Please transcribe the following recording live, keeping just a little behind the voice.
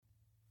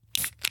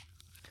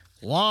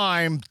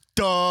Lime,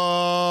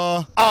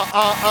 duh.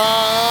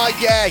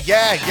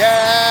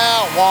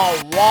 Yeah. Wah.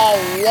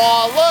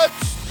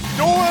 Let's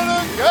do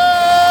it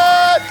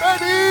again,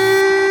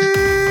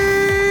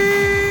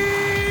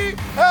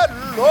 baby.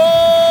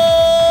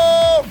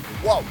 Hello.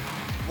 Whoa.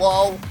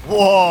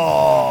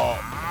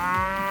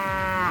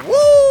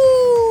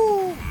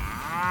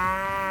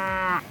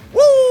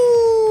 Woo.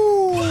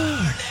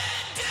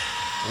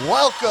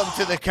 Welcome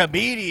to the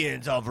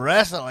Comedians of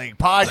Wrestling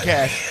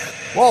podcast.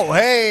 Whoa,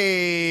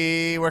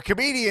 hey, we're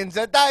comedians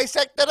that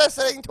dissect the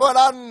wrestling to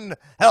an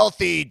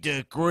unhealthy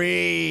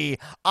degree.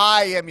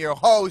 I am your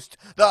host,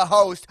 the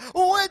host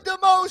with the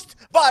most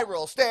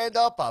viral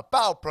stand-up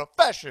about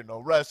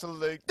professional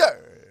wrestling, Dan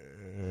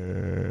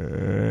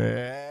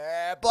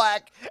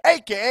Black,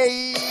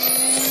 a.k.a.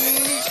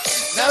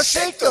 Now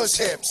shake those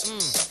hips.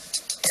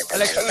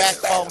 Electric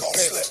backbone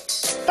slip.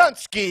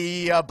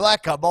 Dunsky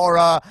Black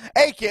Gamora,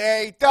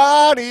 a.k.a.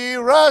 Donnie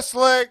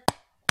Wrestling.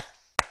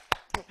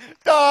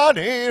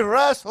 Donnie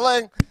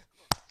Wrestling,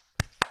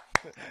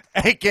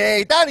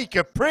 a.k.a. Donnie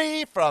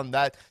Capri from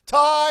that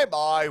time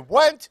I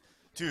went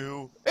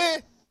to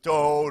Italy.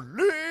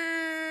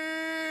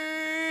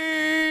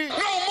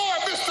 No more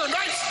Mr.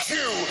 Nice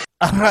Jew.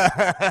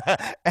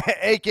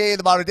 a.k.a.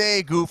 the modern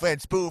day goof and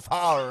spoof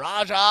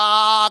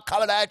Raja,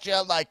 coming at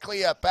you like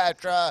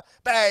Cleopatra,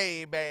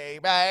 baby.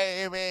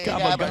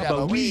 Gabba,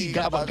 gabba, wee,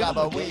 gabba,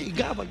 gabba, wee,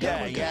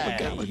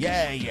 Gabba,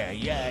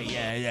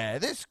 yeah.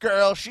 This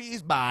girl,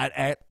 she's mine,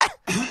 and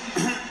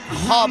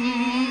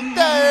hum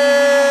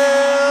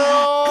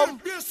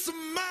down.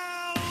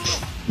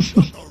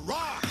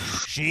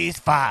 She's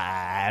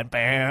fine.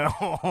 Now,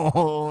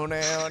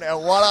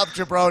 what up,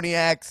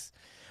 Jabroniacs?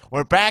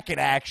 We're back in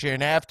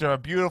action after a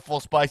beautiful,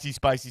 spicy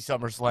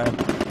SummerSlam.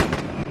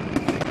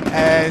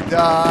 And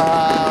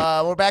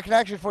we're back in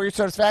action for your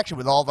satisfaction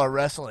with all of our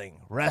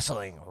wrestling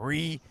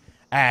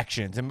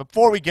reactions. And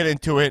before we get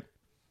into it,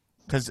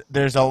 because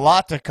there's a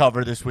lot to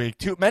cover this week,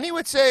 many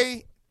would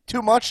say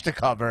too much to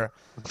cover.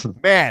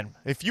 Man,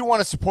 if you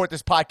want to support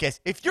this podcast,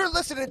 if you're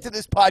listening to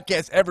this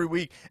podcast every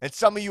week, and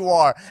some of you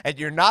are, and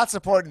you're not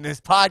supporting this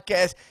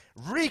podcast,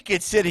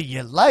 reconsider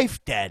your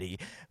life, daddy.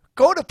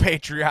 Go to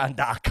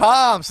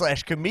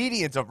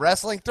patreon.com/comedians of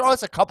wrestling. Throw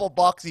us a couple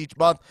bucks each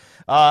month.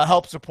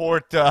 Help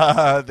support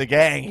the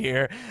gang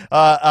here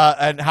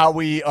and how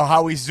we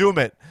Zoom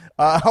it.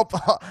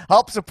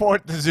 Help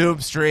support the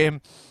Zoom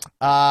stream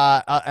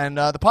and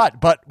the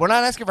pod. But we're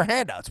not asking for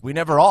handouts. We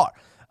never are.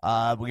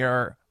 We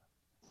are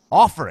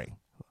offering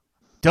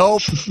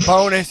dope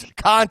bonus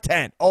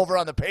content over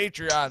on the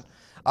Patreon,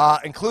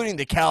 including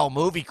the Cal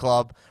Movie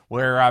Club,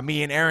 where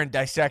me and Aaron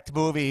dissect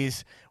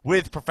movies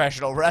with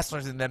professional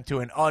wrestlers in them to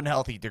an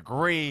unhealthy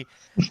degree.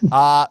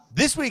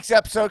 This week's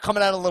episode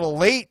coming out a little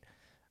late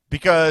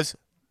because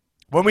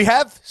when we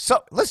have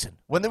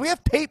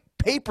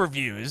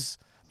pay-per-views,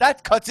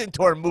 that cuts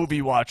into our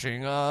movie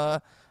watching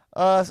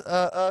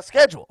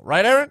schedule,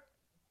 right, Aaron?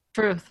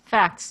 Truth,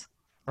 facts.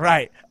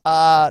 Right.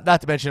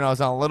 Not to mention I was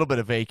on a little bit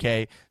of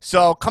vacay.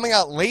 So coming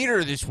out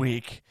later this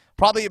week,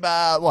 probably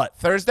about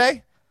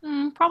Thursday?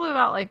 Probably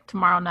about like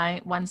tomorrow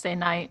night, Wednesday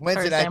morning.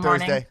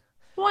 Thursday.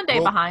 One day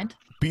behind.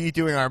 Be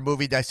doing our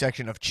movie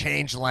dissection of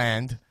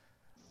Changeland,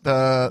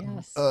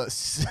 the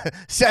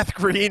Seth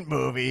Green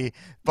movie,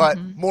 but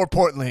more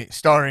importantly,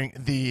 starring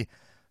the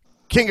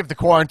King of the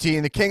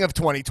Quarantine, the King of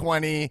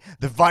 2020,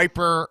 the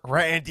Viper,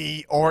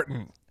 Randy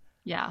Orton.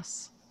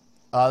 Yes.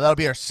 That'll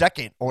be our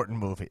second Orton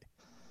movie.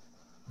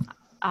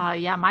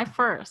 Yeah, my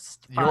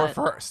first. Your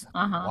first.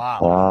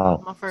 Wow.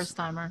 I'm a first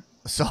timer.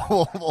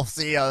 So we'll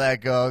see how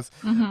that goes.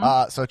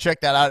 So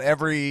check that out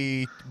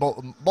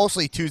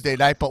mostly Tuesday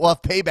night, but we'll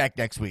have Payback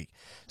next week.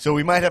 So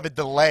we might have a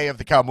delay of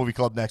the Cow Movie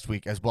Club next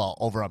week as well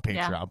over on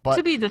Patreon. Yeah, but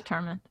to be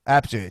determined.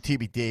 Absolutely,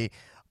 TBD.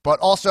 But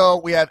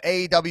also we have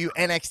AEW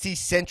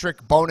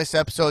NXT-centric bonus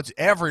episodes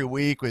every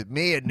week with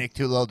me and Nick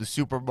Tulo, the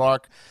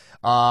Supermark.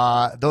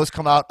 Those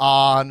come out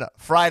on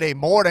Friday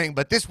morning,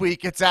 but this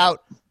week it's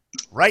out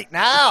right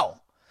now.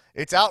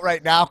 It's out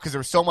right now because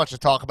there's so much to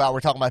talk about. We're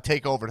talking about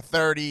TakeOver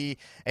 30,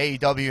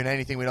 AEW, and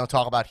anything we don't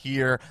talk about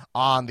here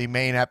on the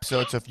main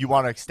episode. So if you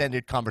want an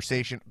extended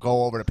conversation,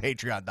 go over to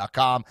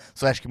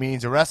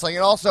patreon.com/comedians of wrestling.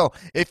 And also,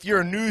 if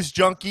you're a news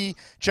junkie,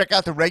 check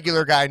out the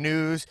Regular Guy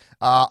News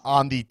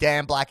on the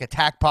Dan Black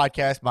Attack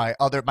podcast, my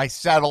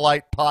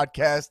satellite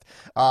podcast.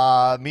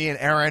 Me and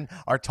Aaron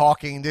are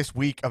talking this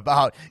week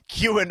about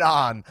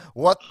QAnon.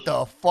 What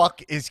the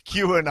fuck is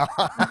QAnon?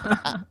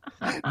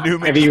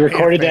 Have you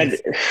recorded that?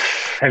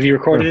 Have you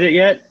recorded it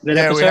yet? That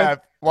episode? We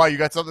have. Why, you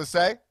got something to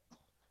say?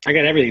 I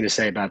got everything to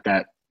say about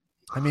that.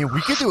 I mean, we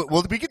could do it.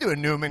 Well, we could do a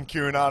Newman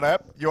QAnon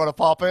app. You want to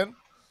pop in?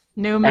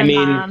 Newman.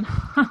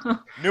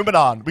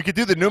 Newmanon. We could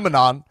do the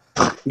Newmanon.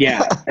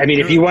 Yeah, I mean,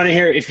 if you want to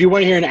hear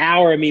an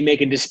hour of me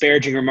making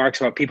disparaging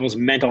remarks about people's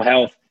mental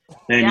health,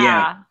 then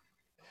yeah.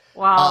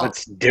 Wow.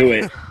 Let's do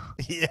it.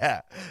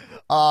 Yeah.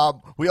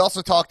 We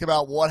also talked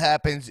about what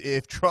happens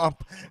if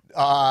Trump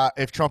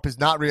is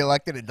not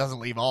reelected and doesn't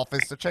leave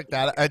office. So check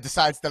that out.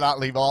 Decides to not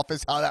leave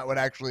office, how that would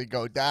actually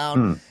go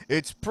down.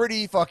 It's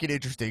pretty fucking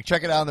interesting.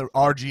 Check it out on the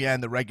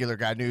RGN, the Regular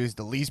Guy News,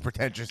 the least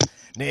pretentious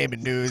name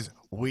in news.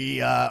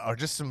 We are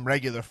just some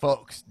regular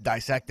folks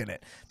dissecting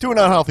it to an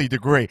unhealthy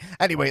degree.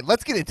 Anyway,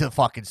 let's get into the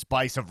fucking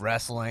spice of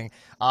wrestling.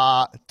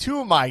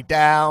 To my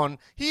down,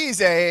 he's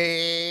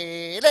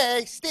a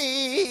nasty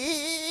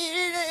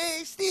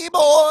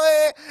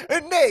boy,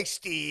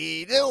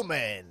 nasty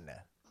Newman.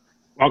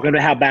 Welcome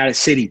to How About It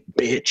City,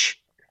 bitch.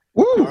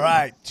 Woo. All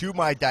right, to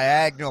my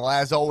diagonal,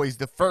 as always,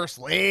 the First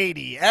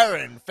Lady,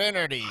 Erin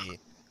Finnerty.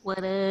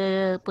 What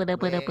up? What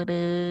up? What up? What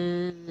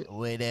up?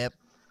 What up?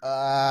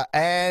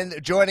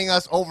 And joining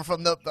us over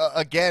from the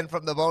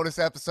bonus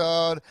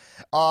episode,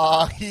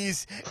 he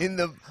is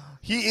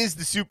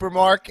the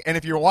Supermark, and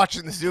if you're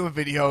watching the Zoom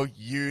video,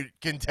 you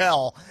can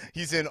tell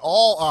he's in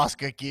all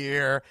Oscar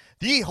gear.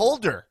 The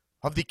holder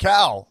of the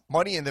cow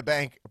Money in the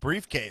Bank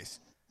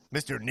briefcase,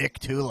 Mr. Nick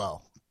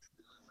Tulo.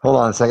 Hold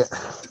on a second.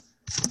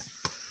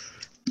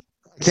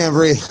 I can't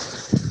breathe.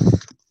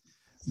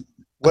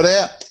 What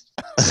up?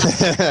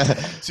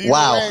 So you're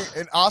wearing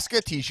an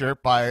Oscar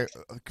t-shirt by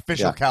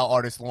official cow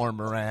artist Lauren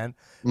Moran.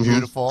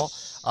 Beautiful.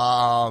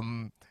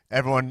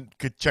 Everyone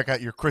could check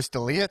out your Chris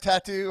D'Elia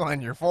tattoo on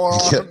your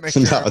forearm. Make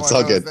sure it's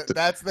all good.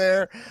 That's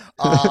there.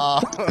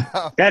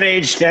 That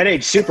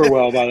aged super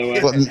well, by the way.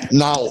 Well,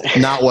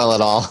 not well at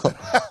all.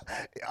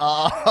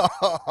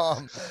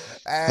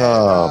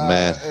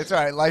 Man, it's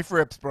all right. Life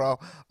rips, bro.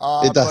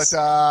 It does.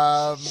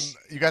 But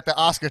you got the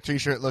Oscar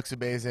t-shirt. It looks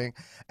amazing,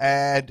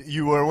 and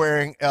you were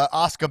wearing an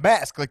Oscar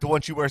mask like the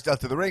one she wears down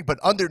to the ring, but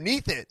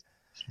underneath it,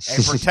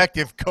 a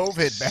protective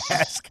COVID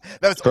mask.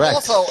 That was correct.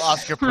 Also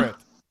Oscar print.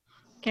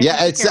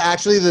 Yeah, it's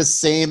actually the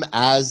same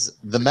as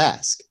the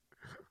mask.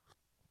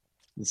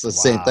 It's the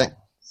same thing.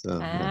 So,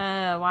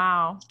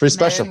 wow. It's pretty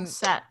special.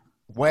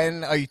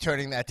 When are you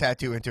turning that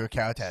tattoo into a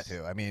cow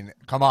tattoo? I mean,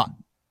 come on.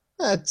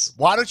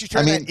 Why don't you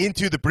turn that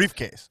into the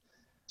briefcase?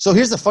 So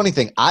here's the funny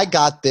thing. I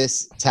got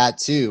this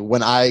tattoo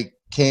when I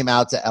came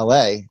out to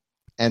LA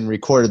and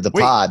recorded the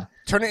pod.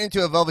 Turn it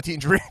into a Velveteen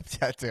Dream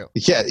tattoo.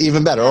 Yeah,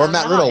 even better. Or a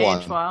Matt Riddle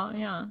one. Well,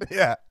 yeah.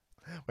 Yeah.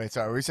 Wait,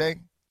 sorry, what were you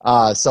saying?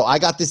 So I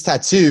got this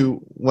tattoo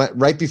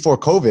right before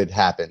COVID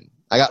happened.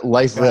 I got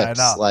life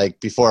rips like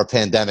before a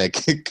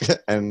pandemic,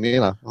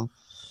 and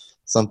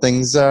some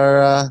things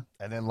are.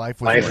 And then life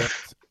was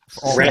ripped.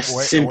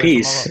 Rests in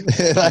peace.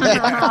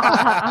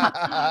 Yeah,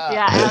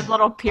 add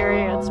little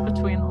periods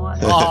between the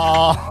letters.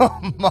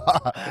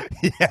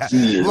 Yeah,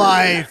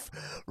 life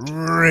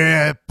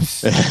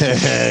rips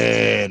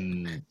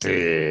in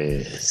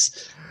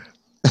peace.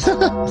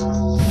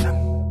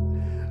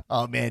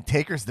 Oh man,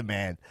 Taker's the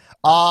man.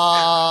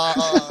 Man,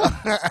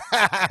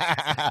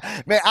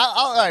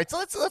 all right. So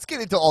let's get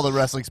into all the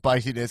wrestling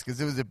spiciness because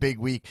it was a big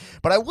week.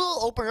 But I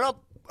will open it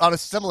up on a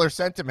similar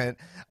sentiment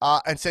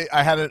and say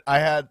I had.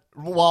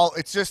 Well,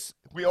 it's just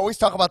we always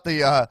talk about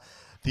the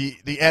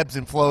ebbs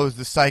and flows,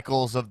 the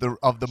cycles of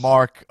the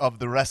mark of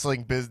the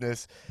wrestling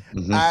business.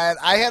 And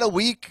I had a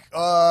week,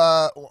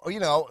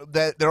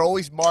 that they're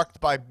always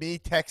marked by me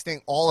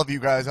texting all of you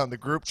guys on the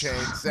group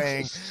chain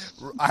saying,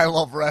 I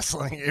love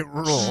wrestling. It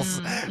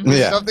rules.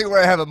 There's something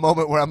where I have a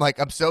moment where I'm like,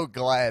 I'm so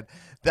glad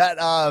that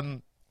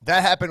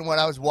that happened when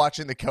I was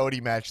watching the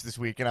Cody match this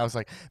week. And I was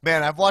like,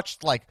 man, I've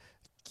watched like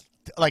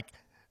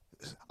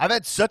I've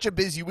had such a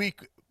busy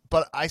week,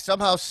 but I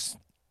somehow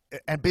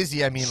and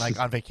busy, I mean like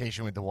on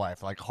vacation with the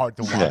wife, like hard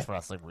to watch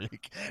wrestling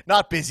week.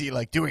 Not busy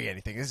like doing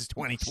anything. This is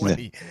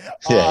 2020.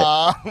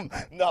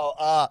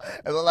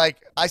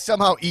 Like I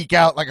somehow eke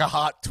out like a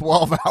hot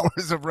 12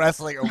 hours of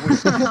wrestling a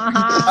week.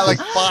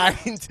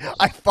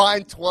 I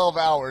find 12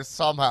 hours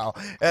somehow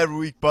every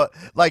week. But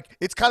like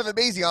it's kind of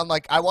amazing.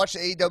 I watched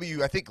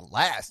AEW, I think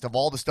last of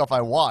all the stuff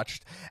I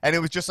watched, and it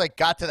was just like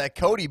got to that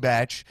Cody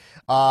match,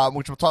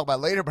 which we'll talk about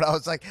later. But I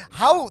was like,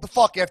 how the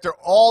fuck after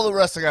all the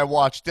wrestling I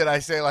watched did I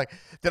say like,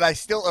 did I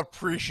still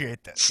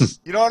appreciate this?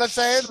 You know what I'm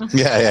saying?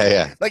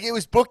 Yeah. Like it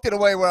was booked in a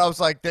way where I was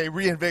like, they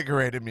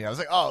reinvigorated me. I was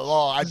like,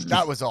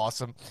 that was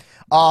awesome.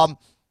 But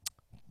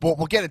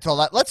we'll get into all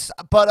that.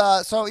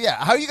 So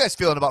how are you guys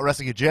feeling about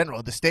wrestling in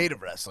general? The state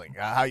of wrestling?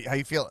 How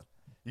you feeling?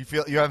 You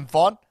having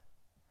fun?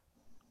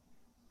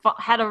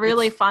 Had a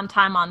really fun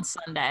time on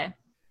Sunday.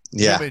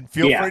 Yeah.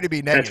 Feel free to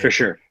be negative. That's for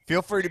sure.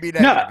 Feel free to be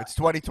negative. No, it's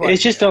 2020.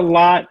 It's just a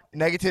lot.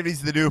 Negativity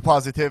is the new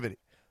positivity.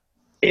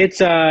 It's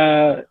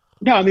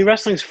no, I mean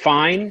wrestling's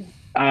fine.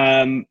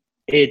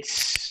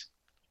 It's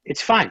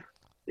fine.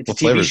 It's a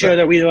TV show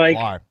that we like.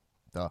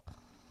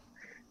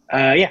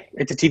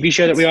 It's a TV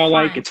show that we all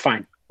like. It's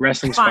fine.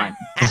 Wrestling's fine.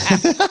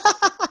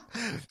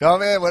 Oh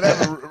man,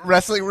 whatever.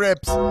 Wrestling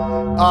rips.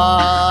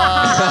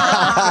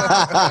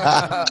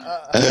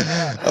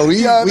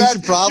 We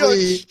should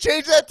probably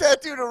change that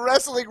tattoo to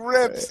wrestling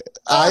rips.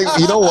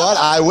 you know what?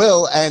 I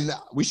will, and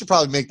we should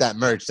probably make that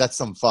merch. That's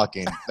some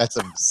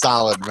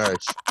solid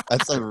merch.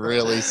 That's a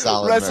really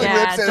solid Wrestling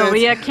merch. Yeah,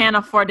 Dalia can't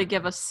afford to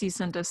give us cease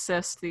and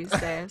desist these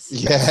days.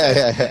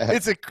 Yeah.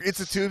 It's a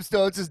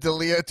tombstone. It says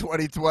Dalia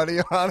 2020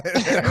 on it.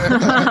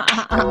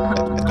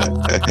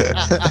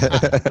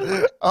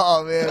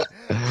 Oh man!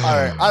 All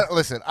right,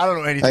 listen. I don't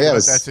know anything about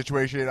that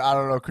situation. I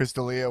don't know Chris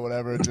D'Elia,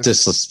 whatever.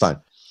 Just looks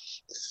fun.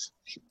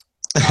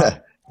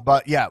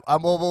 But yeah,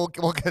 we'll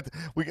get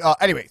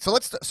anyway.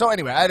 So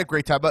anyway, I had a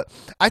great time. But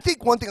I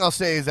think one thing I'll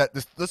say is that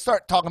let's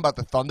start talking about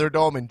the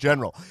Thunderdome in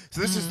general. So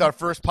this is our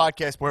first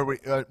podcast where we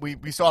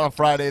saw it on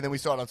Friday, and then we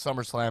saw it on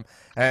SummerSlam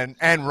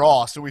and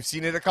Raw. So we've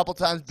seen it a couple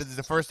times, but this is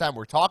the first time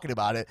we're talking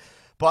about it.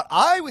 But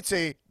I would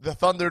say the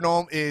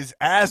Thunderdome is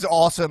as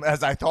awesome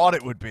as I thought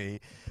it would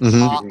be.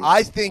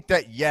 I think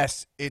that,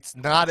 yes, it's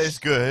not as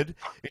good.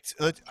 It's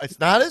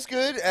not as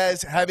good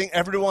as having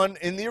everyone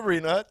in the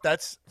arena.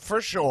 That's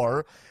for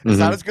sure. It's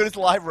not as good as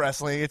live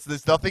wrestling.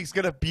 There's nothing's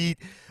going to beat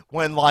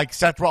when, like,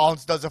 Seth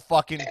Rollins does a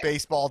fucking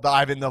baseball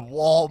dive and the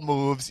wall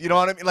moves. You know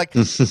what I mean? Like,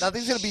 nothing's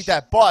going to beat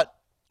that. But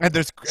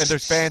there's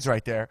fans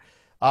right there.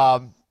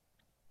 But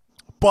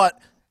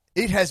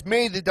it has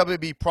made the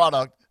WWE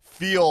product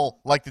feel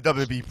like the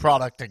WWE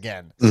product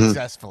again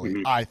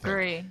successfully, I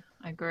think.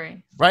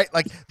 Agree. Right?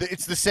 Like,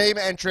 it's the same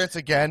entrance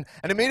again,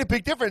 and it made a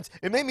big difference.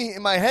 It made me,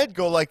 in my head,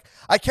 go like,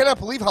 I cannot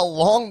believe how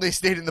long they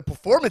stayed in the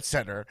Performance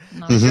Center.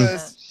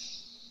 Because,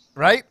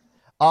 right?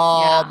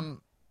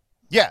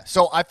 Yeah,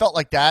 so I felt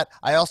like that.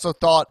 I also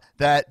thought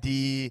that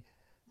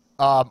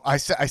I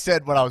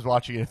said when I was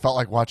watching it felt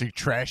like watching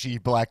trashy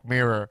Black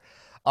Mirror.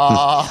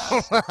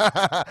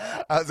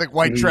 I was like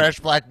white trash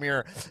Black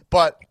Mirror,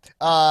 but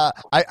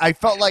I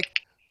felt like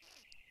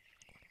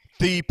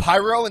the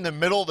pyro in the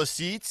middle of the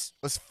seats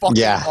was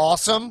fucking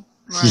awesome.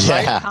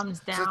 Right, it comes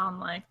down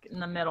like in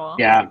the middle.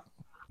 Yeah.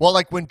 Well,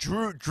 like when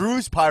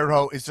Drew's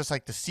pyro is just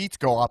like the seats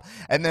go up,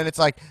 and then it's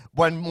like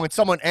when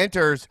someone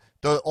enters,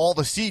 all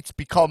the seats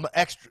become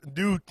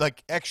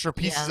extra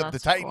pieces of the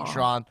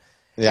Titantron. Cool.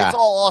 Yeah, it's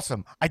all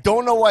awesome. I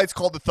don't know why it's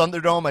called the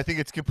Thunderdome. I think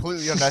it's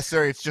completely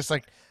unnecessary. It's just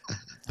like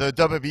the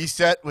WWE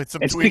set with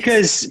some tweaks. It's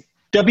because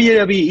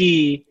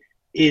WWE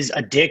is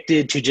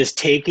addicted to just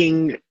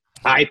taking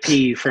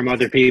IP from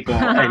other people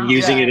and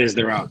using it as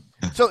their own.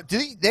 So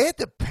they had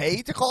to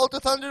pay to call it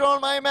the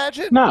Thunderdome, I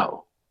imagine?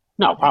 No.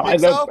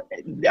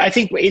 I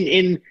think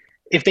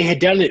if they had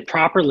done it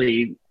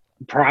properly,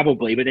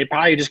 probably, but they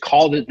probably just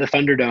called it the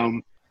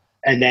Thunderdome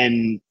and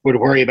then would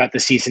worry about the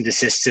cease and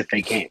desists if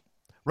they came.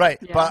 Right,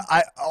 but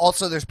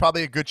there's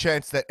probably a good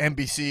chance that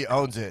NBC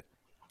owns it,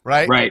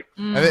 right? Right.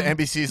 And then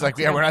NBC's like,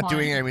 we're not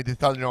doing it with the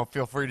Thunderdome.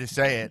 Feel free to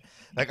say it.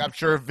 Like, I'm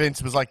sure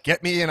Vince was like,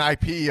 get me an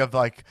IP of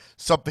like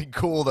something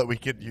cool that we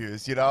could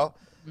use, you know?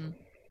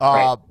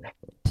 Right.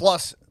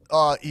 Plus,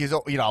 he's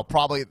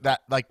probably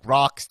that like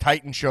Rock's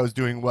Titan show is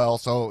doing well,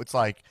 so it's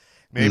like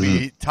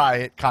maybe tie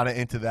it kind of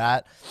into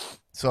that.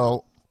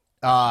 So,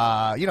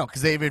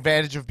 because they have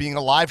advantage of being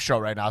a live show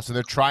right now, so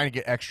they're trying to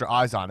get extra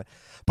eyes on it.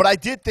 But I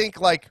did think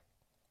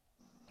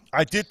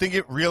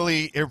it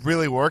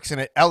really works,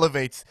 and it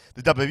elevates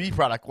the WWE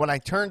product. When I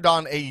turned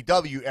on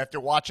AEW after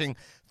watching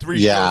 3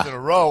 shows in a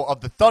row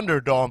of the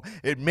Thunderdome,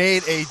 it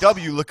made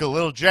AEW look a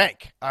little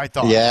jank, I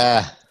thought.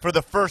 Yeah. For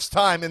the first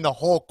time in the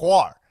whole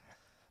quar.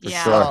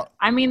 Yeah. Sure.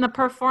 I mean, the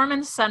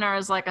Performance Center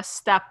is like a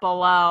step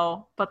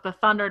below, but the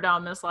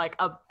Thunderdome is like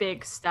a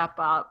big step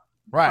up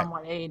from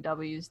what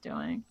AEW is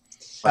doing.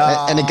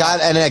 And it got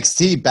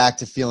NXT back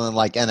to feeling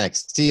like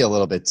NXT a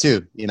little bit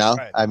too, you know?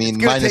 Right. I mean,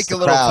 it's going to take a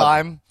little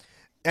time.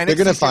 NXT's they're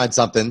going to find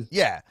something.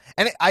 Yeah.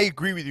 And I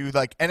agree with you.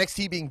 Like,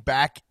 NXT being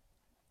back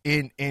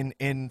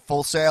in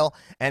Full Sail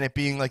and it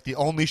being like the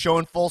only show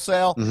in Full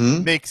Sail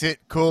makes it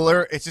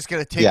cooler. It's just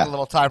going to take a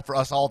little time for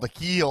us all to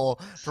heal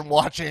from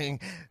watching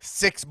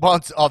 6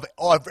 months of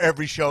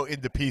every show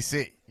in the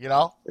PC, you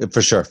know?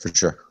 For sure.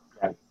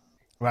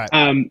 Right.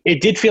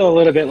 It did feel a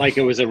little bit like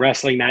it was a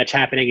wrestling match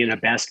happening in a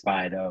Best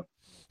Buy, though.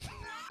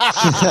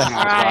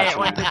 Right,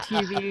 like the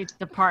TV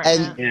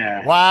department.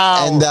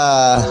 Wow. And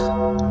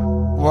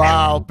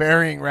wow,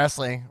 burying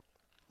wrestling.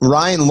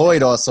 Ryan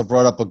Lloyd also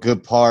brought up a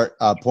good point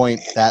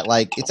that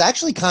like it's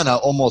actually kind of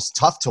almost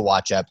tough to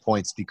watch at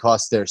points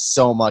because there's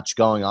so much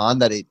going on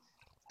that it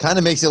kind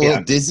of makes it a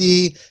little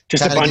dizzy.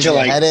 Just a bunch of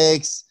like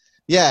headaches.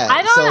 Yeah.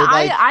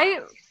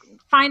 I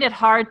find it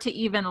hard to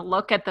even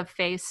look at the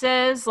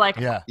faces. Like,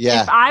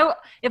 if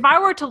I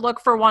were to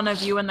look for one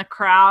of you in the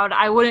crowd,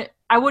 I wouldn't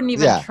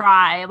even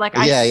try. Like,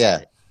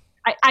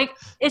 I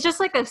it's just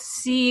like a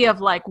sea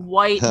of like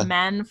white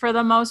men for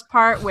the most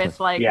part with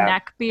like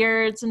neck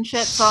beards and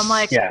shit. So I'm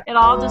like, it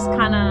all just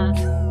kind of,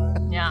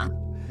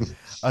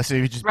 so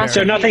you just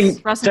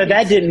nothing's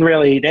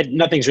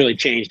really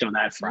changed on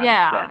that front.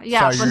 Yeah,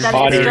 but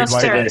then it's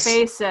just their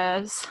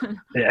faces.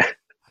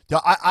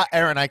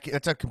 Aaron,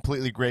 that's a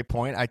completely great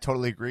point. I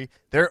totally agree.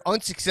 They're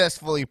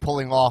unsuccessfully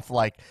pulling off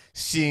like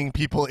seeing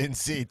people in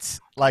seats,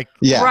 like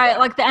right,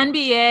 like the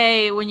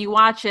NBA. When you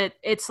watch it,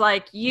 it's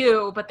like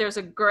you, but there's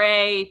a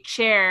gray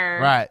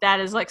chair that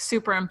is like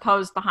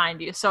superimposed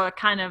behind you. So it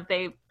kind of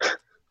they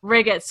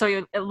rig it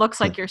so it looks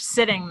like you're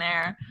sitting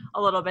there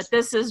a little bit.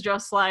 This is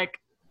just like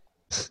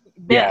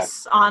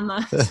this on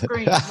the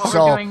screen. What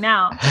we're doing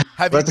now.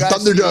 Have you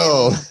guys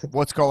seen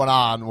what's going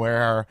on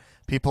where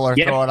people are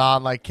throwing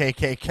on like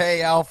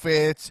KKK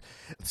outfits?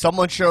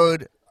 Someone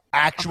showed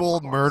actual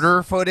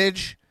murder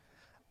footage.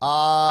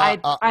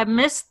 I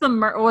missed the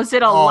was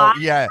it a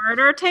live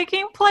murder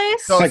taking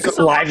place? So, like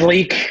live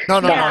leak? No.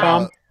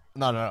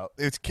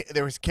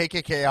 There was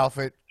KKK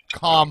outfit,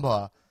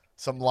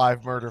 some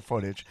live murder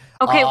footage.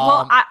 Okay,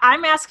 well,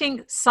 I'm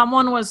asking,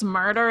 someone was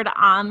murdered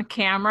on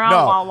camera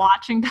while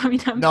watching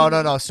WWE?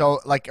 No.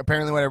 So, like,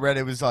 apparently when I read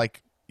it was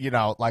like,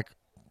 like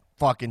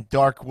fucking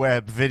dark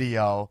web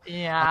video.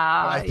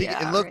 Yeah. I think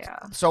it looked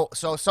so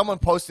someone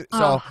posted.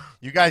 So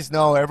you guys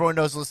know, everyone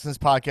knows, listen to this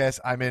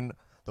podcast, I'm in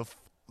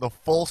the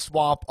full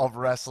swamp of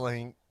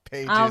wrestling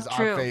pages on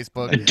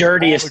Facebook. The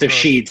dirtiest of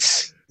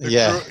sheets.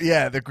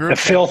 The group. The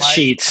filth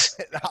sheets.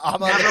 I'm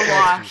never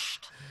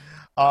washed.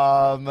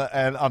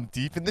 And I'm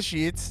deep in the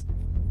sheets.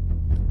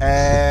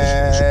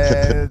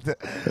 And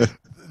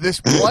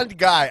this one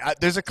guy,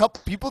 there's a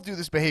couple people do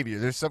this behavior.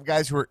 There's some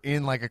guys who are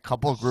in like a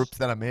couple of groups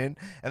that I'm in,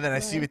 and then I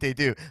see what they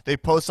do. They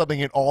post something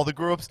in all the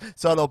groups,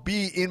 so it'll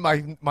be in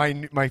my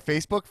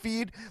Facebook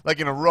feed, like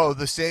in a row,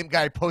 the same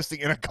guy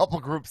posting in a couple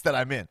groups that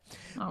I'm in.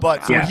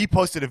 But so he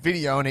posted a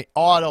video, and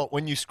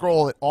when you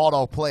scroll, it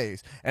auto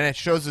plays, and it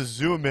shows a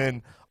zoom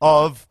in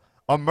of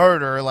a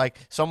murder, like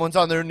someone's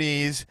on their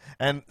knees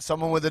and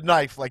someone with a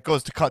knife like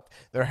goes to cut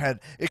their head.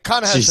 It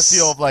kind of has the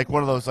feel of like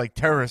one of those like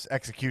terrorist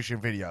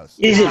execution videos.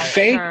 Is it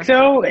fake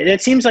though?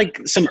 It seems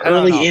like some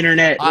early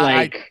internet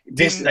it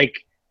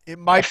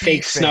might be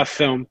fake snuff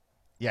film.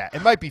 Yeah,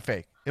 it might be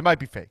fake.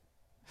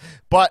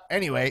 But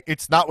anyway,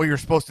 it's not what you're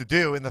supposed to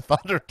do in the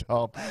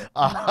Thunderdome.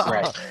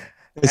 Right.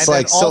 It's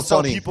like so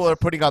funny. People are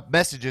putting up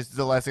messages. This is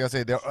the last thing I'll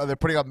say. They're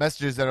putting up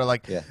messages that are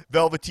like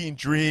Velveteen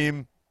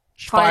Dream.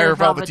 Fire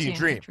Velveteen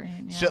Dream.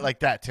 Shit like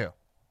that too.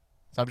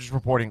 So I'm just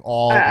reporting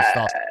all the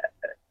stuff.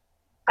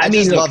 I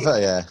mean, love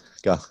go.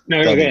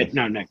 No, go ahead.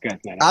 No, good.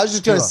 I was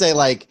just gonna say,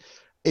 like,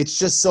 it's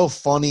just so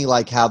funny,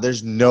 like how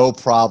there's no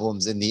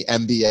problems in the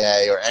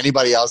NBA or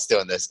anybody else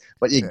doing this,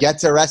 but you get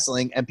to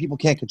wrestling and people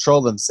can't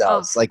control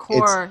themselves. Of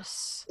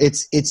course.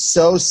 It's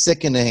so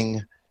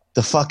sickening.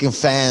 The fucking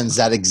fans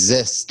that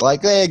exist,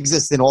 like they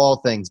exist in all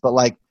things, but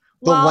like.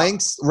 The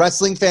lengths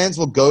wrestling fans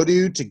will go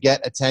to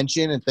get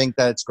attention and think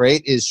that it's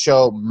great is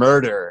show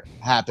murder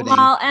happening.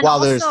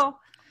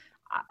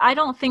 I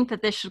don't think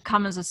that this should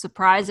come as a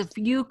surprise. If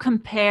you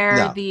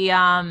compare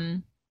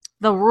the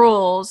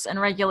rules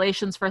and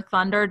regulations for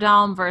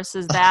Thunderdome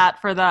versus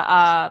that for the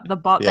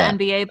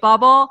NBA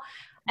bubble,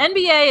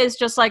 NBA is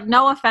just like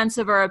no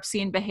offensive or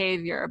obscene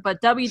behavior,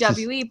 but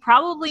WWE,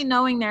 probably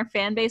knowing their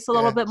fan base a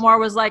little bit more,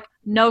 was like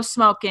no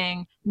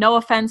smoking, no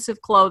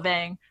offensive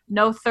clothing,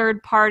 no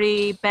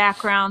third-party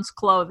backgrounds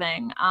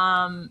clothing,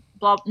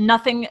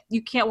 nothing.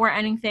 You can't wear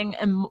anything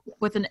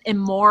with an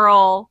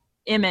immoral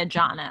image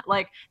on it.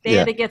 Like they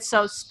had to get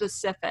so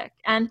specific,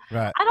 and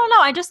I don't know.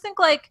 I just think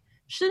like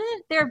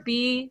shouldn't there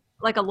be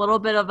like a little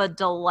bit of a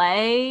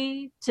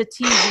delay to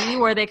TV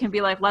where they can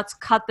be like, let's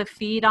cut the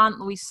feed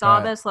on. We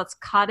saw this. Let's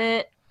cut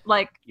it.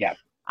 Like,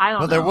 I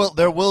don't know.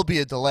 There will be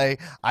a delay.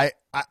 I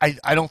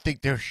don't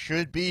think there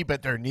should be,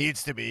 but there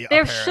needs to be.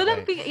 There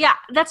shouldn't be. Yeah,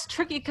 that's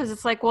tricky because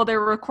it's like, well,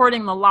 they're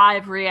recording the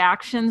live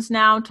reactions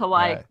now to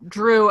like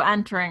Drew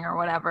entering or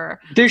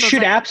whatever. There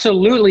should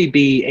absolutely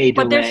be a delay.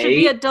 But there should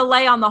be a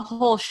delay on the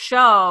whole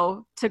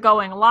show to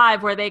going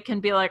live where they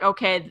can be like,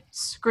 okay,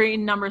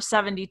 screen number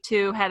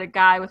 72 had a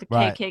guy with a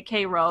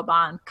KKK robe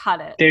on.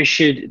 Cut it.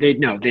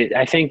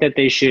 I think that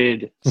they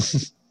should.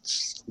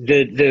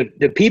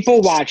 The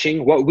people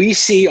watching, what we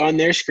see on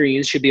their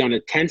screens should be on a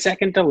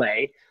 10-second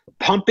delay.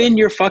 Pump in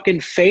your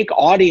fucking fake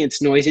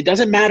audience noise. It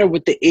doesn't matter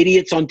what the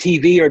idiots on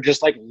TV are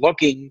just like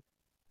looking,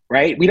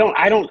 right?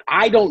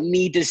 I don't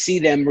need to see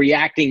them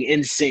reacting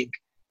in sync.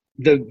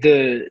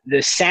 The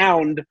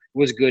sound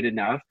was good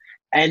enough.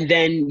 And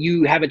then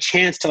you have a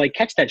chance to like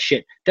catch that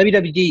shit.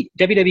 WWE,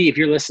 if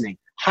you're listening,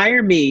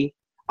 hire me.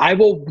 I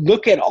will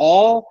look at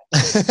all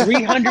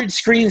 300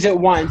 screens at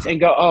once and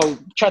go, oh,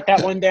 shut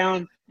that one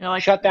down.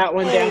 Like, shut that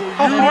one down.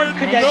 How hard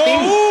could that be?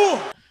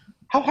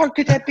 How hard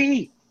could that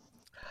be?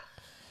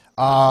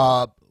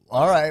 All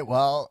right.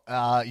 Well,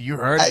 you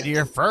heard it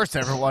here first,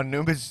 everyone.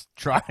 Numa's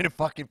trying to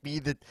fucking be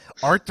the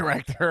art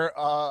director,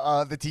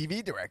 the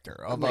TV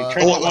director of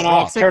turn that one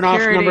off. Turn off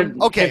number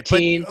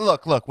 15.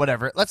 But look,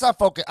 whatever. Let's not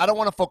focus. I don't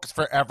want to focus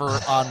forever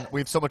on. We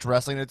have so much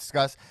wrestling to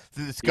discuss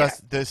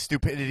the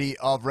stupidity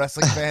of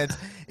wrestling fans.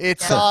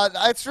 It's a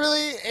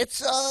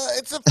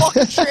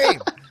fucking shame.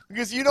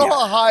 Because you know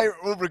how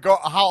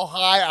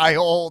high I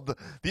hold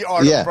the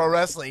art of pro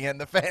wrestling, and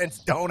the fans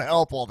don't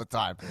help all the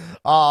time.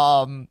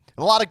 A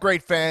lot of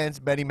great fans,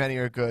 many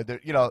are good.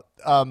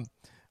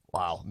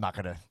 Wow, I'm not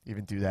going to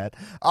even do that.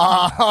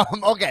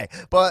 Okay,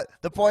 but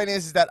the point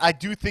is that I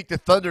do think the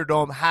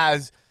Thunderdome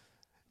has,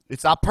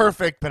 it's not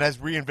perfect, but has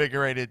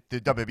reinvigorated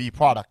the WWE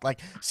product. Like,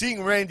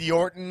 seeing Randy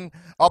Orton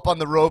up on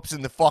the ropes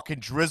in the fucking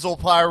drizzle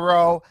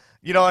pyro,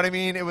 you know what I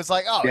mean? It was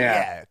like, oh,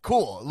 yeah,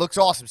 cool. It looks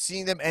awesome.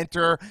 Seeing them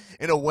enter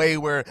in a way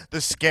where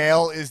the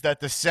scale is that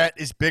the set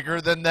is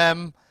bigger than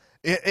them,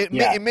 it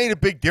made a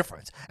big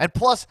difference. And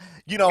plus,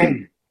 you know,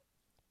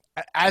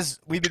 as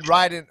we've been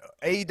riding,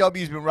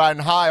 AEW's been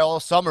riding high all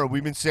summer.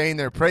 We've been saying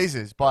their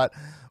praises, but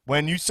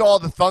when you saw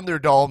the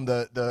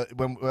Thunderdome,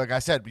 when, like I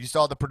said, you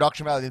saw the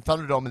production value of the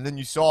Thunderdome, and then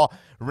you saw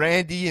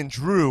Randy and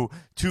Drew,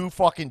 two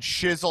fucking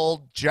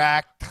chiseled,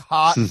 jacked,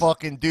 hot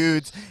fucking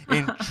dudes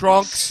in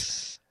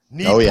trunks,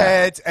 knee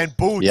pads, and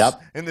boots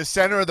in the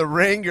center of the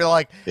ring. You're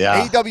like,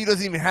 AEW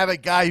doesn't even have a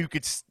guy who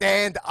could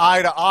stand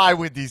eye to eye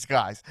with these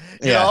guys,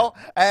 you know?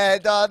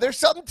 And there's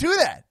something to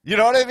that. You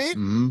know what I mean?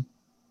 Mm-hmm.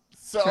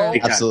 So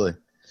absolutely,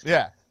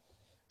 yeah.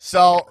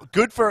 So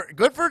good for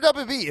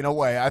WWE in a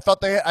way. I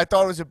thought it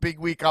was a big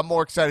week. I'm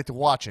more excited to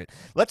watch it.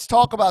 Let's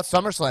talk about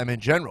SummerSlam in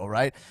general,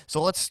 right?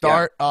 So let's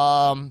start.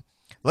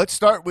 Let's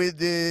start with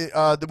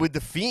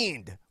the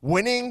Fiend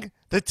winning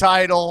the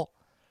title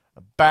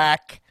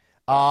back.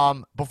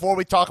 Before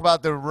we talk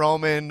about the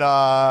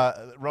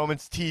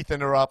Roman's teeth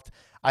interrupt,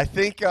 I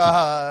think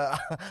how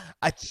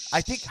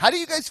do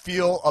you guys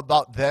feel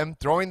about them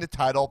throwing the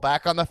title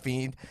back on the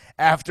Fiend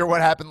after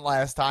what happened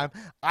last time?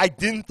 I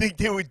didn't think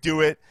they would do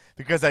it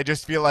because I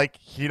just feel like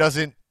he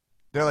doesn't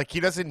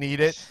need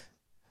it.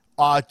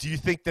 Do you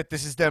think that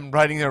this is them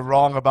righting their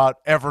wrong about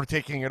ever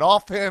taking it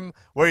off him?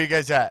 Where are you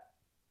guys at?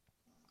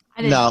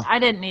 I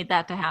didn't need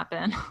that to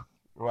happen.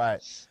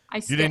 Right. I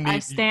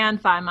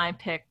stand by my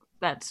pick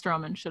that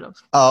Strowman should have.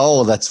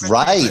 Oh, that's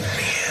right.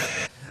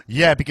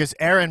 Yeah, because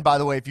Aaron, by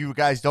the way, if you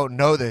guys don't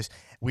know this,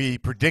 we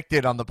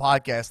predicted on the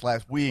podcast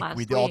last week.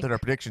 We all did our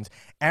predictions.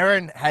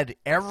 Aaron had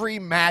every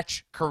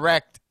match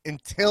correct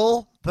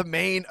until the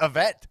main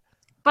event.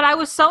 But I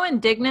was so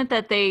indignant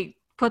that they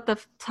put the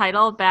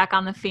title back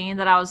on the Fiend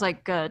that I was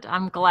like, good.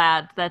 I'm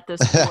glad that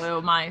this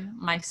blew my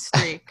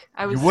streak.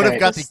 You would have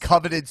got the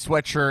coveted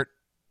sweatshirt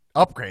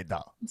upgrade,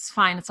 though. It's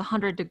fine. It's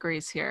 100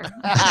 degrees here.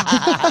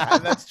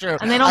 That's true.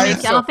 And I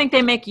don't think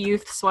they make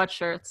youth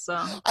sweatshirts. So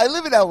I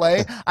live in LA.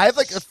 I have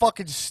like a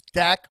fucking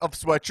stack of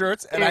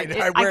sweatshirts, and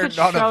I wear none of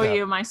them. I could show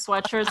you my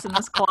sweatshirts in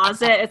this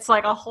closet. It's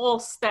like a whole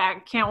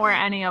stack. Can't wear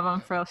any of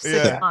them for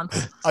 6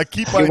 months.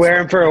 You wear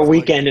them for a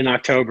weekend in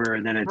October,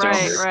 and then it's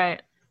over.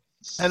 Right.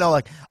 I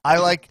know.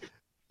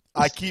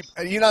 I keep,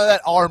 you know,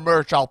 that our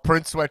merch, I'll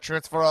print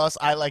sweatshirts for us.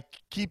 I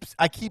keep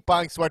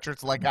buying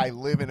sweatshirts like I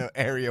live in an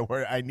area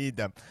where I need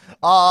them.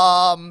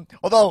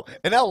 Although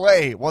in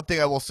LA, one thing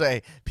I will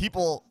say,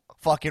 people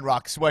fucking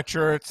rock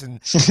sweatshirts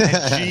and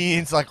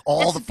jeans like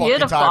all the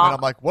fucking time, and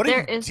I'm like, what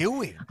are you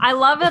doing? I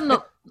love in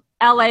the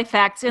LA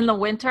facts in the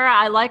winter.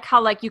 I like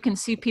how like you can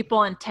see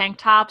people in tank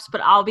tops,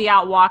 but I'll be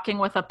out walking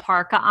with a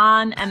parka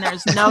on, and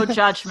there's no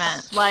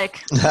judgment.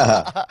 Like,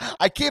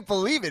 I can't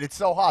believe it. It's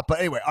so hot. But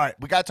anyway, all right,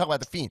 we got to talk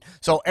about the Fiend.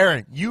 So,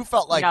 Aaron, you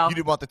felt like you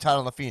didn't want the title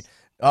on the Fiend.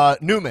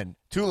 Newman,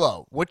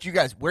 Tulo, where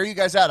are you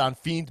guys at on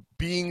Fiend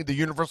being the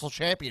Universal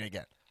Champion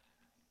again?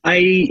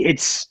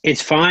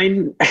 It's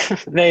fine.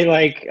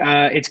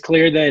 It's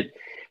clear that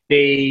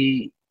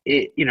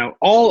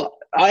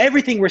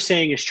everything we're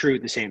saying is true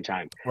at the same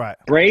time. Right.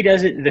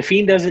 The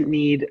Fiend doesn't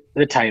need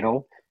the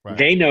title. Right.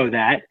 They know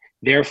that.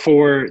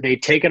 Therefore, they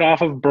take it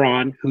off of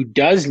Braun, who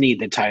does need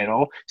the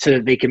title, so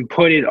that they can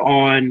put it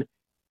on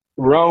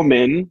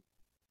Roman,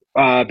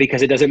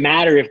 because it doesn't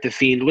matter if the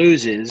Fiend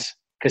loses,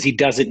 because he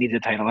doesn't need the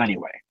title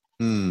anyway.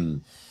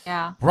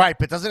 Yeah. Right,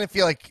 but doesn't it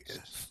feel like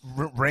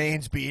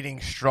Reigns beating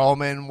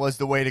Strowman was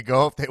the way to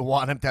go if they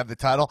want him to have the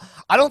title?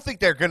 I don't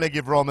think they're going to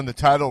give Roman the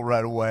title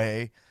right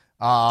away.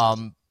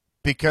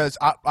 Because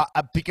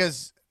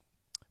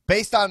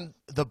based on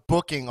the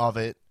booking of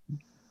it,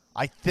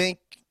 I think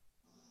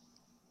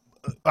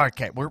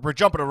okay, we're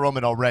jumping to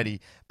Roman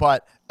already,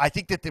 but I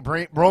think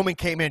that Roman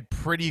came in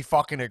pretty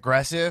fucking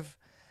aggressive,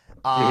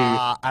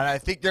 and I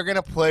think they're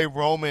gonna play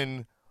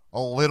Roman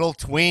a little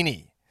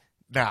tweeny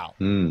now.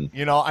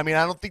 You know, I mean,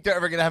 I don't think they're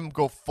ever gonna have him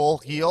go full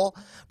heel,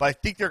 but I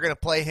think they're gonna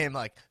play him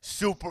like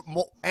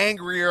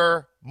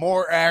angrier,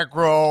 more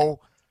aggro.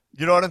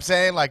 You know what I'm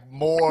saying? Like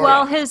more.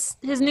 Well, his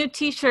new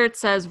T-shirt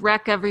says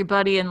 "Wreck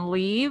everybody and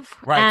leave."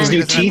 Right. And his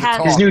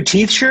new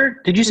teeth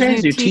shirt. Did you say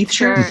his new teeth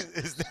shirt?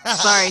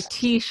 Sorry,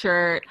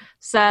 T-shirt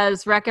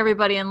says "Wreck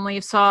everybody and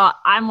leave." So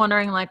I'm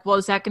wondering, like, well,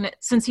 is that gonna?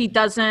 Since he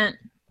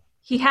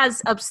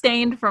has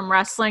abstained from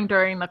wrestling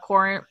during the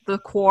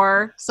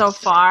core so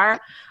far.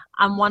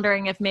 I'm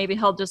wondering if maybe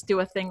he'll just do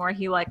a thing where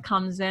he like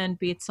comes in,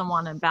 beats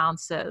someone, and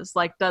bounces.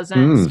 Like,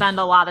 doesn't spend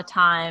a lot of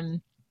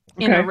time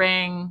in the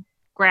ring.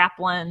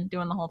 Grappling,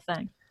 doing the whole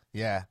thing.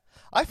 Yeah.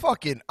 I just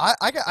want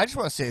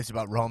to say this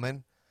about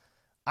Roman.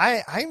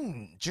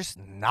 I'm just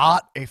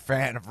not a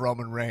fan of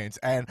Roman Reigns.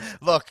 And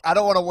look, I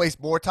don't want to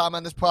waste more time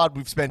on this pod.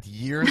 We've spent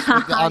years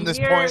on this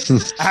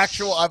point.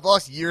 I've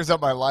lost years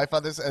of my life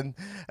on this and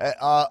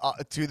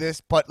to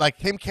this. But like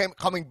him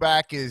coming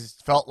back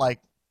felt like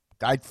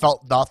I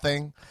felt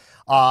nothing.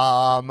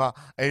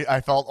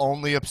 I felt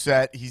only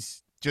upset.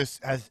 He's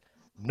just has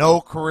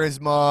no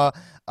charisma.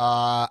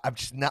 I'm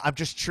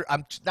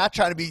not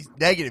trying to be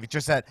negative. It's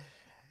just that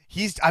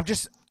he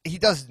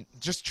does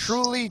just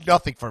truly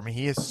nothing for me.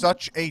 He is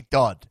such a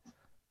dud.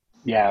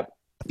 Yeah.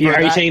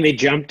 Are you saying they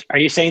jumped? Are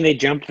you saying they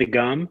jumped the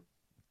gum?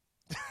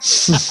 But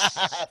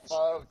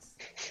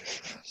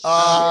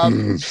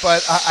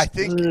I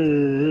think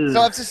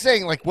so. I'm just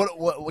saying, like,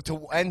 what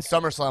to end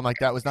SummerSlam like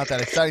that was not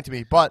that exciting to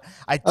me. But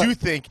I do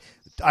think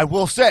I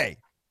will say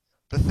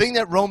the thing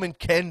that Roman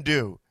can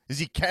do is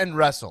he can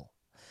wrestle.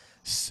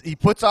 He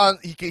puts on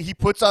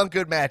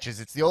good matches.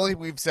 It's the only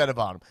thing we've said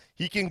about him.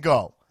 He can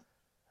go.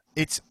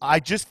 I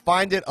just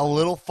find it a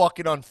little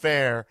fucking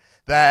unfair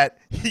that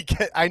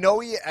I know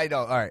he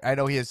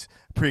has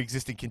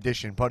pre-existing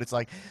condition, but it's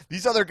like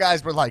these other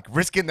guys were like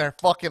risking their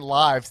fucking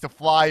lives to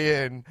fly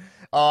in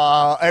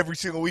every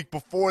single week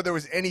before there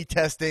was any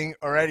testing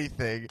or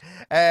anything.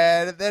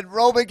 And then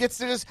Roman gets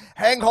to just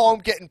hang home,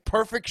 get in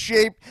perfect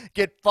shape,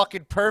 get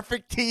fucking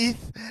perfect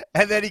teeth,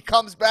 and then he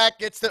comes back,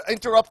 gets to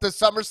interrupt the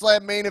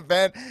SummerSlam main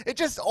event. It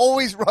just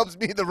always rubs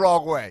me the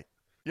wrong way.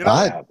 You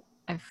know?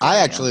 I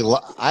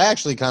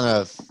actually kind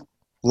of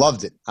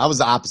loved it. I was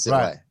the opposite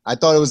way. I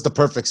thought it was the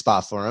perfect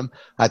spot for him.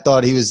 I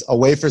thought he was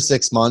away for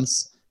 6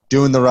 months,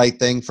 doing the right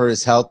thing for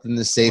his health and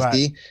his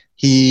safety. Right.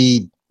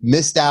 He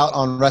missed out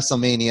on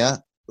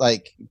WrestleMania.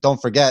 Like,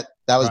 don't forget,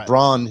 that was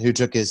Braun who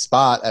took his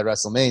spot at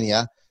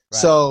WrestleMania. Right.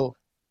 So,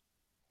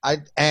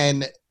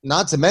 and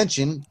not to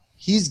mention,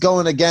 he's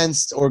going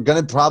against or going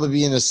to probably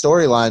be in a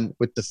storyline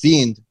with The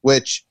Fiend,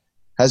 which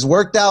has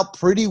worked out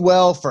pretty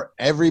well for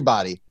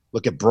everybody.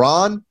 Look at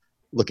Braun.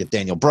 Look at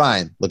Daniel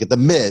Bryan. Look at The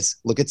Miz.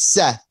 Look at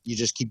Seth. You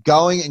just keep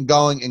going and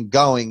going and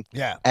going.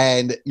 Yeah.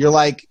 And you're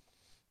like,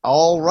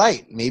 all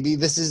right, maybe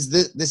this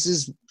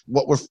is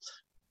what we're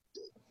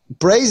 –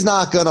 Bray's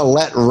not going to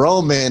let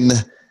Roman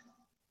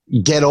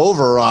get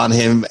over on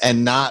him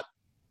and not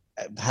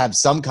have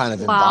some kind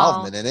of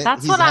involvement in it.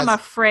 That's what I'm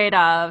afraid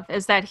of,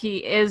 is that he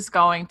is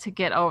going to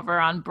get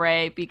over on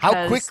Bray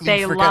because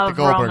they love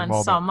Roman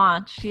so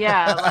much.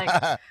 Yeah,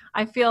 like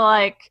I feel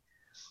like –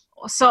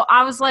 so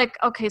I was like,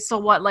 okay, so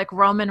what? Like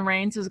Roman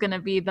Reigns is going to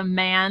be the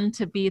man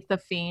to beat the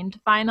Fiend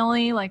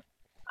finally? Like,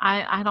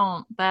 I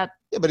don't. That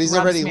yeah, but he's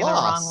already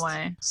lost. The wrong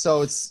way.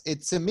 So it's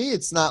to me,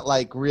 it's not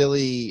like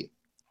really.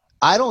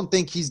 I don't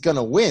think he's going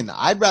to win.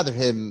 I'd rather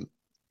him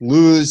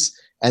lose,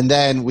 and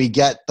then we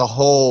get the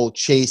whole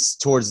chase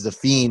towards the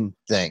Fiend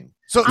thing.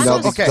 So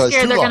I'm just scared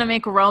they're going to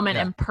make Roman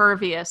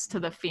impervious to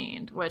the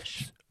Fiend,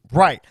 which.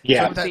 Right.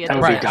 Yeah. So that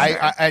would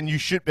be and you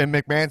should. And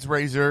McMahon's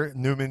razor,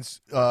 Newman's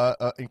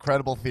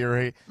incredible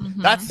theory.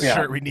 Mm-hmm. That's the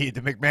shirt we need.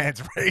 The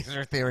McMahon's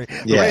razor theory.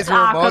 The razor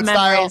remote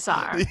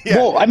style. Yeah.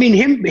 Well, I mean,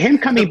 him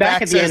coming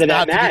back at the end of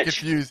that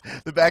match.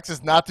 The back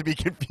says not to be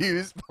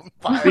confused. With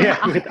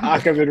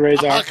Akam and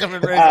Razor.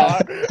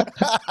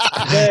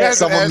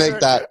 Someone make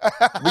that.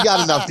 We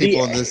got enough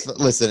people in this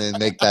listening.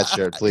 Make that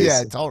shirt, please.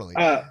 Yeah, totally.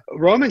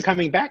 Roman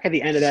coming back at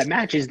the end of that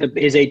match is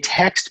a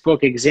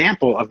textbook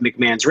example of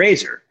McMahon's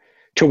razor.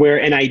 To where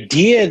an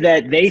idea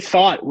that they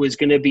thought was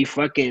going to be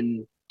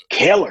fucking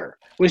killer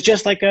was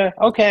just like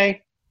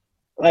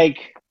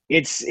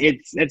it's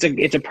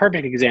a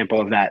perfect example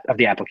of that, of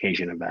the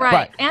application of that.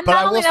 Right. And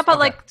not only that,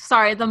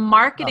 but the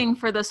marketing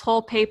for this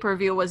whole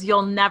pay-per-view was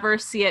you'll never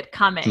see it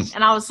coming.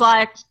 And I was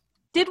like,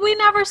 did we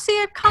never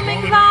see it coming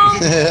though?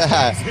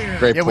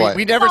 Great point.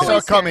 We never saw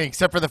it coming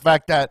except for the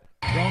fact that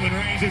Roman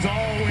Reigns is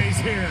always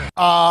here.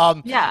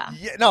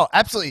 No,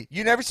 absolutely.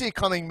 You never see it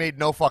coming made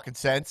no fucking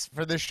sense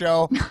for this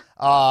show.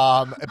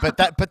 But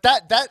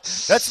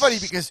that's funny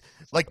because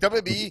like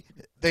WWE,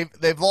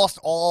 they've lost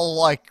all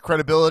like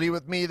credibility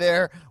with me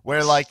there,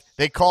 where like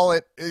they call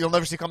it you'll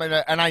never see it coming,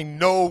 and I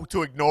know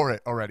to ignore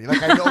it already.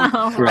 Like I know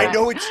I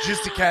know it's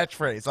just a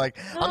catchphrase. Like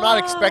I'm not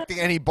expecting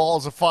any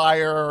balls of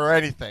fire or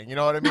anything. You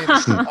know what I mean?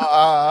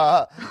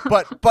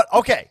 But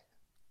okay.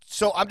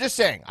 So I'm just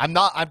saying,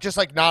 I'm just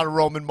like not a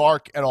Roman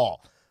mark at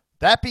all.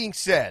 That being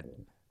said,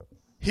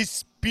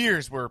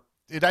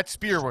 that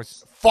spear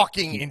was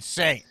fucking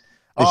insane.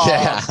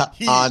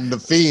 On the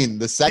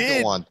Fiend, the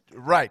second one.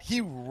 Right.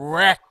 He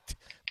wrecked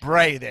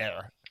Bray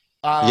there.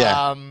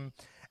 And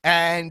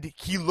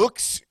he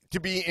looks to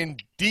be in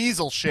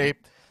Diesel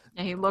shape.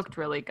 Yeah, he looked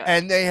really good.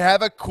 And they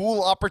have a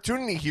cool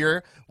opportunity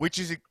here, which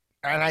is,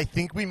 and I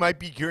think we might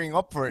be gearing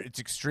up for it. It's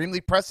extremely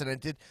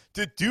precedented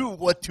to do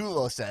what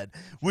Tulo said,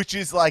 which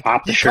is like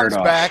pop the shirt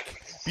off.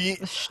 Back.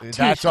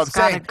 That's what I'm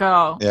saying.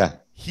 Go. Yeah.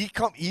 He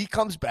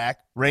comes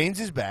back.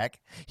 Reigns is back.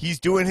 He's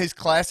doing his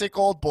classic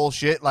old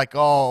bullshit, like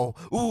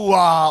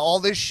all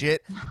this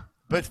shit.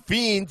 But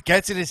Fiend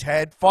gets in his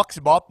head, fucks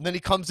him up, and then he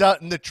comes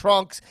out in the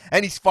trunks,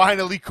 and he's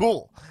finally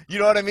cool. You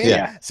know what I mean?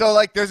 Yeah. So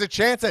like, there's a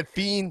chance that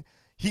Fiend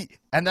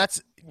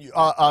that's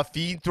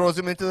Fiend throws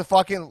him into the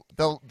fucking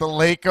the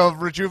lake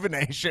of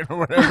rejuvenation or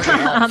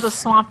whatever. The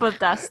swamp of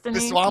destiny.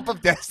 The swamp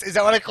of destiny. Is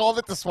that what I called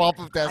it? The swamp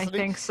of destiny.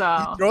 I think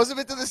so. He throws him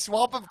into the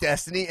swamp of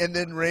destiny, and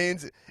then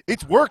Reigns.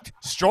 It's worked.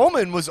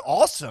 Strowman was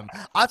awesome.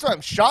 That's why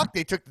I'm shocked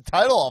they took the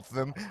title off of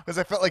him, because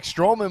I felt like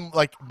Strowman,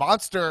 like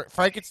monster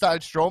Frankenstein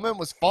Strowman,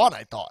 was fun.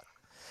 I thought.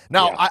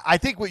 Now I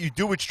think what you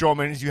do with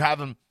Strowman is you have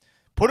him.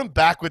 Put him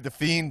back with the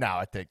Fiend now,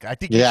 I think. I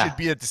think he should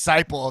be a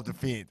disciple of the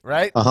Fiend,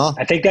 right?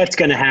 I think that's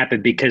going to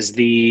happen because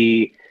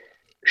the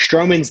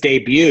Strowman's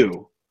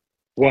debut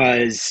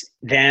was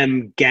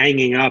them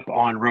ganging up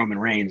on Roman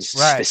Reigns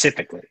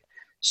specifically.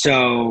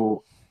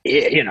 So,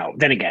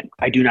 then again,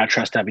 I do not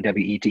trust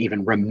WWE to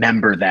even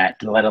remember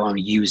that, let alone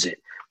use it.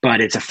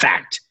 But it's a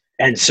fact.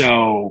 And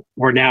so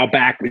we're now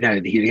back. You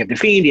have the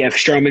Fiend, you have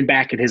Strowman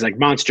back at his like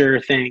monster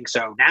thing.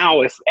 So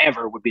now, if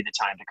ever, would be the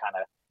time to kind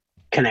of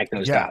connect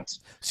those dots.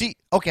 See,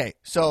 okay,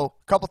 so a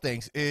couple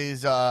things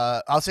is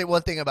I'll say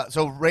one thing about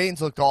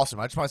Reigns looked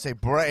awesome. I just want to say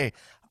Bray.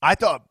 I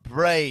thought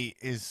Bray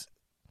is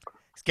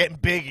getting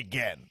big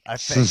again. I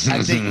think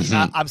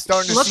I'm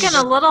starting to looking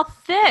a little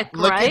thick,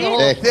 right? Looking a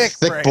little thick,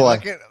 thick boy.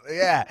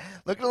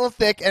 Looking a little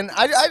thick, and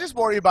I just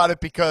worry about it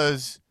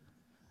because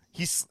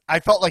I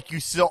felt like you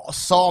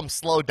saw him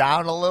slow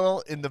down a little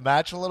in the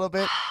match a little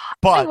bit,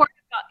 but.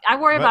 I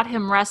worry about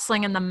him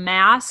wrestling in the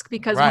mask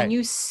because when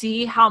you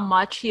see how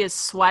much he is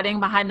sweating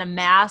behind the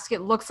mask,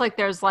 it looks like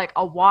there's like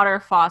a water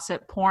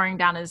faucet pouring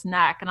down his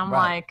neck. And I'm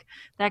like,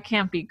 that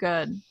can't be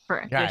good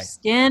for your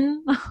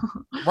skin.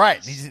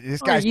 Right.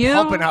 This guy's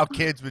pumping out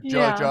kids with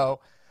JoJo.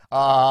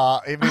 I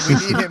mean, we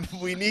need him.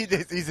 We need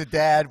this. He's a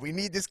dad. We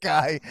need this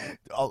guy.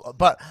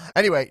 But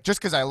anyway,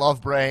 just because I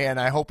love Bray and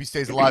I hope he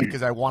stays alive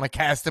because I want to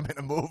cast him in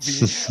a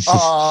movie.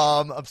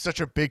 I'm such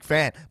a big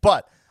fan.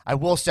 But I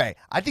will say,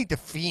 I think the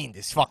Fiend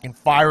is fucking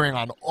firing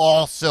on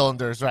all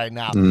cylinders right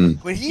now.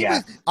 When he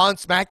was on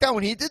SmackDown,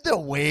 when he did the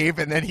wave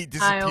and then he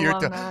disappeared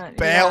to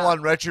bail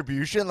on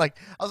Retribution, like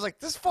I was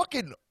like, this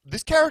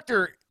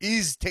character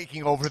is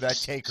taking over that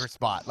Taker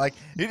spot. Like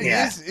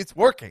it's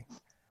working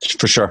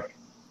for sure.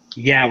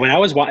 Yeah, when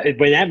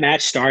that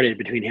match started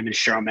between him and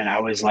Strowman,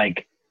 I was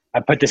like, I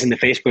put this in the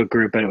Facebook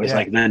group, but it was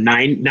like the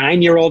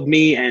 9-year-old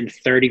me and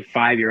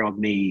 35-year-old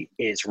me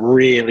is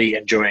really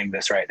enjoying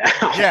this right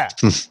now. Yeah,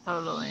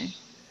 totally.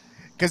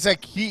 Because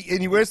like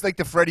he wears like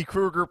the Freddy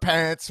Krueger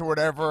pants or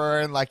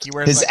whatever, and like he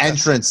wears his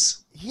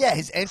entrance.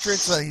 His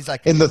entrance. He's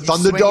like in the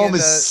Thunderdome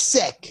is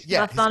sick.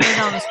 Yeah, the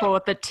Thunderdome is cool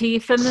with the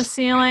teeth in the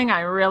ceiling. I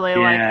really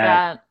like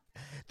that.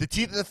 The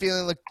teeth in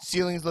the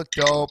ceilings look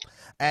dope,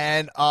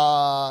 and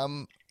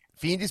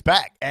Fiend is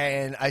back,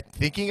 and I'm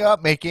thinking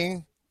of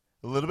making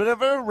a little bit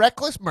of a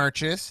reckless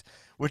purchase,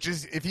 which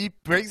is if he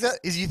brings that,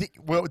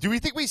 do we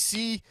think we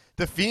see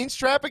the Fiend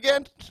strap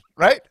again,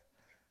 right?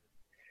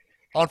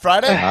 On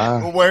Friday?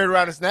 We'll wear it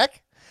around his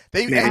neck?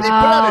 They put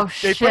out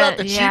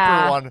the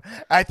cheaper one.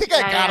 I think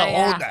I gotta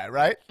own that,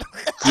 right?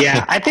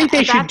 Yeah, I think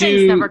they should do.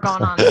 Thing's never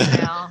going on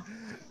sale.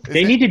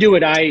 They need to do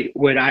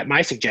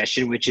my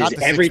suggestion, which is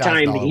every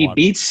time he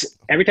beats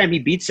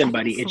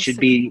somebody, it should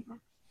be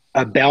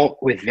a belt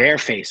with their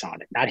face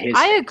on it, not his.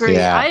 I agree.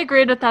 Yeah. I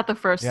agreed with that the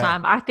first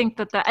time. I think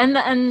that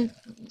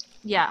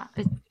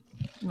it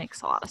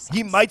makes a lot of sense.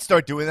 He might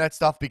start doing that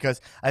stuff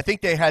because I think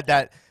they had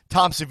that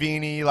Tom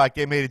Savini, like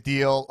they made a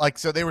deal, like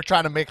so they were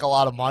trying to make a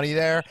lot of money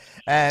there,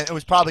 and it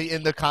was probably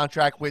in the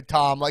contract with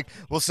Tom, like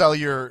we'll sell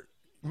your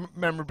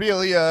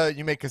memorabilia,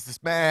 you make us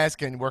this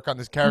mask and work on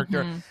this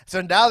character.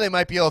 So now they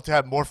might be able to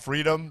have more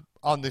freedom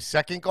on the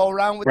second go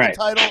around with the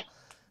title,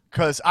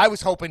 because I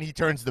was hoping he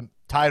turns the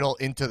title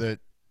into the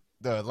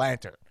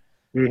lantern.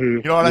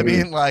 You know what I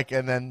mean? Like,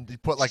 and then you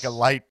put like a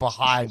light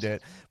behind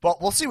it. But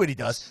we'll see what he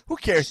does. Who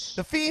cares?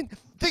 The Fiend,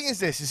 thing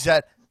is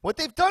that what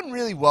they've done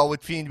really well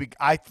with Fiend,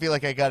 I feel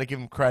like I got to give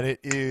him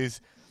credit,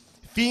 is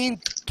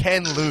Fiend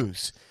can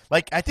lose.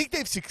 Like, I think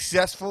they've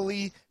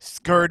successfully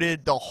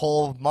skirted the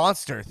whole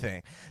monster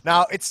thing.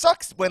 Now, it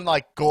sucks when,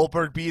 like,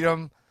 Goldberg beat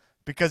him,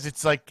 because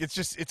it's like,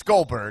 it's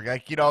Goldberg.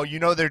 Like, you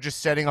know they're just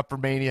setting up for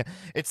Mania.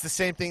 It's the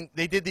same thing.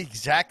 They did the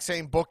exact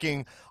same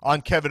booking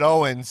on Kevin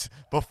Owens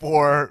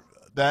before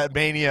that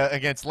Mania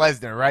against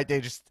Lesnar, right? They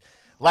just,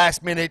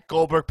 last minute,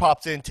 Goldberg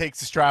pops in,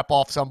 takes the strap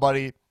off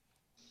somebody,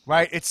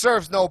 right? It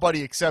serves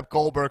nobody except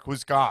Goldberg,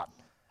 who's gone,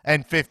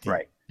 and 50,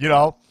 right? You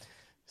know?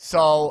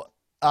 So,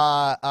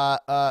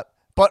 but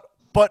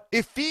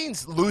if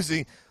Fiend's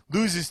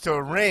loses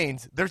to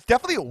Reigns, there's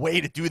definitely a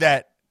way to do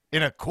that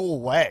in a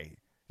cool way.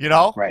 You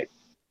know? Right.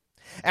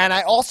 And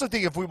I also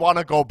think if we want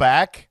to go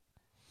back,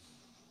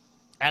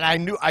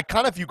 and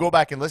if you go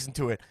back and listen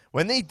to it,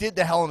 when they did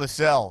the Hell in a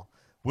Cell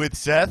with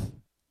Seth,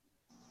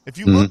 if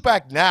you look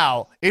back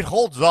now, it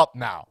holds up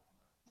now.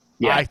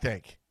 Yeah. I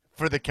think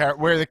for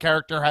where the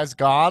character has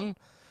gone.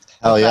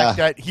 The fact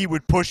that he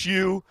would push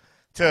you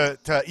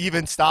to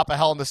even stop a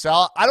Hell in a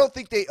Cell. I don't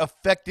think they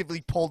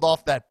effectively pulled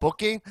off that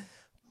booking.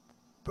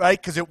 Right,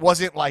 because it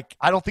wasn't like,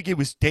 I don't think it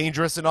was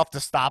dangerous enough to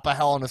stop a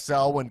Hell in a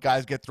Cell when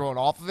guys get thrown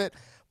off of it.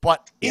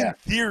 But in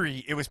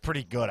theory, it was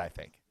pretty good, I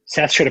think.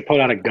 Seth should have pulled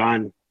out a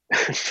gun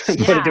Put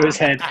it to his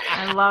head.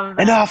 I love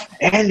that. Enough.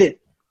 End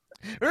it.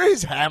 Remember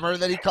his hammer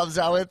that he comes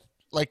out with?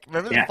 Like,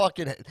 remember the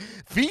fucking...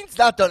 Fiend's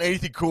not done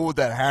anything cool with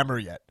that hammer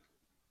yet.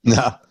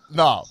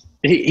 No.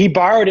 He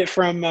borrowed it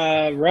from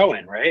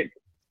Rowan, right?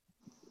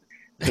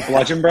 The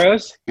Bludgeon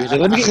Bros. He was like,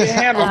 let me get you a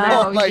hammer.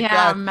 Oh my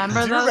God. Remember Do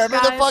you those remember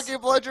guys? the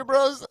fucking Bludgeon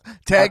Bros?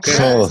 Tag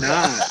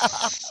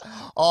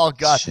Oh,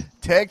 God.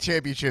 Tag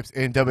championships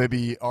in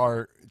WWE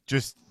are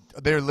just...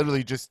 They're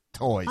literally just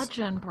toys.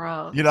 Bludgeon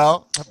Bros. You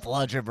know?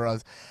 Bludgeon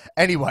Bros.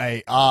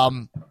 Anyway,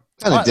 kind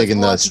of digging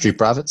the Street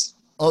Profits.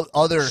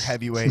 Other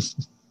heavyweight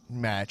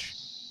match,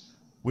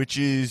 which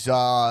is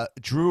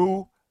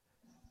Drew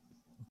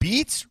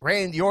beats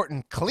Randy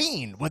Orton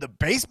clean with a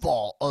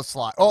baseball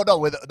slide. Oh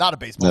no, not a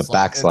baseball slide.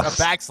 Backslide. A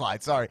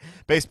backslide. Sorry,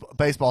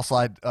 baseball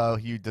slide.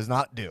 He does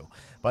not do.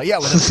 But yeah,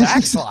 with a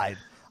backslide.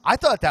 I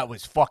thought that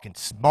was fucking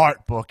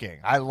smart booking.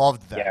 I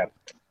loved that. Yeah.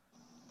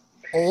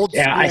 Old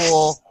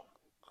school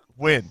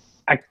win.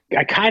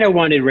 I kind of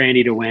wanted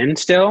Randy to win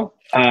still,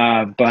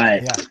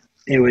 but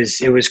it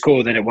was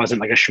cool that it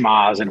wasn't like a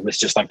schmoz and it was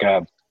just like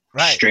a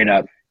straight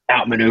up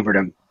outmaneuvered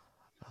him.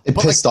 It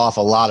pissed off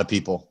a lot of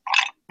people.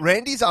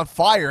 Randy's on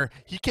fire.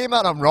 He came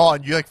out on Raw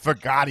and you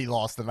forgot he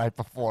lost the night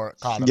before.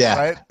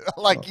 Right?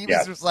 Like he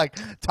was just like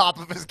top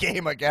of his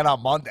game again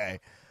on Monday.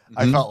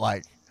 Mm-hmm. I felt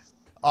like.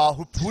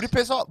 Who did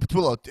piss off?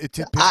 Patullo. It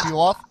pissed you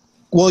off?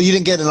 Well, you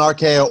didn't get an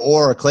RKO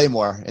or a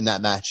Claymore in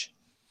that match.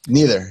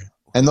 Neither.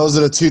 And those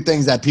are the two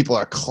things that people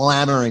are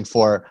clamoring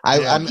for.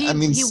 I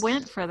mean, he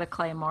went for the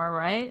Claymore,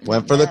 right?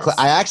 Went for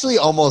I actually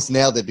almost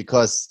nailed it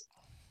because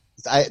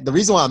the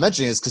reason why I'm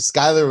mentioning it is because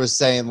Skyler was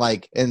saying,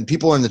 like, and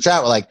people in the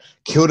chat were like,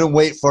 couldn't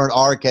wait for an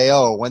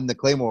RKO when the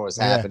Claymore was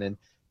happening.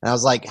 And I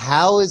was like,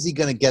 how is he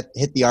going to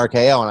hit the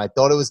RKO? And I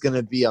thought it was going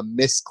to be a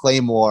missed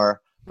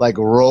Claymore, like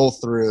roll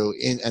through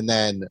and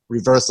then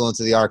reversal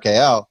into the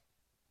RKO.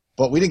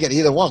 But we didn't get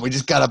either one. We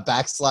just got a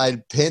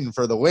backslide pin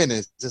for the win.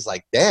 It's just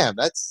like, damn,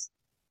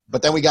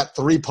 but then we got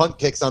 3 punt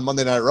kicks on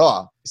Monday Night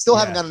Raw. We still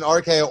haven't got an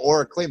RKO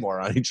or a Claymore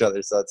on each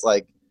other. So it's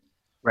like,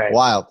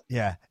 wild.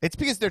 Yeah. It's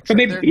because they're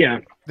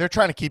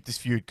trying to keep this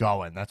feud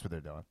going. That's what they're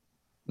doing.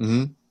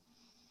 Mm-hmm.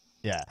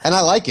 Yeah. And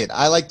I like it.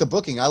 I like the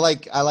booking. I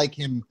like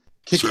him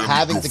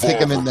having to kick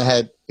him in the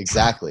head.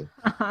 Exactly.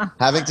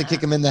 Having to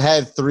kick him in the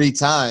head 3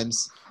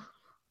 times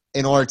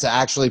in order to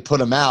actually put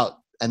him out.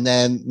 And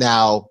then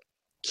now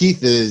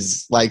Keith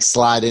is like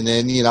sliding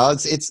in. You know,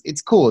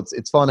 it's cool.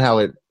 It's fun how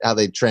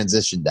they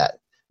transitioned that.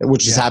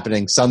 Which is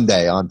happening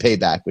Sunday on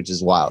Payback, which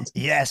is wild.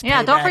 Yes.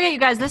 Yeah, Payback. don't forget, you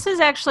guys, this is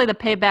actually the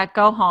Payback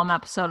Go Home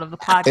episode of the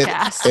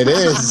podcast. It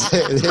is.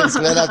 It is.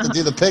 We're going to have to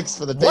do the picks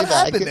for the Payback. What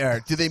happened there?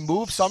 Did they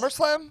move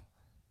SummerSlam?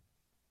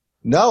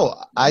 No,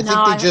 I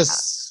think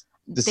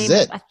this is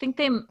it.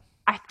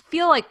 I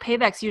feel like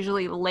Payback's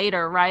usually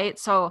later, right?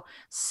 So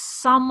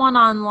someone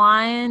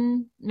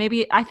online,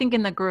 maybe I think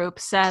in the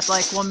group said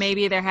like, well,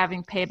 maybe they're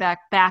having Payback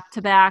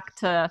back-to-back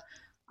to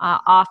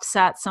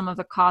offset some of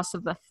the cost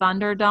of the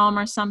Thunderdome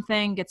or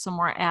something, get some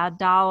more ad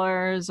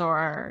dollars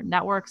or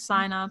network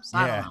signups.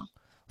 I don't know.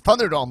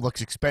 Thunderdome looks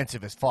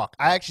expensive as fuck.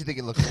 I actually think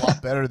it looks a lot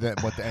better than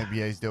what the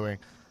NBA is doing.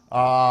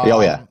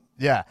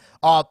 Yeah.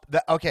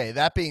 Okay.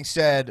 That being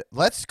said,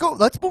 let's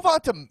move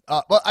on to.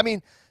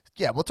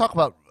 We'll talk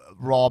about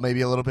Raw maybe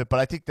a little bit, but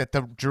I think that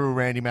the Drew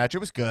Randy match, it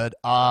was good.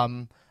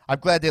 I'm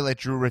glad they let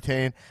Drew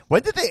retain.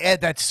 When did they add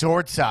that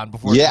sword sound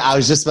before? Yeah, I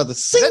was just about to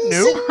sing. Is that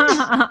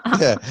new?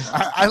 Yeah.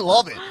 I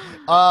love it.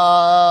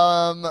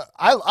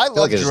 I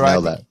love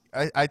Drew.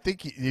 I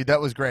think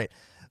that was great.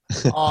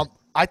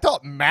 I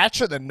thought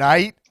match of the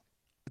night,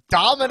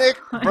 Dominic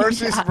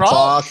versus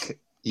Raw.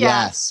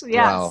 Yes,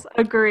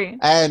 agree.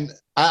 And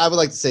I would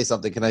like to say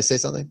something. Can I say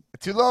something?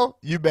 Too low?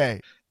 You may.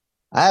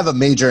 I have a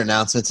major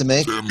announcement to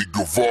make. Sammy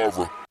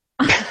Guevara.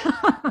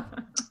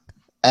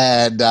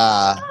 And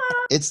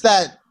it's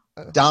that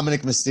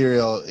Dominic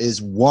Mysterio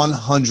is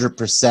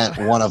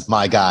 100% one of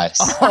my guys.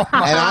 And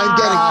I'm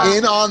getting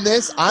in on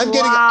this. I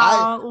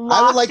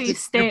would like to.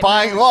 Statement. You're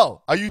buying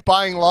low. Are you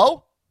buying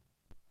low?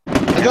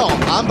 No,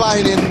 I'm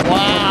buying in from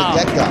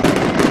the get-go.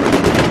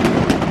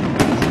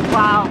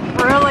 Wow,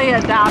 early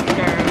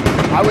adopter.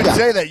 I would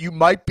say that you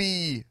might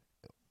be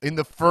in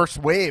the first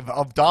wave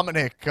of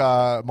Dominic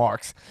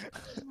marks.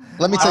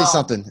 Let me tell you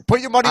something.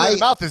 Put your money in your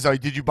mouth, Izzo.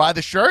 Did you buy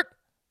the shirt?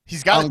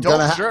 He's got a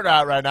dope shirt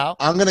out right now.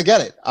 I'm going to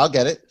get it. I'll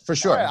get it for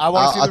sure. Right, I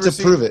want to see the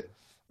receipt. Prove it.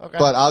 Okay.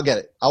 But I'll get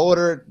it. I'll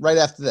order it right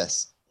after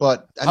this.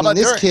 But I mean,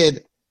 this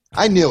kid,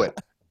 I knew it.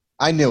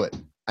 I knew. If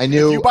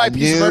you buy a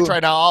piece of merch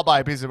right now, I'll buy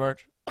a piece of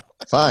merch.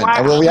 Fine.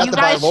 Wow. Well, we have you to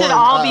guys buy should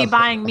all be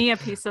buying me a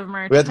piece of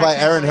merch. We have to buy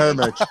Aaron her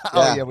merch. Yeah.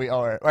 Oh yeah, we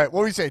are. Right.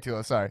 What were you saying to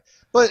us? Sorry.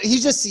 But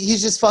he's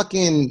just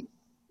fucking.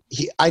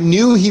 I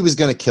knew he was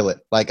gonna kill it.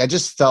 Like I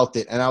just felt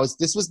it, and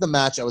this was the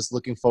match I was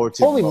looking forward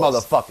to. Holy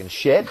motherfucking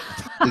shit!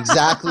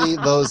 Exactly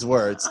those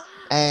words,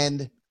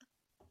 and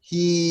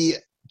he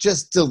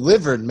just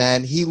delivered,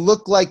 man. He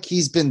looked like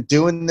he's been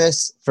doing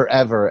this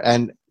forever,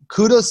 and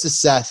kudos to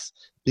Seth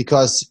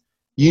because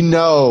you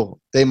know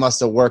they must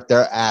have worked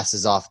their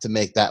asses off to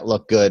make that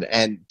look good.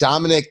 And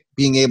Dominic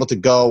being able to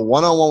go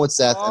one-on-one with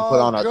Seth and put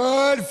on a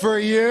good for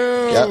you.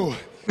 Yep,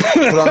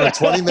 put on a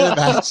 20-minute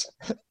match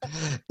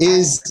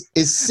is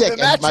sick. The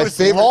match and my was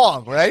favorite,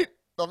 long, right?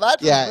 The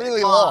match was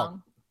really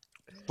long.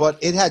 But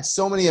it had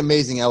so many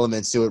amazing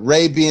elements to it.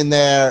 Ray being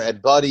there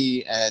and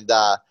Buddy, and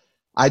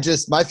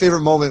my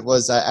favorite moment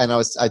was,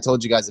 I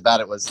told you guys about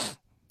it, was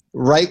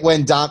right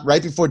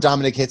before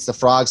Dominic hits the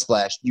frog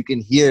splash. You can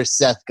hear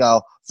Seth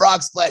go,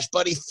 "Frog splash,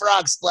 Buddy,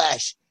 frog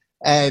splash,"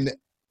 and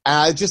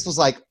I just was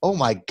like, "Oh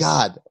my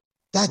god,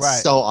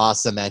 that's so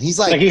awesome, man!" He's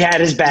like he had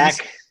his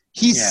back.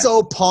 He's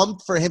so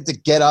pumped for him to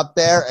get up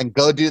there and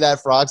go do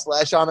that frog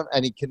splash on him,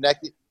 and he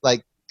connected.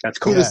 Like, that's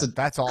cool. That's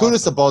awesome.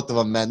 Kudos to both of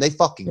them, man. They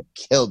fucking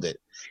killed it.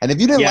 And if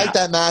you didn't like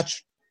that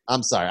match,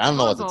 I'm sorry. I don't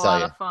know what to tell you. It was a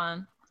lot of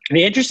fun. And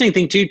the interesting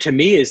thing, too, to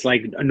me is,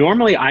 like,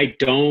 normally I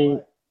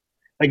don't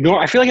 – like,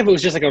 I feel like if it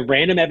was just, like, a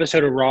random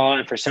episode of Raw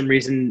and for some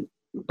reason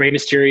Rey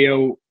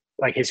Mysterio,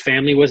 like, his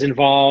family was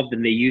involved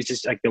and they used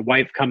his, like, the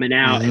wife coming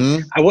out,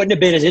 and I wouldn't have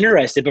been as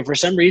interested. But for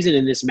some reason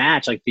in this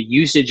match, like, the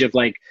usage of,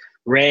 like,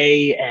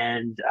 Ray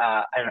and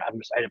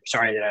I'm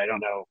sorry that I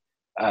don't know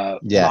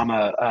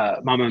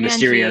Mama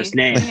Mysterio's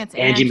name.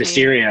 Angie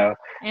Mysterio.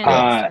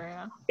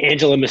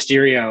 Angela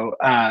Mysterio,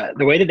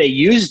 the way that they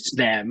used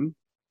them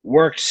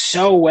worked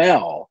so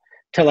well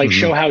to like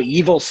show how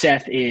evil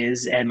Seth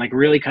is and like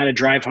really kind of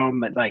drive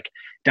home that like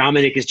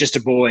Dominic is just a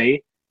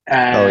boy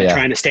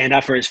trying to stand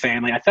up for his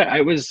family. I thought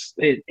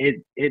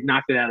it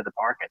knocked it out of the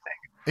park, I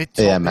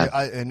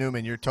think.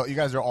 Newman, you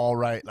guys are all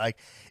right. Like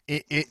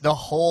the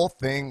whole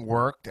thing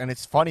worked, and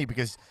it's funny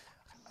because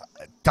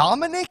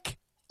Dominic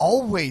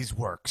always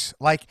works.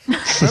 Like,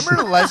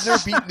 remember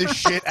Lesnar beating the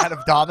shit out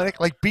of Dominic?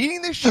 Like,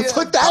 beating the shit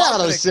Put that out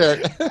of the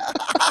shirt.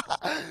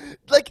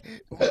 Like,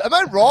 am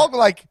I wrong?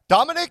 Like,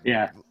 Dominic,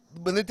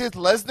 when they did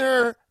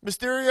Lesnar,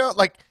 Mysterio,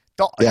 like,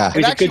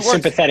 he's a good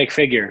sympathetic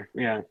figure.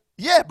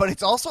 Yeah, but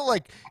it's also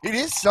like, it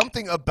is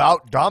something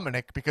about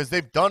Dominic because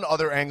they've done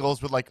other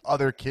angles with like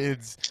other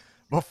kids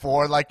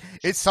before. Like,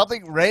 it's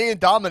something Ray and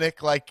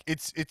Dominic, like,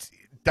 it's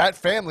that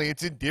family,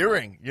 it's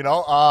endearing, you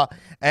know?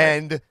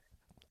 And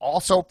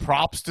also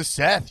props to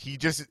Seth. He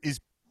just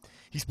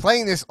he's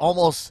playing this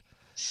almost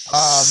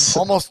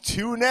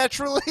too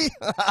naturally.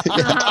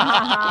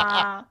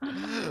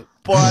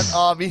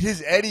 But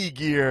his Eddie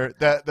gear,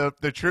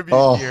 the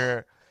tribute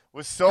gear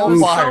was so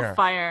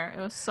fire.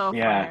 It was so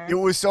fire. It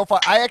was so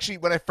fire. I actually,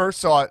 when I first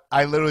saw it,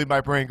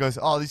 my brain goes,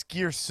 "Oh, this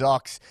gear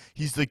sucks."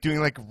 He's like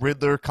doing like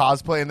Riddler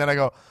cosplay, and then I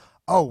go,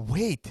 "Oh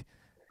wait.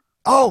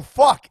 Oh,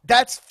 fuck.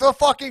 That's the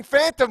fucking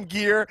Phantom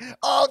gear.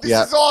 Oh,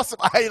 this is awesome."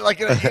 I like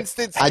an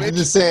instant switch. I did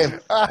the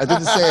same.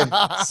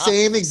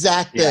 Same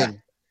exact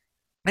thing.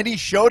 And he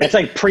showed it. It's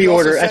like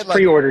pre-order. That's like,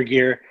 pre-order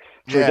gear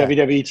for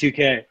WWE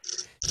 2K.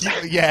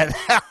 Yeah.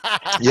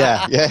 Yeah.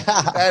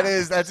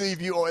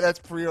 That's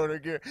pre-order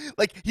gear.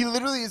 Like, he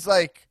literally is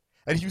like,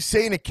 and he was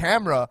saying to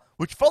camera,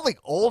 which felt like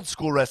old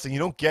school wrestling. You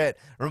don't get,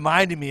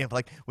 reminded me of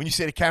like when you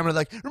say to camera,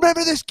 like,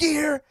 "Remember this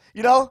gear?"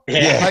 You know?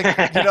 Yeah.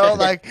 Like, you know,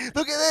 like,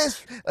 "Look at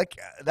this." Like,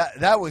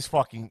 that was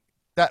fucking,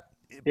 that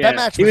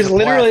match he was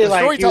literally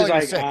like,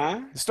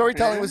 the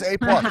storytelling was A+,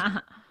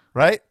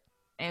 right?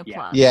 A+.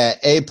 Yeah,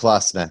 A+,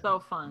 man. So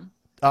fun.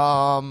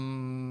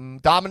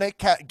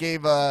 Dominic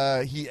gave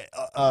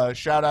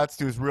shout outs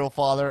to his real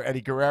father,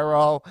 Eddie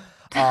Guerrero.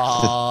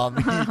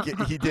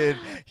 He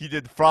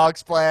did frog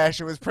splash.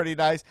 It was pretty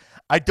nice.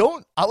 I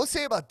would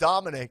say about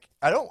Dominic,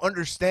 I don't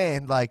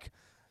understand like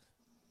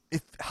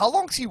how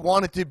long's he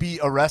wanted to be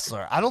a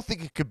wrestler. I don't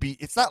think it could be.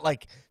 It's not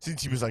like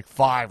since he was like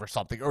 5 or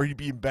something, or he'd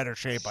be in better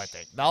shape. I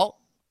think no.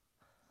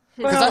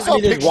 He's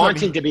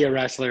wanting to be a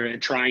wrestler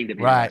and trying to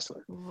be a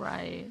wrestler.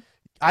 Right.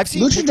 I've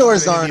seen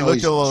luchadors aren't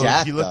always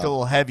jacked. He looked a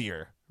little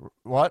heavier.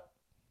 What?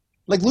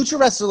 Like lucha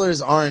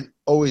wrestlers aren't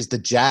always the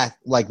jack,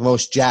 like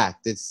most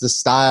jacked. It's the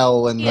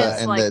style and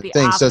the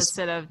thing.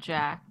 Opposite of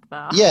jacked,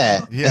 though.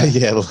 Yeah.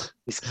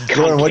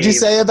 Lauren, what'd you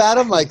say about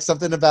him? Like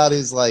something about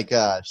his like he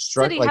has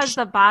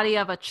the body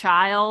of a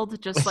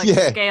child, just like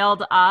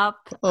scaled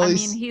up. I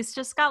mean, he's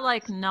just got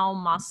like no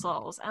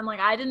muscles, and like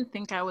I didn't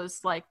think I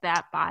was like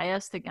that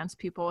biased against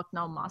people with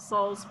no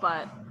muscles,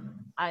 but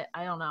I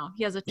don't know.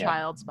 He has a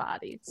child's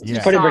body.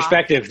 Just put in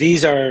perspective,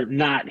 these are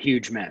not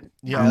huge men.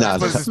 Yeah, no,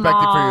 put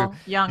perspective for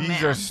you.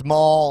 These are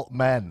small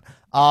men.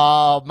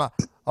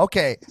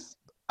 Okay.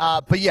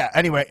 But yeah,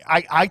 anyway,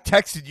 I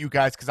texted you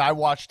guys because I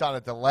watched on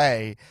a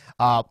delay.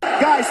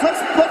 Guys,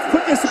 let's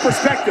put this in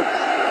perspective.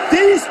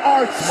 These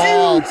are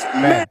small huge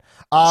men.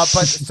 But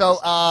so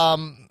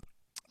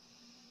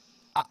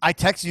I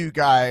texted you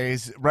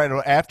guys right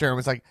after and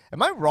was like,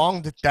 "Am I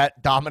wrong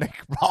that Dominic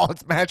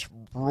Rollins match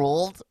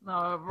ruled?"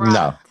 No. Right.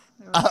 No.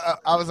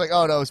 I was like,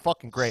 "Oh no, it was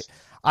fucking great."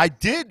 I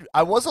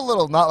was a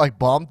little not like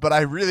bummed, but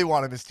I really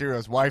wanted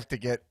Mysterio's wife to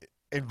get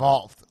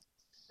involved.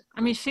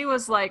 I mean, she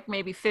was like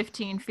maybe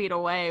 15 feet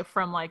away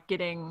from like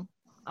getting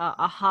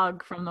a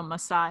hug from the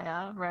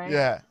Messiah, right?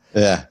 Yeah.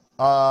 Yeah.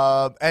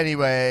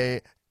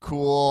 Anyway,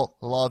 Cool.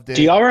 Loved it.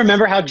 Do y'all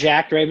remember how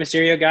jacked Rey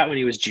Mysterio got when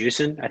he was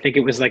juicing? I think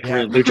it was like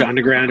for Lucha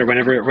Underground or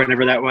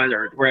whenever that was,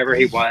 or wherever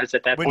he was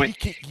at that point.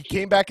 He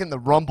came back in the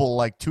Rumble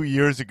like 2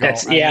 years ago.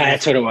 That's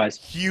what it was.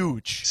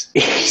 Huge.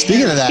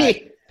 Speaking of that,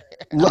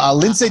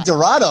 Lince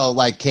Dorado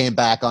came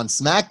back on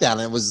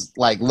SmackDown and was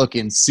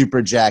looking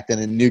super jacked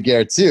and in new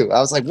gear too. I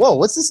was like, whoa,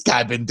 what's this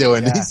guy been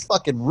doing? Yeah. He's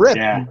fucking ripped.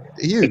 Yeah,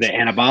 huge. The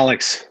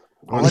anabolics.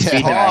 Well, let's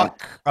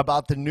talk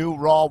about the new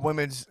Raw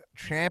Women's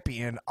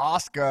Champion,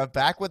 Asuka,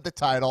 back with the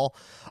title.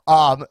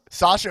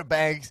 Sasha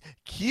Banks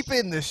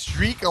keeping the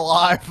streak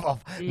alive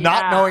of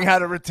not knowing how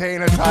to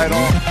retain a title.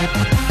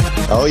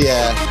 Oh,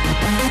 yeah.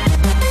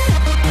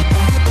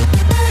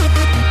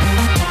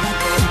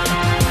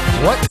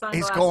 What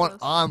is going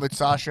on with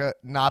Sasha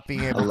not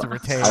being able to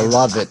retain? I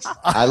love it.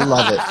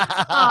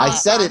 I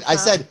said it. I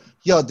said,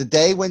 yo, the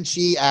day when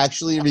she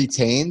actually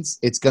retains,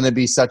 it's going to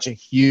be such a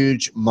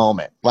huge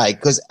moment.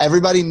 Because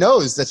everybody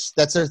knows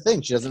that's her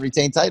thing. She doesn't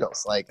retain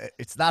titles.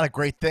 It's not a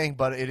great thing,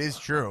 but it is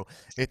true.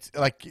 It's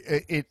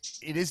it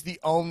is the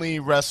only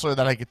wrestler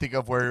that I can think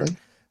of where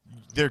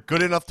they're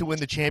good enough to win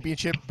the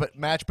championship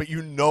match, but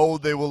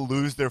they will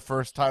lose their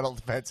first title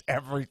defense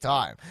every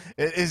time.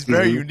 It is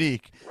very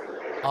unique.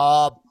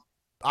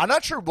 I'm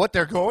not sure what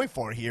they're going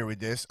for here with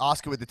this.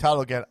 Asuka with the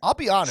title again. I'll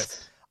be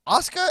honest.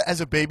 Asuka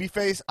as a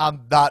babyface,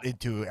 I'm not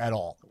into at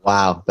all.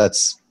 Wow,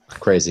 that's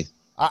crazy.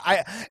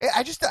 I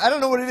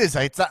don't know what it is.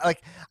 It's not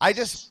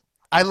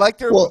I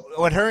liked her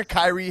when her and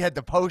Kyrie had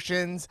the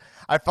potions.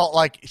 I felt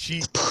like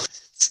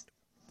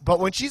but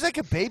when she's like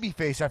a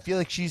babyface, I feel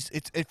like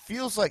it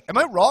feels like, am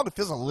I wrong? It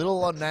feels a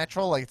little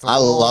unnatural. I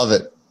love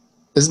it.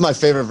 This is my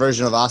favorite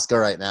version of Asuka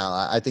right now.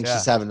 I think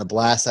she's having a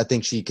blast. I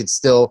think she could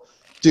still,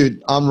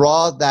 dude, on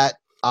Raw, that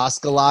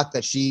Asuka lock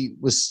that she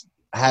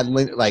had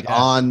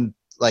on.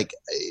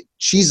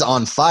 She's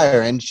on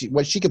fire, and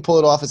she could pull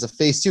it off as a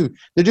face too.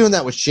 They're doing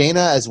that with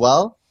Shayna as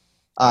well.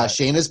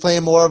 Shayna's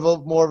playing more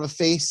of a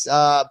face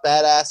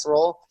badass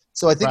role.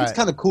 So I think it's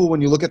kind of cool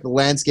when you look at the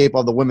landscape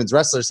of the women's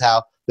wrestlers,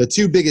 how the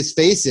two biggest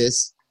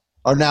faces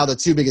are now the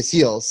two biggest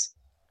heels,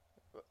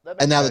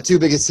 and now the two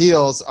biggest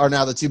heels are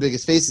now the two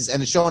biggest faces,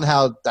 and it's showing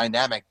how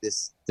dynamic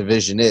this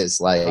division is.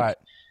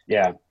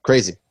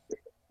 Crazy.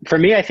 For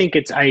me, I think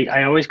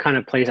I always kind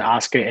of place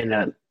Asuka in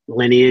the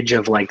lineage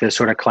of the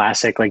sort of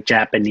classic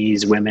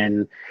Japanese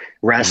women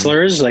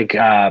wrestlers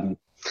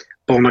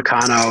Bull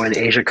Nakano and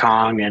Asia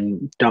Kong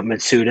and Don't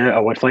Mitsuda.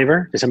 Oh, what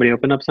flavor? Did somebody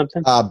open up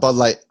something? Bud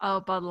Light.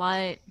 Oh, Bud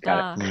Light.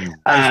 Got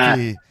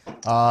it.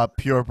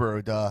 Pure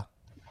Brew. Duh.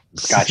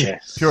 Gotcha.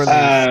 Pure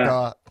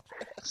duh.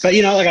 But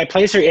I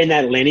place her in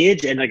that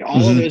lineage, and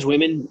all of those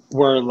women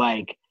were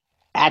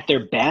at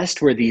their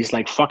best were these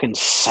fucking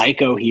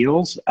psycho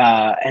heels,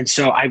 and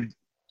so I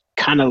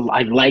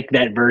like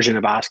that version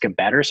of Asuka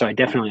better, so I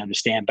definitely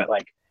understand. But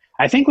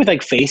I think with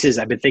faces,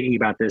 I've been thinking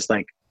about this.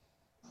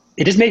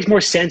 It just makes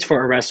more sense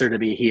for a wrestler to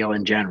be a heel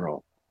in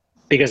general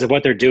because of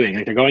what they're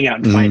doing. They're going out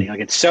and fighting.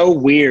 It's so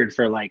weird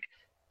for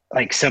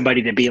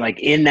somebody to be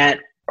in that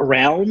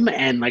realm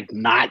and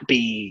not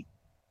be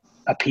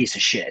a piece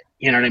of shit.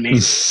 You know what I mean?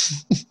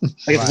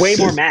 It's way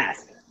more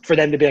math for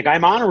them to be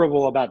I'm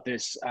honorable about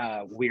this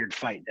weird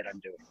fight that I'm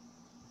doing.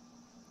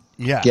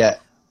 Yeah. Yeah.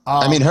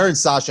 I mean, her and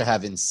Sasha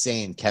have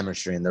insane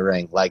chemistry in the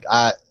ring.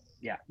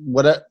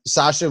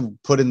 Sasha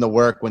put in the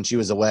work when she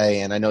was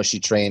away, and I know she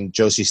trained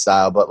Joshi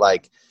style, but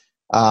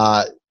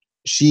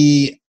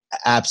she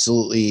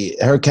absolutely,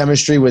 her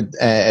chemistry with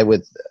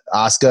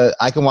Asuka,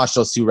 I can watch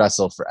those two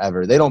wrestle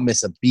forever. They don't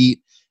miss a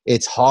beat.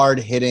 It's hard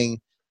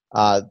hitting.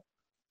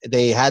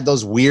 They had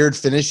those weird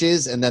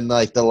finishes, and then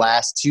the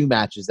last two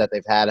matches that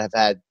they've had have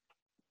had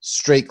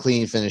straight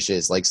clean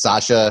finishes.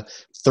 Sasha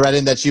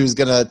threatened that she was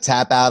gonna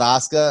tap out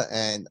Asuka,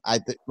 and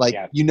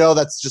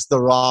that's just the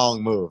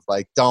wrong move.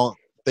 Don't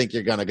think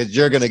you're gonna, because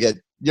you're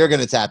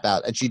gonna tap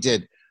out, and she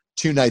did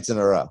 2 nights in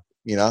a row.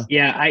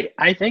 Yeah,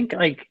 I think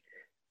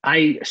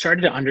I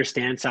started to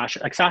understand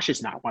Sasha.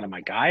 Sasha's not one of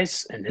my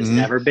guys, and has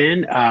never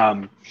been.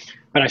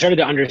 But I started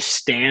to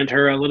understand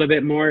her a little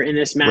bit more in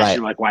this match,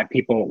 and why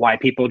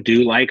people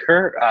do like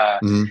her.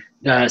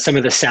 Some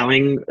of the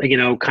selling,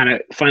 kind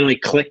of finally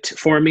clicked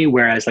for me.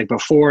 Whereas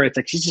before, it's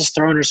she's just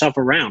throwing herself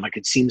around.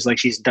 It seems like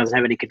she doesn't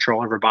have any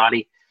control of her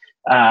body,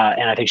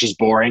 and I think she's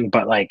boring.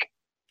 But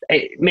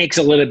it makes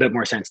a little bit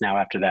more sense now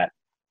after that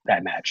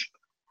match.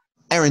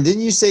 Aaron,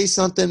 didn't you say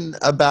something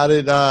about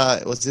it?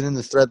 Was it in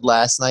the thread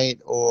last night,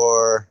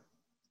 or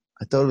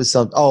I thought it was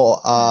something?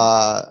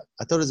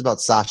 I thought it was about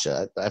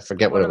Sasha. I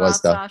forget what it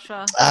was, though.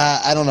 Sasha?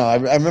 I don't know. I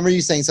remember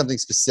you saying something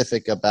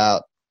specific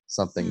about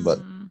something, but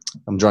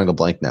I'm drawing a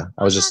blank now.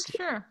 I was just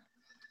sure.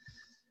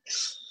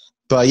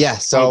 But yeah,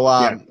 so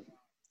I'm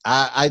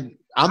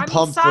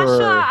pumped Sasha,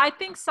 for. I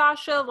think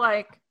Sasha,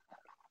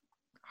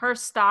 her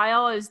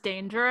style is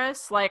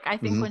dangerous. I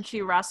think when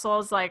she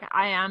wrestles, I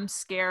am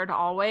scared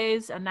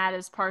always, and that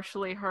is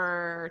partially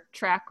her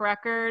track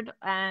record.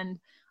 And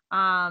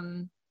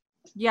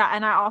Yeah,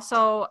 and I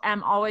also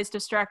am always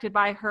distracted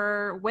by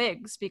her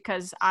wigs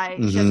because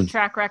she has a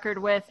track record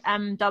with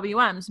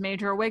MWMs,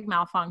 major wig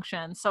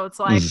malfunction. So it's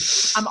like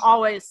I'm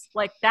always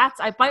like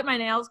I bite my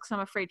nails because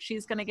I'm afraid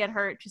she's gonna get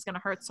hurt, she's gonna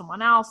hurt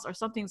someone else, or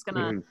something's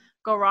gonna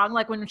go wrong.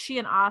 Like when she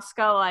and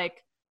Asuka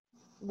like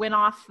went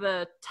off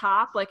the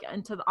top like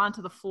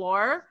onto the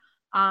floor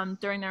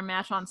during their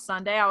match on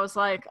Sunday, I was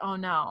like, oh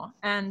no,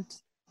 and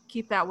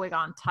keep that wig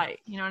on tight.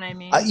 You know what I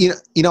mean?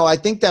 I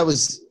think that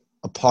was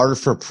a part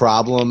of her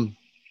problem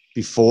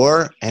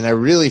before, and I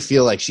really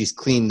feel like she's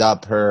cleaned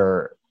up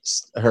her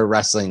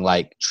wrestling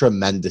like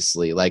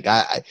tremendously. Like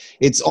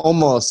it's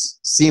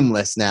almost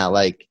seamless now.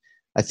 Like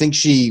I think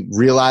she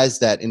realized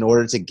that in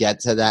order to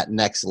get to that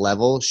next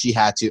level, she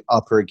had to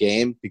up her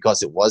game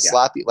because it was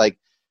sloppy. Like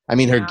I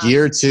mean, her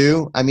gear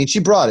too. I mean, she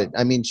brought it.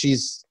 I mean,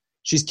 she's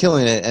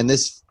killing it. And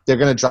they're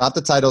gonna drop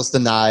the titles to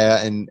Nia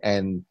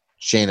and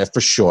Shayna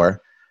for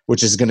sure,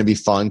 which is gonna be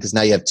fun because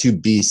now you have two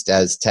beasts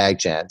as tag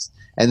champs.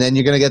 And then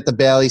you're going to get the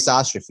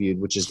Bayley-Sasha feud,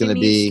 which is going to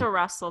be... She needs to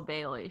wrestle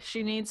Bayley.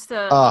 She needs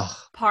to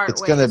part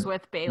ways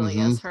with Bayley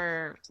as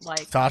her,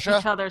 like, Sasha?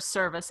 each other's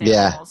service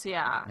animals.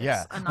 Yeah.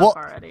 Enough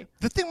already.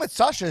 The thing with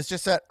Sasha is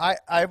just that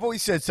I've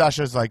always said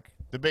Sasha is, like,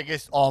 the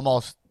biggest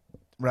almost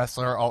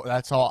wrestler. Oh,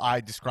 that's how I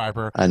describe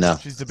her. I know.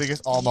 She's the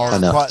biggest almost. I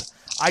know. But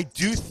I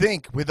do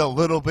think with a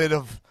little bit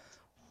of...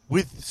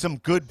 with some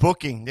good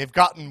booking, they've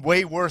gotten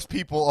way worse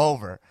people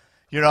over.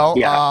 You know,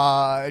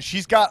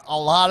 she's got a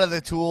lot of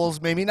the tools,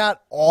 maybe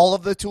not all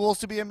of the tools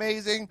to be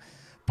amazing,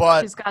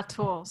 but she's got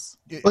tools.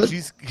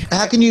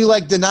 How can you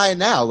like deny it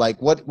now? Like,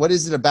 what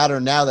is it about her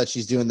now that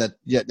she's doing that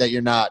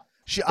you're not?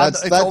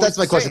 That's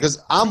my question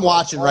because I'm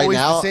watching right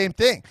now. The same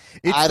thing.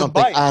 I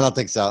don't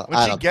think so.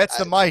 When she gets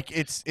the mic,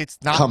 it's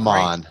not. Come great.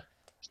 on.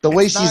 The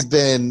way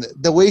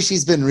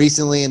she's been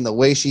recently, and the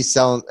way she's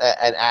selling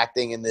and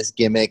acting in this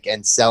gimmick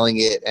and selling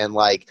it, and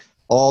like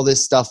all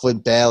this stuff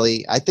with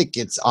Bayley, I think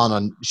it's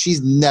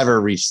she's never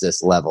reached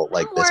this level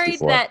like this before.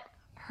 I'm worried that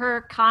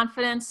her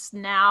confidence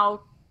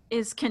now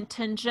is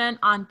contingent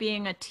on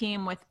being a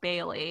team with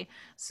Bayley.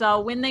 So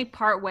when they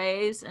part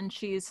ways and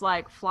she's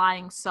like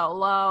flying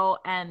solo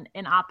and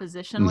in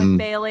opposition with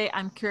Bayley,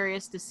 I'm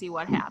curious to see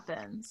what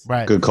happens.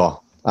 Right. Good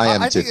call.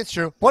 I think it's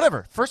true.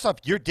 Whatever. First off,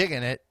 you're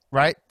digging it,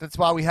 right? That's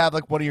why we have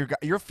like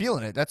you're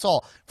feeling it. That's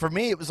all. For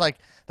me, it was like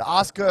the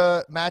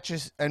Asuka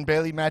matches and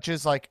Bayley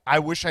matches. Like I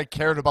wish I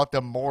cared about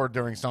them more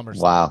during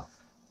SummerSlam. Wow.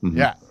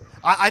 Yeah.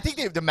 I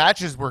think the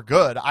matches were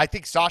good. I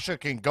think Sasha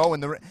can go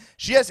in the ring.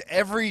 She has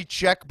every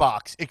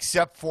checkbox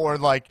except for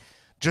like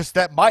just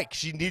that mic.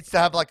 She needs to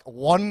have like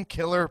one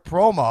killer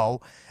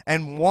promo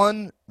and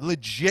one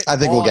legit. I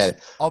think we'll get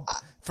it.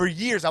 For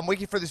years, I'm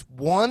waiting for this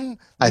one.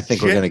 I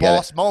think we're gonna get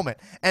boss moment,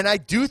 and I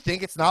do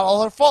think it's not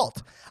all her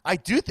fault. I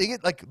do think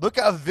it. Like, look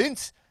how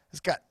Vince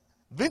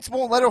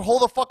won't let her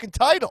hold a fucking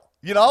title.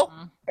 You know.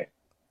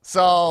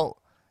 So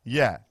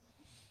yeah.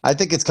 I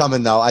think it's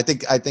coming though. I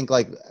think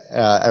like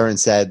Aaron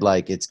said,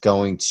 like it's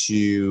going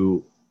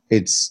to.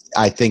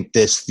 I think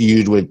this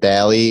feud with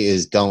Bayley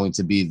is going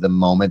to be the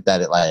moment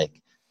that it like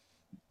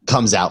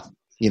comes out.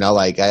 You know,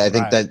 like I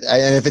think that,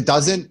 and if it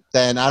doesn't,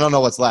 then I don't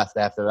know what's left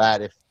after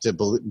that. If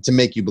to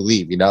make you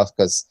believe, you know,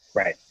 because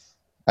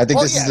I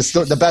think this is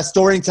the best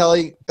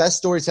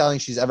storytelling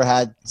she's ever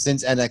had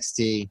since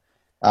NXT.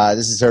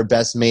 This is her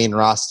best main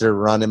roster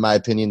run, in my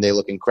opinion. They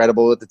look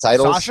incredible with the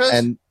titles, Sasha's?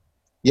 And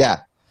yeah,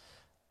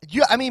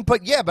 I mean,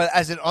 but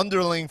as an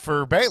underling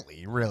for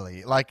Bayley,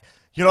 really, like,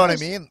 you know what I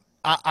mean?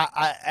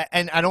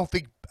 I don't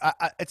think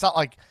it's not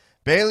like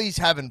Bayley's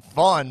having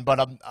fun, but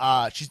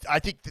I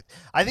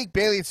think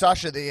Bayley and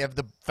Sasha, they have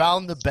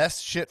found the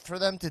best shit for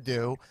them to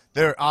do.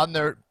 They're on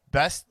their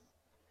best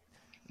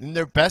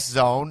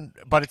zone,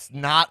 but it's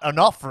not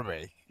enough for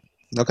me.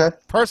 Okay,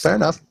 personally. Fair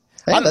enough.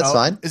 Hey, that's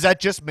fine. Is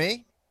that just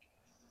me?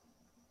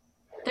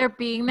 They're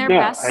being their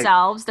best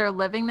selves. They're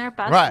living their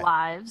best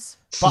lives.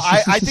 But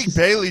I think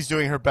Bayley's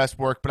doing her best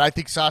work, but I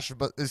think Sasha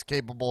is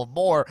capable of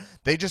more.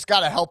 They just got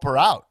to help her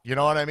out. You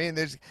know what I mean?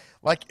 It's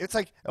like at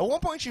one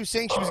point she was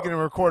saying she was going to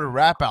record a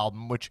rap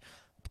album, which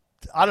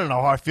I don't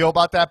know how I feel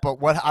about that, but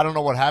I don't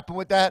know what happened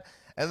with that.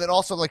 And then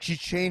also like she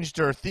changed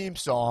her theme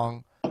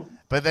song,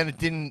 but then it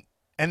didn't.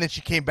 And then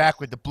she came back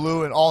with the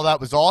blue, and all that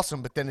was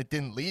awesome. But then it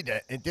didn't lead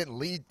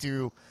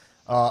to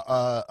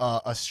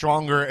a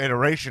stronger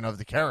iteration of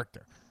the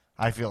character.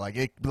 I feel like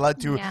it led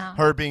to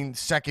her being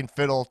second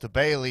fiddle to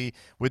Bayley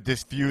with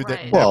this feud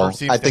that never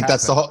seems I think to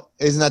that's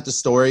isn't that the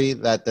story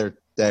that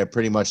they're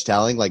pretty much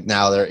telling? Like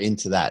now they're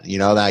into that, you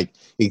know, like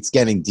it's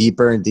getting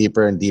deeper and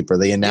deeper and deeper.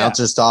 The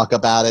announcers talk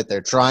about it.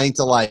 They're trying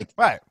to like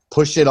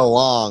push it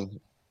along,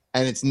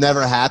 and it's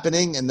never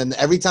happening. And then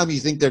every time you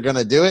think they're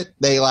gonna do it,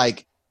 they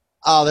like,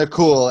 oh, they're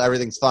cool,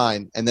 everything's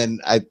fine. And then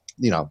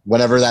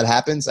whenever that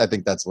happens, I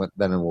think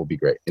then it will be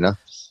great, you know.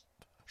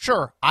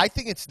 Sure, I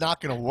think it's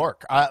not going to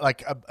work. I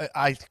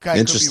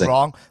could be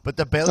wrong, but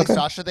the Bayley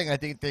Sasha thing, I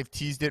think they've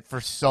teased it for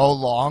so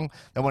long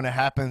that when it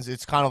happens,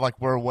 it's kind of like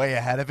we're way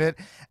ahead of it.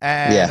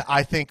 And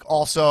I think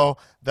also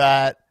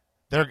that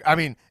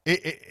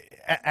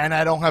and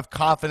I don't have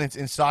confidence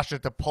in Sasha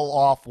to pull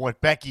off what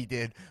Becky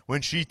did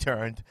when she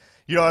turned.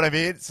 You know what I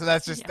mean? So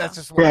that's just that's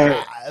just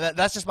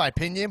my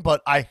opinion.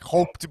 But I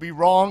hope to be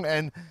wrong,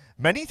 and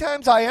many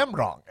times I am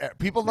wrong.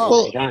 People know.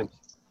 Well,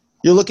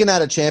 you're looking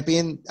at a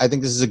champion. I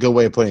think this is a good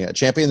way of putting it. A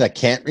champion that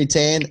can't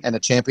retain, and a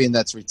champion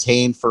that's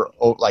retained for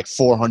like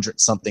 400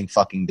 something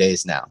fucking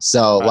days now.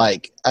 So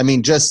like, I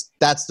mean, just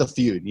that's the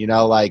feud. You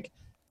know, like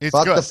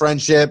fuck the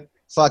friendship,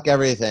 fuck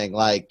everything.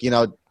 Like, you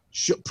know,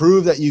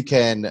 prove that you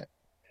can.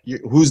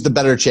 Who's the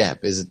better champ?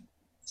 Is it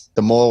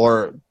the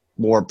more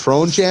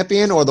prone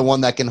champion, or the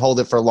one that can hold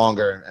it for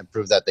longer and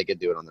prove that they can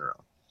do it on their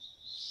own?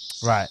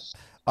 Right.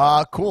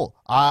 Cool.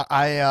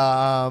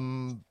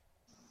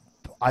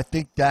 I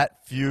think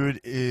that feud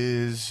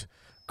is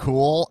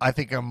cool. I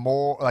think I'm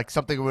more like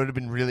something that would have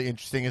been really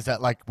interesting is that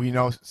like we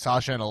know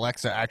Sasha and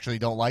Alexa actually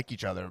don't like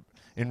each other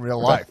in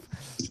real life.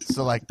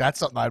 So like that's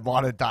something I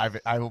wanted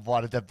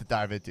them to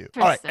dive into.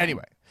 All right.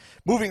 Anyway,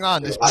 moving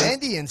on. This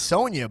Mandy and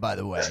Sonya, by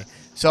the way.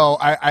 So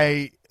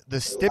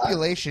the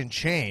stipulation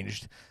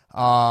changed,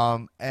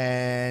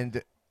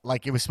 and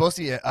like it was supposed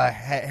to be a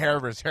hair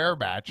versus hair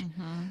match.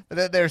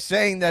 But they're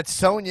saying that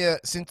Sonya,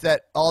 since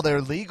that all their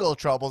legal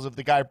troubles of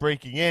the guy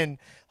breaking in,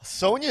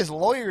 Sonya's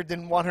lawyer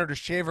didn't want her to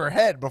shave her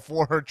head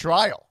before her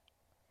trial.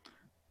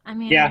 I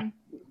mean,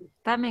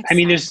 that makes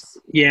sense.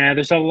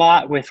 There's a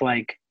lot with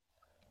like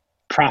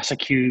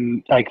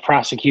prosecuting,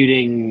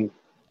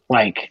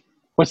 like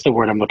what's the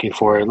word I'm looking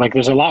for? Like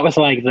there's a lot with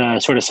like the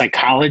sort of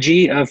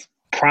psychology of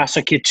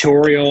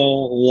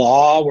prosecutorial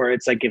law, where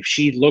it's like if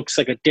she looks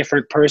like a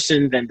different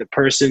person than the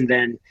person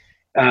then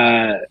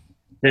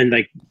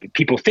like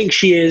people think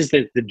she is,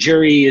 that the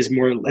jury is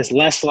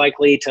less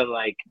likely to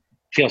like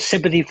feel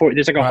sympathy for it.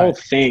 There's like a whole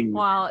thing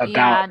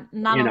about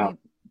not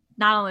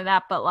only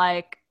that, but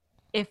like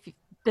if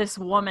this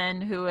woman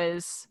who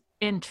is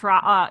in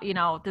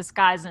trial, this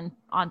guy's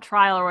on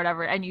trial or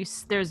whatever, and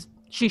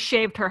she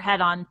shaved her head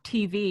on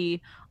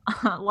TV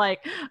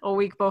like a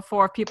week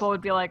before, people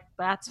would be like,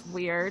 that's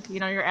weird.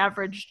 Your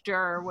average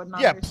juror wouldn't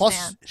understand.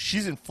 Plus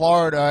she's in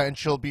Florida and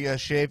she'll be a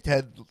shaved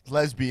head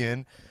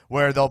lesbian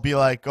where they'll be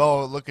like,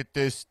 oh, look at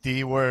this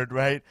D word,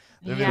 right?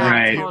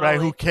 Right.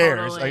 Who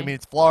cares? Totally. I mean,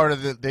 it's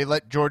Florida. They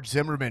let George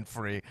Zimmerman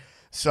free.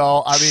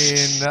 So, I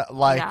mean,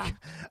 like,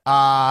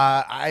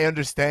 I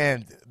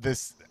understand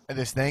this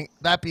thing.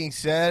 That being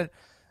said,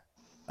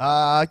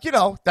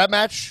 that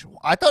match,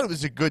 I thought it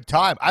was a good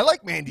time. I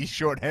like Mandy's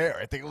short hair.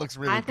 I think it looks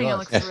really good. I think it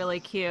looks really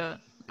cute.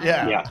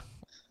 Yeah.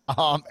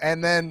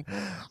 And then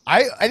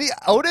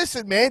Otis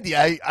and Mandy,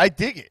 I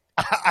dig it.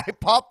 I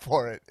pop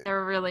for it.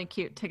 They're really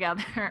cute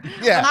together.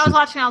 Yeah. When I was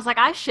watching, I was like,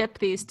 I ship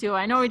these two.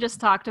 I know we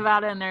just talked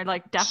about it, and they're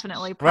like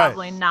definitely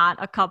probably not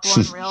a couple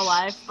in real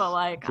life, but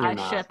like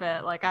ship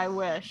it. Like I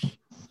wish.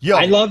 Yo,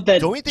 I love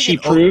that she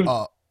proved.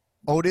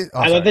 Otis.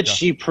 I love that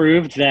she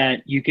proved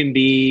that you can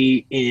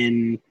be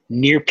in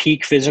near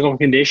peak physical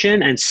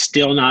condition and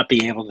still not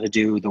be able to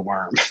do the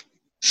worm.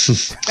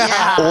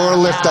 Or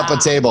lift up a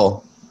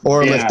table.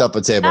 Lift up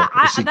a table.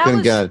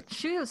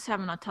 She was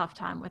having a tough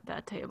time with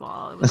that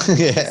table. It was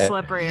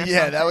slippery.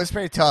 That was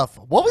very tough.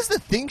 What was the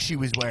thing she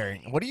was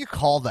wearing? What do you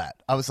call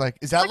that? I was like,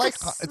 is that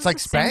it's like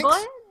Spanx?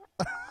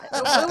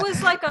 It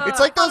was like a. It's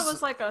like those. It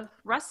was like a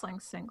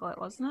wrestling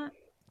singlet, wasn't it?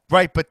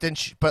 Right, but then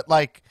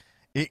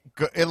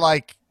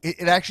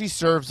it actually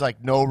serves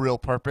like no real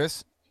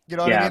purpose. You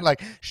know what I mean?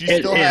 Like she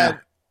still had.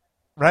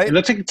 Right. It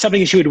looks like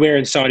something she would wear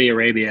in Saudi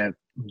Arabia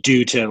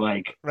due to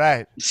like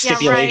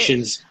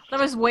stipulations. Yeah, right. That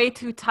was way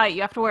too tight.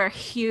 You have to wear a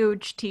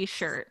huge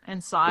T-shirt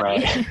in Saudi.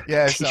 Right.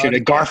 Yeah, T-shirt, a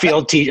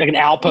Garfield T-shirt, like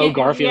an Alpo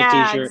Garfield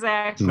T-shirt.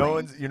 Exactly.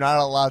 You're not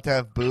allowed to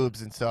have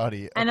boobs in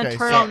Saudi. And a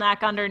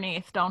turtleneck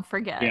underneath. Don't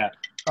forget. Yeah.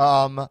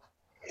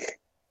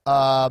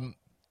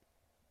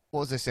 What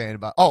was I saying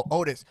about? Oh,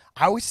 Otis.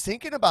 I was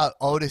thinking about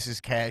Otis's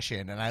cash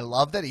in, and I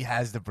love that he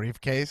has the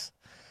briefcase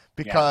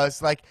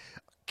because like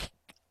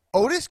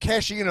Otis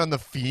cashing in on the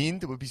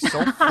Fiend would be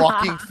so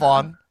fucking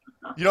fun.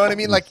 You know what I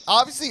mean? Like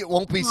obviously it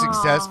won't be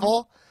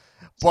successful.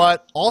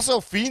 But also,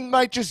 Fiend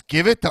might just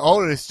give it to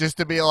Otis just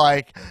to be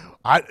like,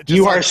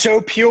 "You are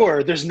so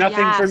pure. There's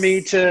nothing for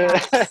me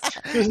to.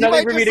 There's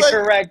nothing for me to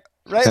correct."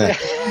 Right?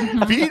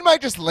 Like, Fiend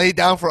might just lay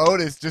down for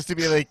Otis just to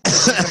be like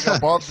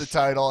above the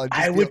title. And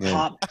just I would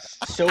pop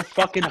so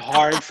fucking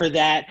hard for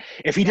that.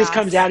 If he just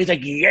comes out, he's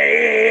like,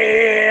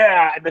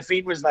 "Yeah," and the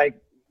Fiend was like,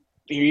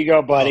 "Here you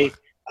go, buddy."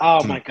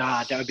 Oh my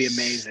god, that would be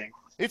amazing.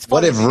 It's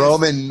What if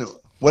Roman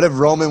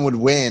would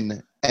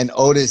win? And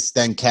Otis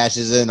then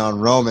cashes in on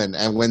Roman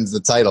and wins the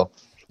title.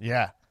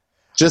 Yeah.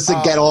 Just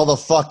to get all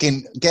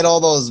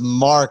those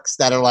marks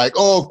that are like,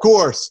 oh, of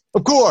course,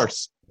 right.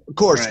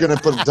 Going to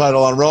put the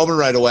title on Roman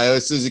right away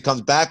as soon as he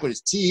comes back with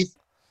his teeth.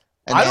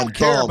 And I don't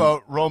care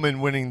about Roman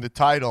winning the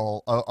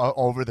title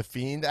over the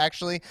Fiend,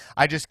 actually.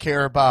 I just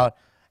care about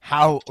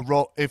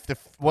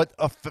what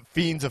a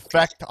Fiend's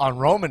effect on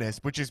Roman is,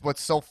 which is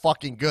what's so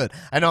fucking good.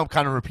 I know I'm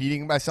kind of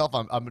repeating myself.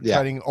 I'm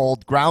treading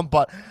old ground,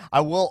 but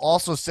I will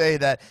also say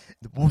that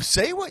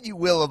say what you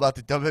will about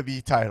the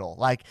WWE title,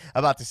 like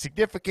about the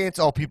significance.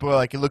 Oh, people are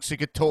like, it looks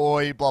like a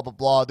toy, blah blah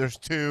blah. There's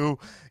two,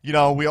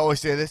 we always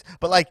say this,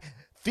 but like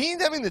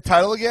Fiend having the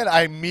title again,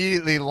 I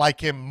immediately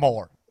like him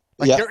more.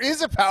 Like there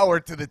is a power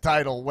to the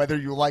title, whether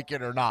you like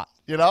it or not.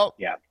 Yeah.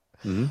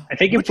 Mm-hmm. I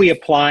think if we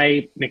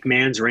apply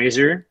McMahon's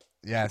razor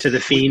to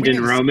the Fiend and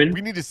Roman,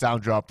 we need a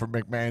sound drop for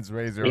McMahon's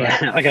razor.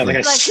 Yeah, right? like a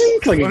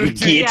shink, like a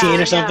guillotine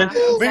or something.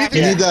 Yeah, we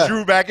need the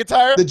Drew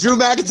McIntyre. The Drew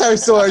McIntyre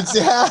swords.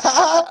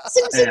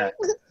 Yeah.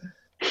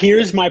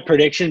 Here's my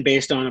prediction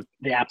based on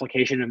the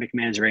application of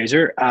McMahon's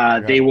razor.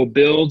 They will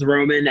build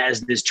Roman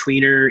as this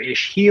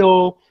tweener-ish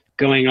heel,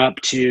 going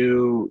up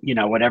to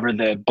whatever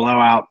the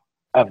blowout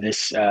of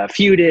this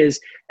feud is,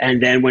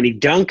 and then when he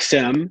dunks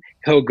him,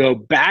 he'll go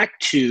back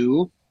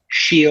to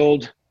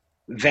Shield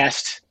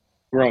vest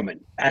Roman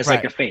as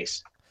like a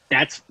face.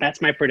 That's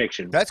my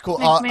prediction. That's cool.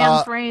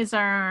 McMahon's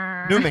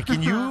razor. Newman,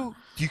 can you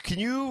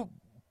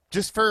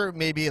just for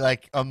maybe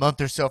like a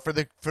month or so for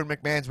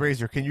McMahon's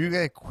razor, can you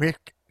get a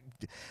quick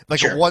a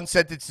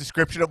 1-sentence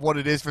description of what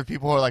it is for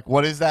people who are like,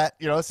 what is that?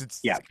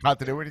 Since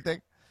continuity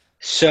thing.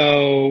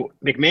 So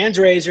McMahon's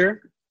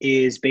razor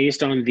is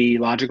based on the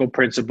logical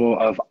principle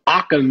of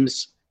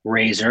Occam's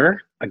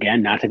razor.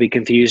 Again, not to be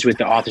confused with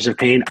the authors of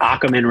Pain,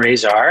 Occam and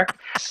Razor,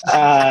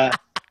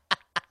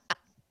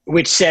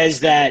 which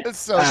says that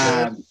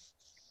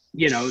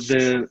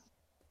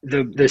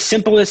the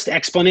simplest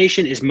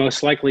explanation is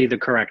most likely the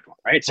correct one,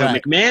 right? So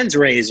McMahon's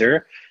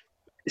razor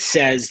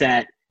says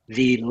that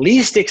the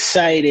least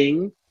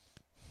exciting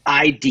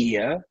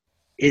idea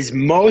is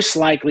most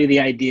likely the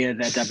idea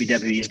that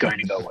WWE is going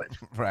to go with.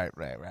 Right.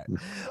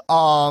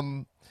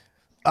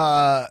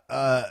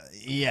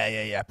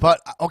 Yeah.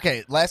 But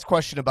okay, last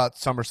question about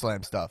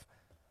SummerSlam stuff.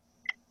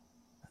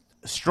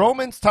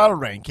 Strowman's title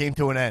reign came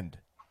to an end.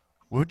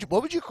 Would you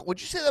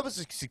say that was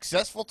a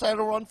successful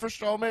title run for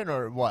Strowman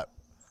or what?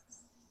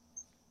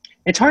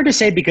 It's hard to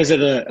say because of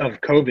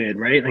COVID,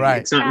 right?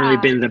 Like it's not really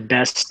been the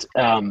best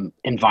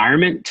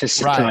environment to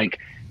like.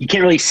 You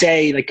can't really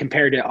say like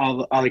compared to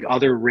all like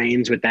other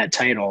reigns with that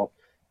title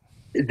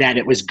that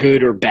it was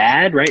good or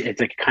bad, right? It's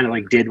like kind of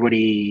like did what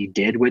he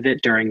did with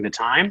it during the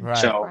time. Right.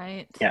 So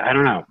yeah, I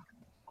don't know.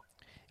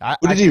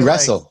 Who did he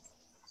wrestle?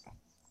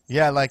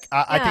 Yeah, like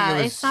I think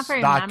it was it's not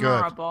very good.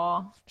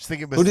 memorable. Just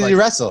think it was. Who did he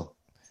wrestle?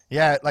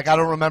 Yeah, like I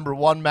don't remember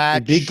one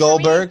match. He beat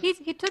Goldberg.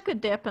 He took a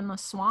dip in the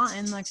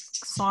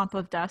swamp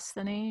of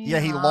destiny. Yeah,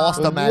 he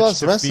lost a match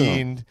to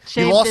Fiend.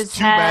 He lost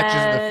 2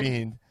 matches in the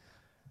Fiend.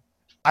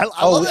 I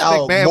love that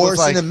McMahon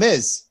Morrison and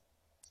Miz.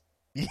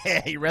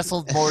 Yeah, he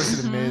wrestled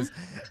Morrison and Miz.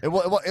 It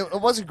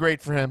wasn't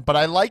great for him, but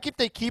I like if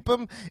they keep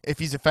him, if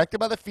he's affected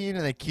by the Fiend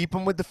and they keep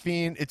him with the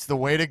Fiend, it's the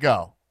way to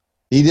go.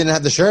 He didn't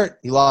have the shirt.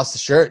 He lost the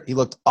shirt. He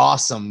looked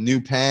awesome.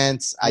 New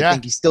pants. I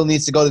think he still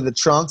needs to go to the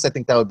trunks. I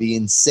think that would be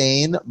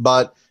insane,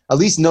 but at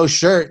least no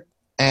shirt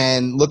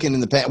and looking in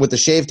the pants with the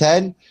shaved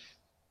head,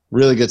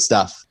 really good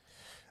stuff.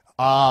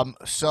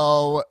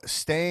 So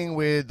staying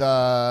with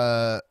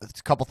a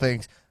couple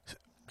things.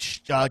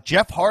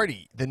 Jeff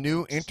Hardy, the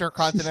new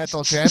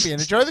Intercontinental Champion.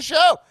 Enjoy the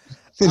show.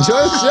 Enjoy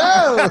the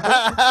show.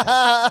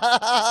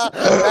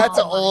 That's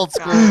an old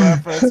school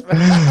reference.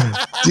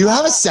 Do you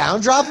have a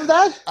sound drop of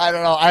that? I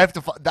don't know. I have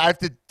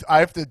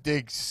to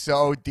dig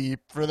so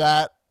deep for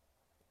that.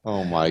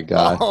 Oh my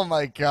god. Oh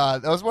my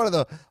god. That was one of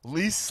the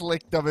least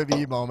slick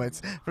WWE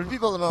moments. For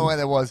people that don't know when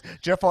that was,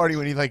 Jeff Hardy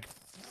when he like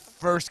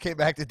first came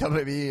back to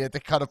WWE had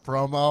to cut a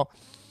promo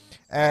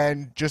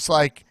and just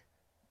like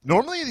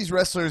normally these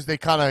wrestlers they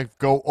kind of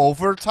go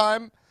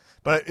overtime.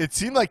 But it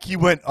seemed like he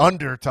went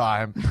under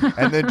time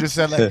and then just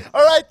said, like,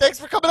 all right, thanks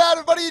for coming out,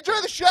 everybody. Enjoy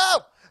the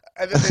show.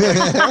 And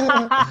then they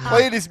like,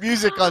 played his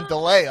music on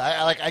delay.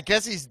 I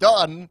guess he's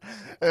done.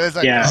 It was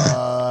like,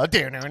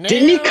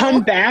 Didn't he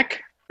come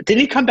back?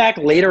 Didn't he come back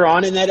later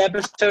on in that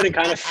episode and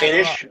kind of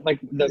finish?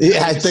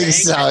 I think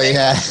so,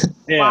 yeah.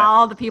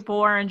 While the people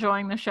were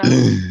enjoying the show.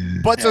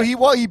 But so he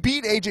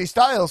beat AJ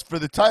Styles for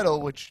the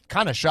title, which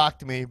kind of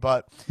shocked me.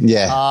 But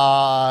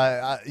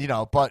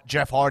but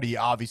Jeff Hardy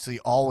obviously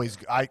always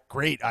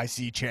great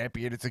IC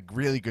champion. It's a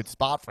really good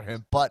spot for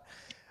him. But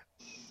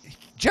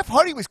Jeff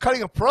Hardy was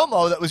cutting a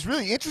promo that was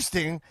really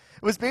interesting.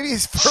 It was maybe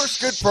his first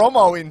good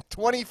promo in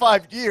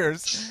 25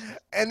 years,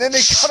 and then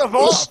they cut him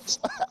off.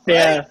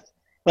 Yeah,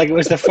 like it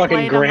was the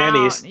fucking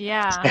grannies.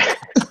 Yeah.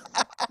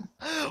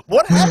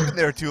 What happened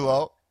there,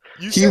 Tulo?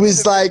 He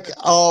was like,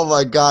 oh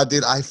my god,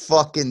 dude, I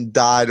fucking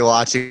died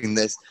watching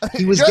this.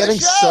 He was getting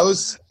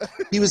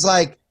he was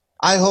like,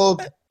 I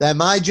hope that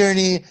my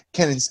journey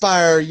can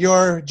inspire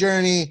your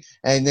journey,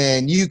 and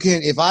then you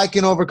can, if I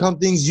can overcome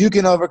things, you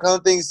can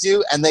overcome things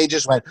too. And they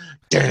just went,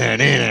 I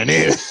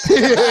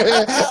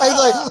was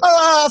like,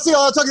 I'll see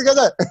y'all, I'll talk to you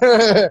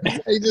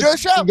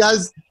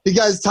guys. He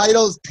guys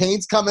titles,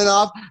 paint's coming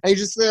off, and he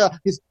just,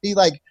 he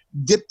like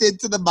dipped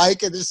into the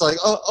mic and just like,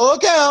 oh,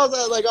 okay. I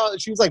was like, oh,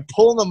 she was like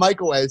pulling the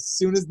mic away as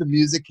soon as the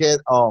music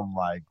hit. Oh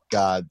my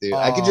God, dude!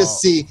 I could just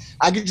see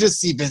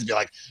Vince be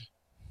like,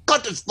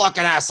 cut this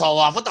fucking asshole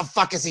off. What the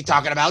fuck is he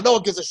talking about? No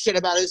one gives a shit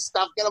about his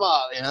stuff. Get him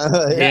off. You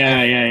know?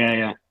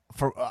 Yeah.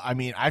 I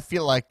mean, I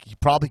feel like he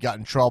probably got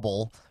in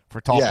trouble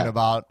for talking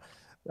about.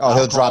 Oh,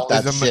 he'll drop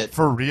that shit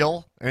for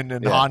real in a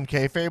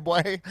non-kayfabe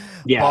way.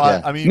 Yeah.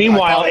 But, I mean,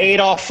 meanwhile,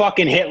 Adolf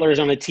fucking Hitler's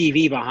on the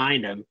TV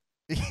behind him.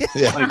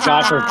 Yeah. Like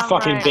God for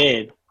fucking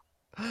bid.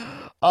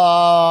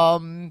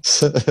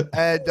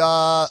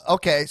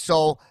 Okay,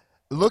 so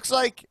it looks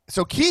like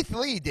Keith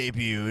Lee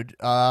debuted.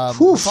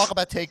 We'll talk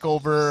about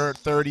TakeOver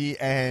 30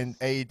 and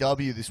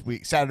AEW this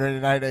week, Saturday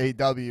Night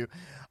AEW,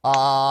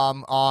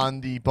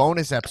 on the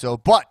bonus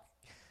episode. But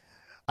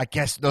I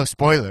guess no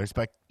spoilers,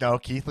 but no,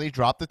 Keith Lee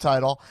dropped the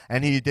title,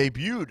 and he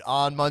debuted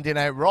on Monday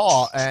Night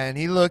Raw, and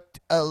he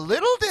looked a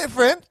little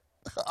different.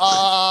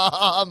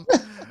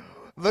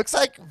 Looks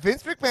like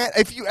Vince McMahon,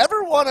 if you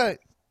ever want to,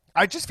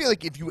 I just feel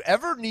like if you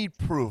ever need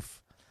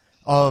proof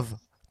of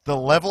the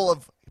level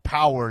of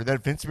power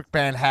that Vince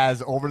McMahon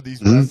has over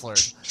these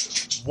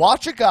wrestlers,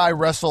 watch a guy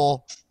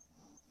wrestle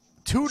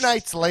 2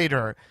 nights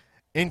later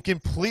in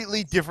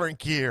completely different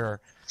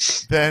gear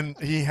than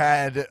he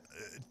had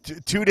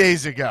 2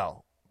 days ago.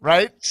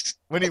 Right?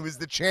 When he was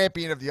the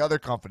champion of the other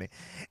company.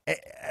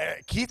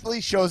 Keith Lee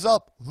shows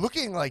up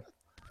looking like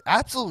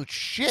absolute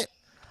shit,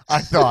 I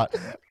thought.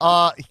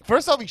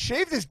 First off, he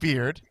shaved his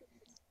beard.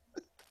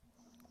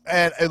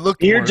 And it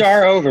looked Beards worse.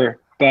 are over,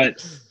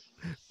 but...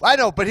 I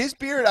know, but his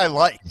beard I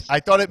liked.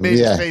 I thought it made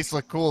his face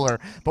look cooler.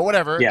 But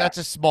whatever, that's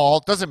just small.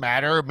 Doesn't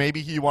matter.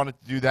 Maybe he wanted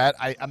to do that.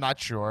 I'm not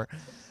sure.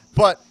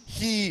 But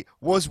he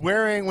was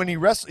wearing, when he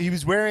wrestled,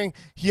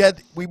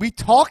 we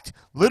talked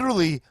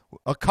literally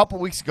a couple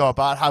weeks ago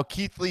about how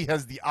Keith Lee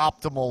has the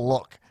optimal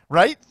look,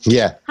 right?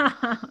 Yeah.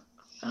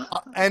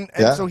 And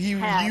so he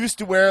used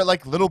to wear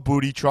like little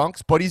booty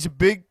trunks, but he's a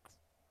big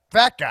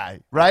fat guy,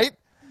 right?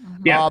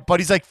 Yeah. But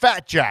he's like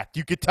fat Jack.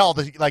 You could tell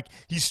that like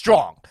he's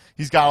strong.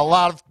 He's got a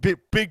lot of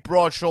big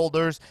broad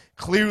shoulders,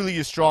 clearly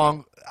is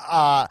strong.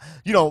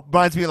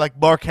 Reminds me of like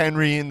Mark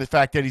Henry in the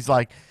fact that he's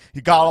like, he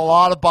got a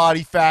lot of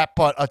body fat,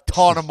 but a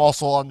ton of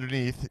muscle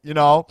underneath,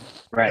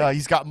 Right.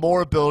 He's got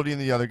more ability than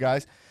the other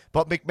guys.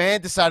 But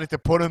McMahon decided to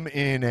put him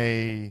in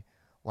a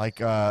like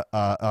what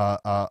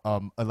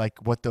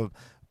the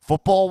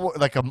football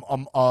like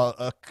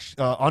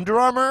Under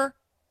Armour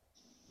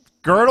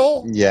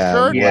girdle,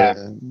 shirt,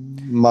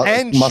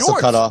 and muscle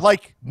shorts, cut off,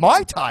 like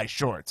Muay Thai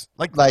shorts,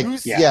 like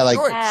shorts.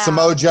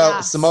 Samoa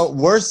Joe,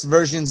 worse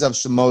versions of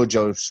Samoa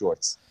Joe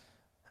shorts.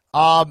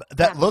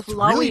 That looked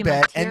really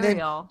bad. Material. And then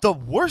the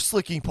worst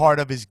looking part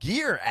of his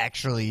gear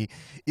actually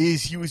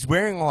is he was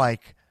wearing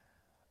like,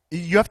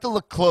 you have to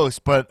look close,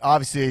 but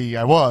obviously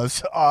I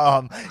was.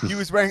 He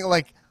was wearing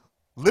like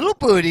little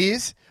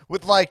booties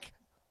with like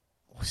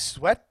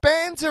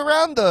sweatbands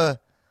around the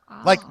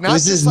like. Not it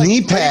was just his like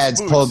knee pads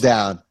boots. pulled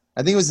down.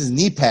 I think it was his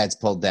knee pads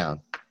pulled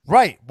down.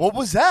 Right. What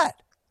was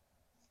that?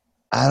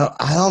 I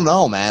don't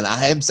know, man.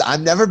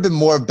 I've never been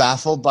more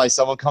baffled by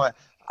someone coming.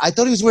 I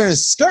thought he was wearing a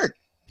skirt.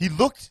 He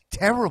looked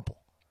terrible.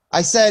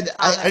 I said,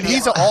 and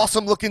he's an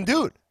awesome looking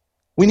dude.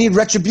 We need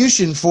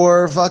retribution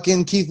for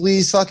fucking Keith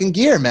Lee's fucking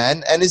gear,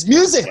 man, and his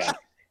music. Yeah.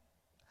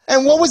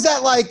 And what was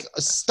that like?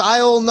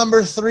 Style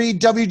number 3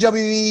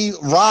 WWE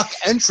Rock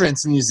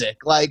entrance music?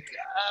 Like,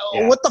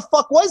 what the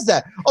fuck was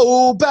that?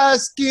 Oh,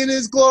 bask in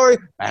his glory.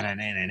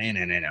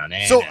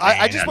 So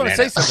I just want to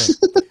say something.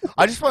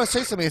 I just want to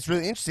say something that's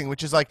really interesting,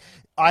 which is like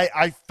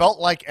I felt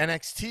like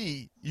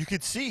NXT. You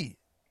could see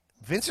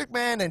Vince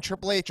McMahon and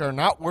Triple H are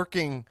not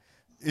working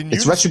in unison.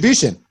 It's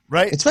retribution.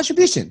 Right? It's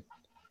retribution.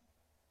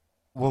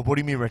 Well, what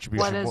do you mean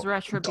retribution? What is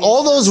retribution?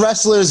 All those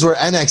wrestlers were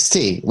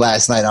NXT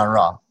last night on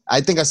Raw.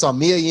 I think I saw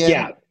Mia Yim.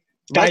 Yeah.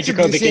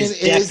 Dijakovic is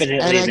definitely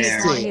NXT.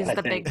 there. Oh, he's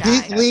the big guy.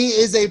 Keith Lee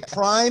is a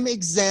prime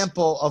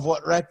example of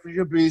what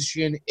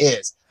retribution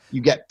is.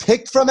 You get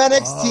picked from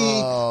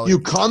NXT, you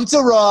come to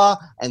Raw,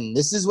 and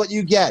this is what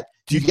you get.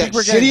 You get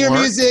shittier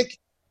music.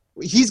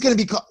 He's going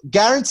to be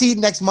guaranteed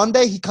next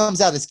Monday he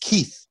comes out as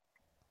Keith.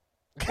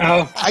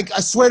 Oh, I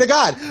swear to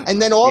God.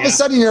 And then all of a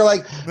sudden you're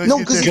like, no,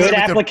 because good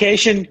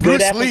application of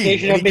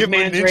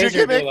McMahon's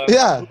razor glove.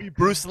 Yeah.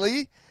 Bruce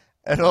Lee?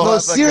 No,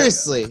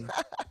 seriously.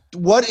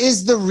 What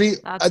is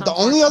the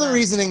only other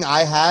reasoning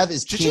I have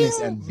is penis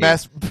envy.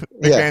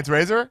 McMahon's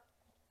razor?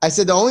 I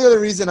said the only other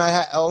reason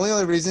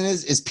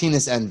is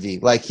penis envy.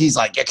 Like he's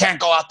like, you can't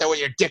go out there with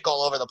your dick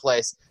all over the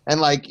place.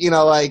 And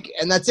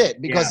and that's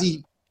it. Because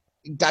he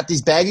got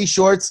these baggy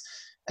shorts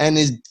and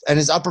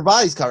his upper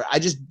body's covered.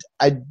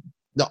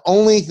 The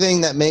only thing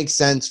that makes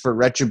sense for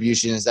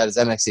retribution is that it's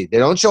NXT. They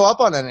don't show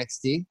up on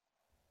NXT,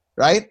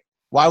 right?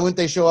 Why wouldn't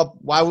they show up?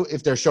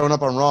 If they're showing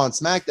up on Raw and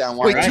SmackDown?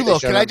 Wait, Tulo,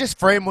 can I just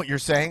frame what you're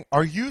saying?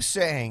 Are you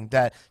saying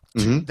that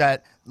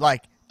that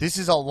like this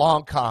is a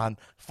long con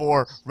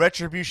for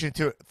Retribution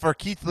for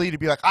Keith Lee to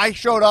be like, I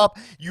showed up,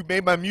 you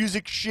made my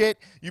music shit,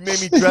 you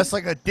made me dress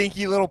like a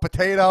dinky little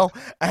potato,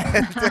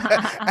 and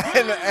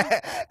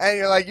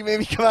you're like, you made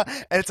me come out,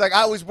 and it's like,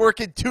 I was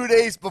working 2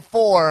 days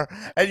before,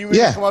 and you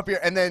made me come up here,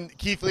 and then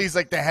Keith Lee's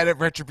like the head of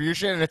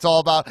Retribution, and it's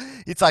all about,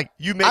 it's like,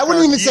 you make I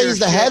wouldn't even say he's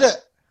the head of,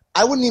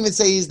 I wouldn't even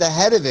say he's the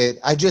head of it.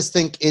 I just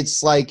think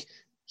it's like,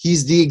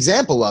 he's the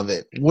example of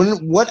it.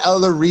 What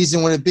other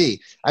reason would it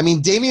be? I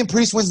mean, Damian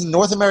Priest wins the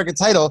North American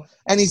title,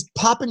 and he's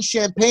popping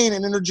champagne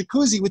and in a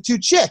jacuzzi with 2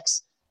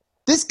 chicks.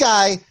 This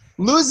guy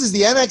loses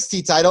the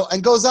NXT title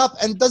and goes up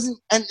and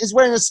is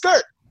wearing a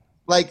skirt.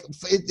 Like,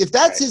 if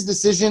that's his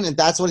decision and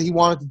that's what he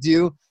wanted to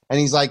do, and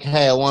he's like,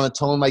 hey, I want to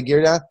tone my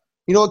gear down.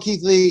 You know what,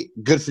 Keith Lee?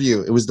 Good for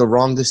you. It was the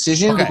wrong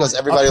decision because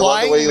everybody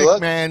loved the way you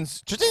look.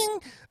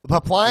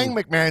 Applying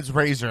McMahon's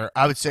razor,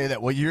 I would say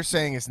that what you're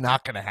saying is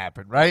not going to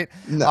happen, right?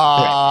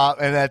 No,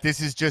 and that this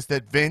is just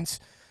that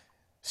Vince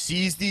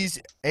sees these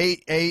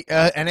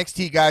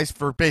NXT guys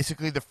for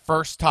basically the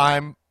first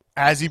time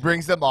as he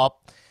brings them up,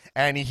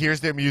 and he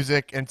hears their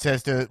music and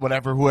says to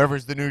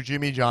whoever's the new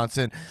Jimmy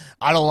Johnson,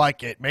 I don't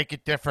like it, make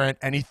it different,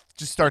 and he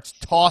just starts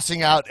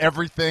tossing out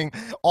everything,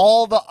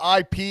 all the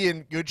IP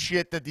and good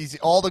shit that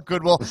all the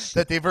goodwill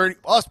that they've already,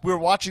 we're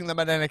watching them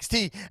at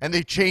NXT, and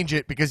they change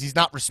it because he's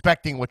not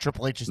respecting what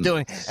Triple H is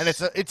doing, and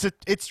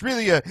it's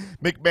really a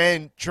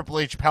McMahon Triple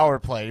H power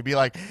play to be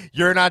like,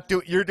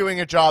 you're doing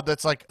a job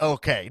that's like,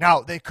 okay,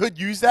 now they could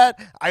use that,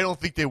 I don't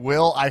think they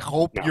will, I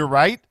hope you're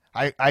right.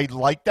 I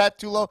like that,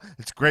 Tulo.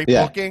 It's great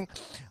booking.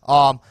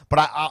 But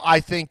I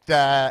think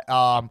that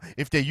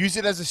if they use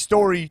it as a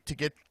story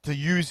to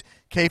use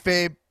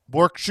kayfabe,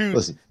 work, shoot,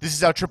 this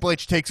is how Triple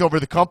H takes over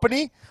the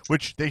company,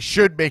 which they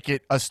should make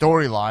it a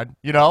storyline,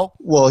 you know?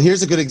 Well,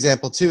 here's a good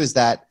example, too, is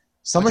that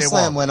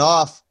SummerSlam went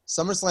off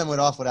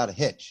without a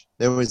hitch.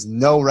 There was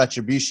no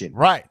retribution.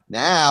 Right.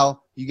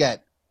 Now you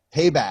get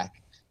Payback.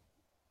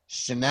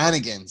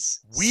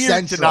 Shenanigans. Weird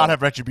Central. To not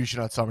have retribution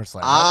on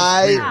SummerSlam.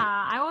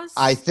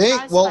 I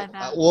think.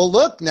 Well,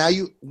 look now.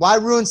 Why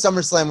ruin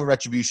SummerSlam with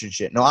retribution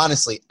shit? No,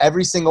 honestly,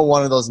 every single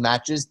one of those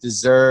matches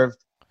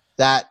deserved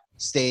that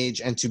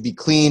stage and to be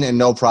clean and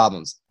no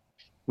problems.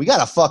 We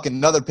got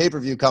another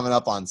pay-per-view coming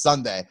up on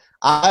Sunday.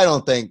 I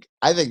think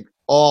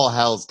all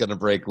hell's gonna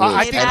break loose.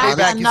 I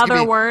think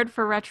another word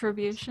for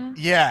retribution.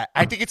 Yeah,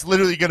 I think it's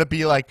literally gonna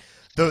be like.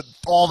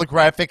 All the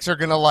graphics are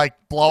gonna like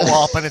blow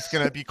up and it's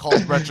gonna be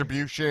called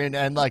Retribution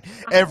and like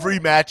every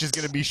match is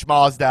gonna be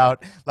schmozzed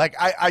out. Like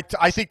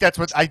I think that's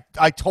what I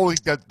totally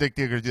think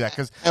they're gonna do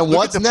that and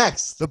what's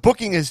next? The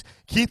booking is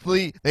Keith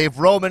Lee. They have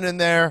Roman in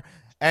there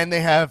and they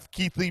have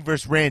Keith Lee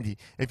versus Randy.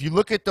 If you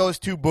look at those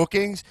 2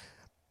 bookings,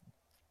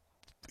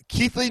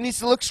 Keith Lee needs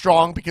to look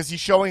strong because he's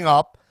showing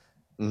up,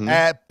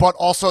 but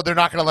also they're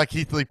not gonna let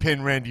Keith Lee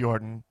pin Randy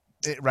Orton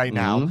right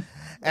now,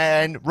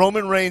 and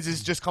Roman Reigns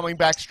is just coming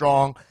back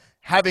strong.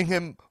 Having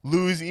him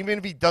lose, even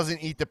if he doesn't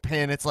eat the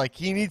pin, it's like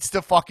he needs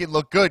to fucking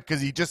look good because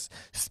he just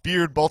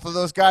speared both of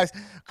those guys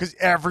because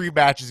every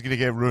match is going to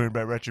get ruined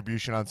by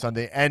Retribution on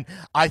Sunday. And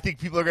I think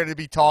people are going to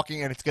be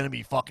talking and it's going to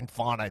be fucking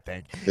fun, I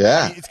think.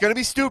 Yeah. It's going to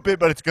be stupid,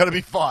 but it's going to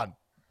be fun.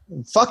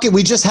 Fuck it,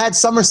 we just had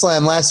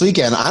SummerSlam last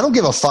weekend. I don't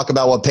give a fuck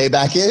about what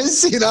Payback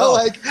is, you know?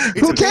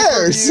 Who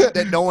cares?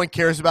 That no one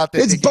cares about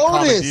that. It's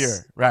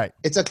bonus. Right.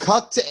 It's a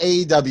cuck to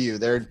AEW.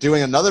 They're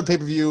doing another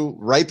pay-per-view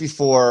right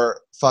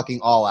before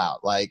fucking All Out.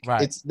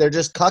 They're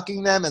just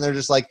cucking them, and they're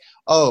just like,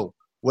 oh,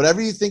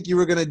 whatever you think you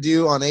were gonna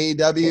do on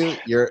AEW,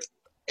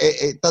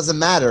 it doesn't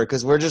matter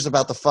because we're just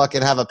about to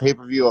fucking have a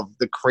pay-per-view of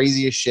the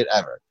craziest shit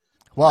ever.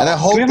 Well, and I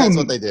hope that's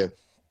what they do.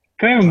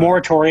 Can we have a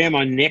moratorium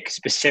on Nick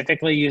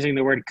specifically using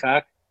the word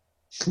cuck?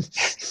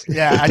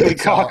 Yeah, I think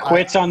call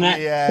quits on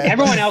that. Yeah.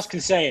 Everyone else can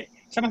say it.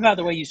 Something about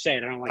the way you say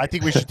it, I don't like. I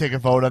think we should take a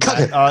vote on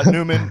that.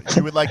 Newman,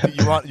 you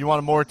want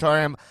a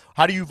moratorium?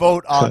 How do you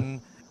vote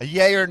on a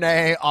yay or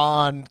nay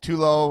on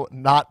Tulo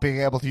not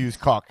being able to use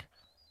cuck?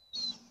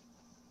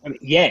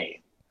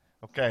 Yay.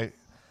 Okay,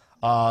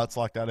 let's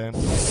lock that in.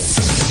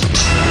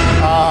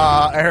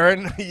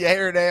 Aaron, yay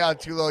or nay on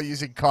Tulo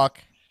using cuck?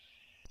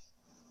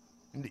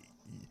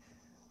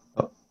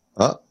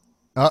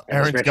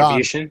 Aaron's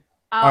gone.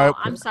 Oh,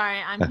 I'm sorry.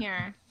 I'm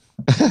here.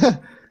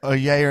 A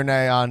yay or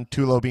nay on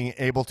Tulo being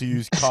able to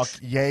use cuck?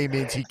 Yay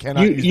means he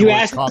cannot use the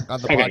word cuck on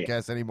the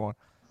podcast anymore.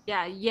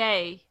 Yeah,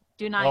 yay.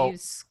 Do not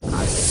use cuck.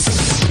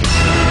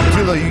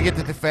 Tulo, you get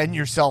to defend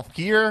yourself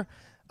here.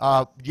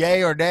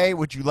 Yay or nay?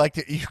 Would you like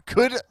to? You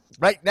could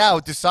right now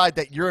decide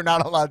that you're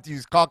not allowed to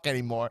use cuck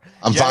anymore.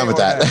 I'm fine with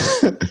that.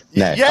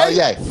 Yay? Oh,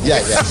 yay.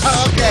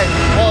 Okay.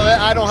 Well, then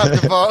I don't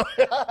have to vote.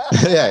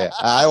 yeah.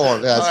 I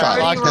won't. That's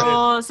fine.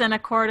 Rules in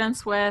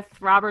accordance with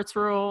Robert's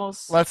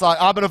rules.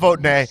 I'm going to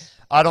vote nay.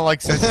 I don't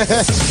like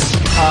censorship.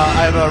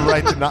 I have a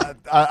right to not.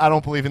 I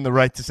don't believe in the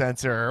right to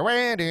censor. All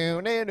right,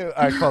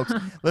 folks.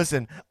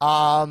 Listen.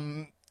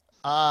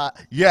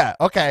 Yeah.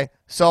 Okay.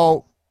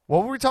 So,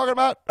 what were we talking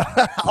about?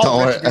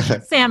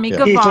 Sammy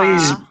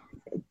Guevara.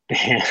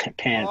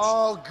 Pants.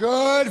 Oh,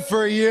 good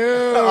for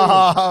you.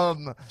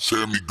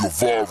 Sammy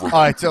Guevara. All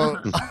right. So,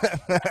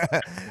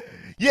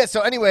 Yeah.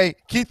 So anyway,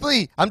 Keith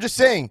Lee. I'm just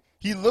saying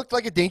he looked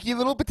like a dinky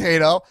little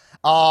potato.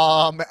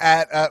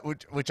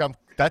 Which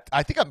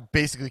I think I'm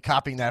basically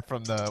copying that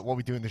from the What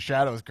We Do in the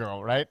Shadows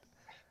girl, right?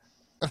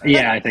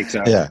 Yeah, I think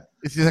so. Yeah.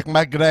 It's like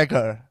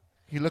McGregor.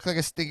 You look like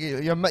a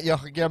sticky.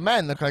 Your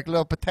men look like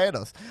little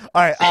potatoes.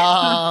 All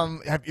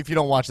right. If you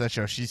don't watch that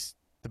show, she's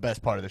the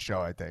best part of the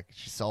show. I think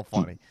she's so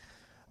funny,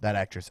 that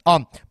actress.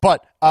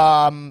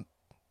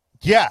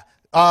 Yeah.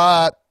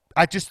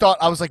 I just thought,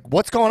 I was like,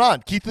 what's going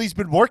on? Keith Lee's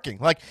been working.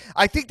 Like,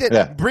 I think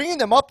that bringing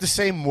them up the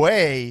same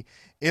way,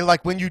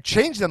 like when you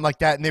change them like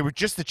that, and they were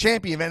just the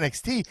champion of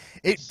NXT,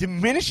 it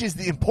diminishes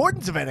the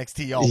importance of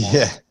NXT almost.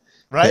 Yeah.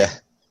 Right.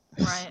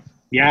 Yeah. Right.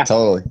 Yeah.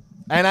 Totally.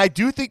 And I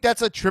do think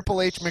that's a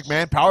Triple H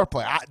McMahon power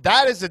play.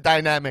 That is a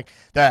dynamic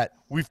that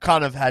we've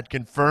kind of had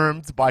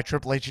confirmed by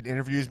Triple H in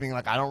interviews, being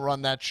like, I don't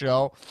run that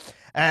show.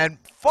 And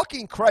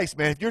fucking Christ,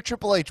 man, if you're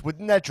Triple H,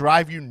 wouldn't that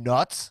drive you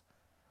nuts?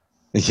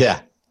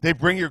 Yeah. They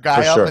bring your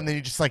guy up, sure. and then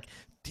he just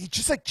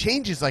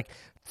changes like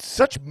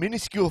such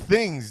minuscule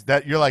things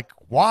that you're like,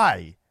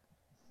 why?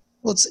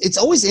 Well, it's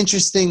always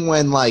interesting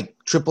when like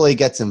AAA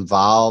gets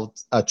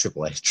involved.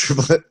 Triple H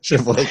gets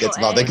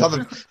involved. They come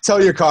and tow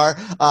your car.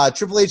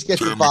 Triple H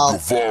gets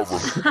involved.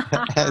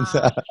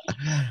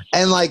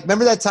 and like,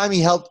 remember that time he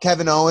helped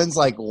Kevin Owens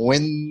like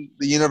win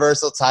the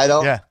Universal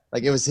title? Yeah.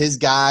 Like it was his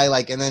guy.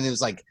 Like, and then it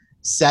was like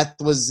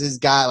Seth was his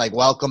guy. Like,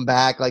 welcome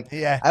back. Like,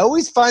 yeah. I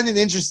always find it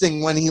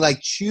interesting when he like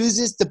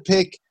chooses to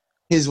pick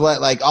his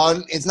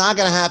it's not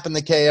going to happen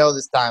to KO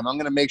this time. I'm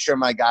going to make sure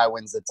my guy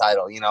wins the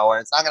title, or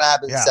it's not going to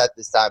happen to Seth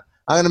this time.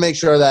 I'm going to make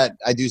sure that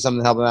I do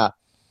something to help him out.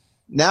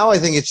 Now I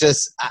think it's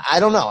just, I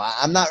don't know.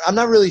 I'm not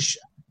really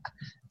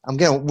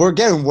we're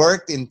getting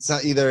worked in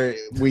either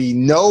we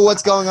know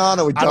what's going on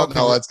or we don't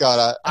know what's going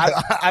on.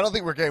 I don't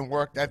think we're getting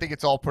worked. I think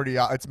it's all pretty,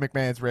 it's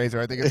McMahon's razor.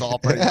 I think it's all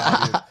pretty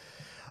obvious.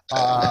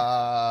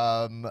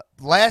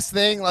 Last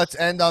thing, let's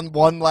end on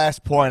one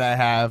last point I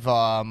have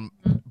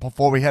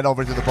before we head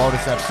over to the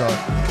bonus episode.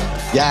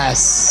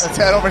 Yes. Let's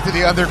head over to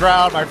the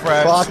underground, my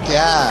friends. Fuck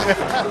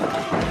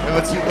yeah. And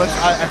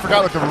I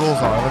forgot what the rules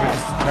are. Let me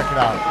just check it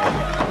out.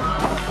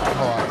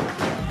 Hold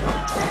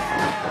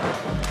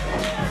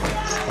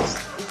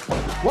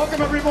on.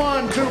 Welcome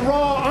everyone to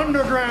Raw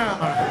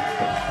Underground,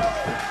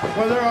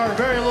 where there are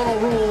very little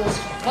rules,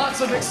 lots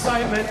of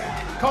excitement,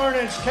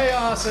 carnage,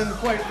 chaos, and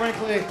quite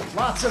frankly,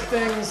 lots of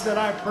things that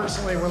I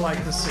personally would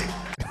like to see.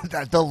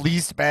 The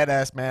least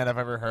badass man I've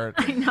ever heard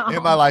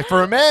in my life.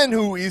 For a man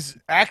who is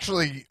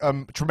actually a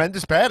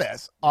tremendous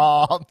badass,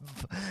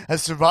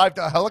 has survived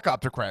a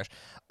helicopter crash.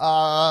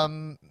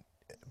 I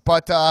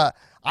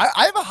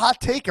have a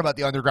hot take about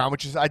the underground,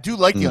 which is I do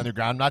like the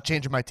underground. I'm not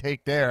changing my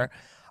take there.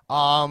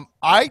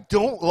 I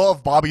don't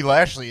love Bobby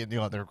Lashley in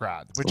the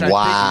underground, which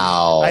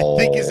I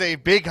think is a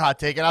big hot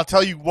take, and I'll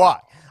tell you why.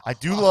 I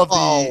do love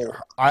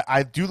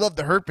I do love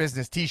the Hurt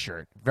Business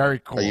T-shirt. Very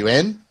cool. Are you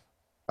in?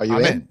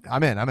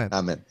 I'm in.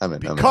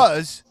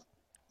 Because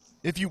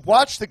if you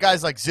watch the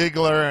guys like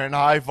Ziggler and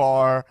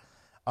Ivar,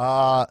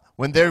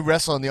 when they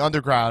wrestle in the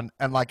underground,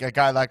 and like a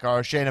guy like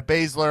Shayna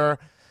Baszler,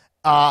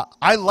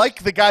 I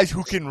like the guys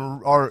who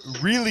can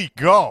really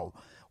go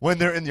when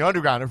they're in the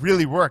underground. It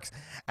really works.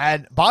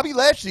 And Bobby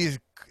Lashley is,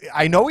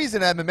 I know he's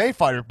an MMA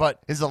fighter, but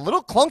is a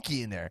little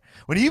clunky in there.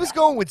 When he was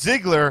going with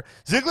Ziggler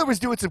was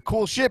doing some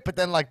cool shit, but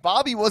then like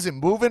Bobby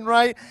wasn't moving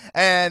right.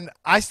 And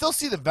I still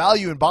see the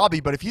value in Bobby,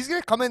 but if he's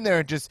going to come in there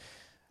and just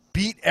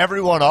beat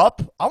everyone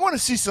up, I want to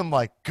see some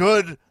like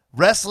good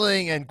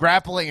wrestling and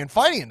grappling and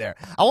fighting in there.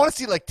 I want to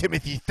see like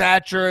Timothy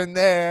Thatcher in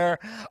there.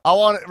 I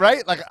want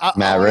right? Like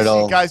Matt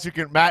Riddle. See guys who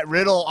can, Matt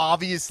Riddle,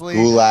 obviously.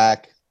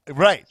 Gulak.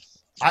 Right.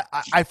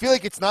 I feel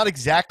like it's not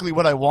exactly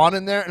what I want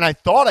in there, and I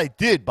thought I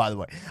did, by the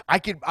way.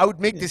 I would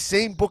make the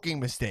same booking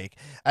mistake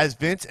as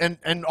Vince, and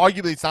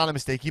arguably it's not a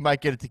mistake. He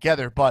might get it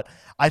together, but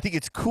I think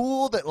it's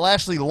cool that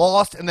Lashley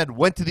lost and then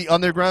went to the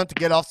underground to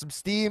get off some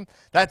steam.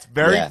 That's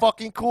very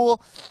fucking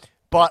cool,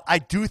 but I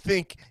do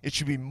think it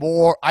should be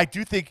more. I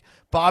do think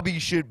Bobby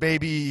should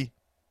maybe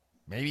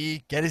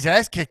get his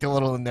ass kicked a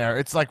little in there.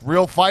 It's like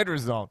real fighter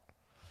zone.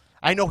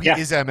 I know he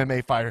is an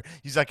MMA fighter.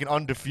 He's like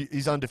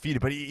he's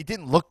undefeated, but he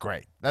didn't look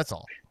great. That's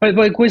all. But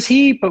like, when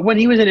he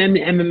was an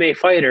MMA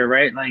fighter,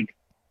 right? Like,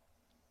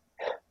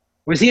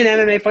 was he an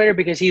MMA fighter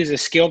because he was a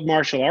skilled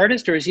martial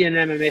artist, or is he an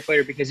MMA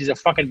fighter because he's a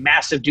fucking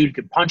massive dude who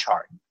can punch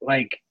hard?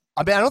 Like,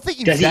 I mean, I don't think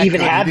does he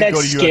even have that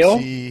skill?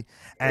 UFC,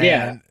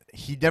 and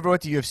he never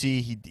went to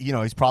UFC.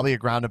 He's probably a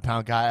ground and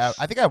pound guy.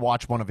 I think I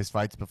watched one of his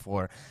fights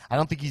before. I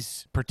don't think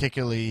he's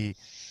particularly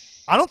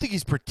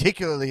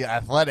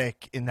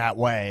athletic in that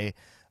way.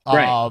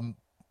 Right.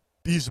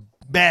 He's a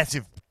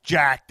massive,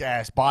 jacked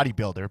ass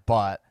bodybuilder,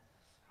 but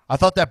I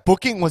thought that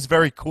booking was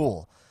very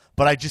cool.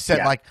 But I just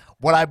said like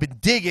what I've been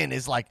digging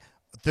is like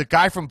the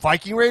guy from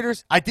Viking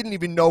Raiders. I didn't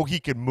even know he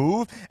could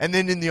move, and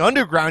then in the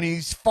underground,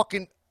 he's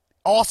fucking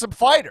awesome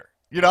fighter.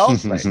 You know,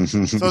 so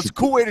it's a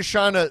cool way to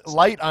shine a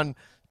light on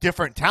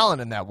different talent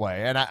in that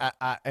way. And I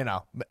don't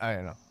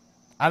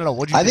know.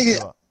 What do you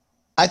think?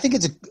 I think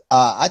it's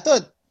I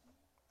thought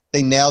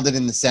they nailed it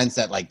in the sense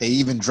that like they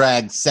even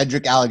dragged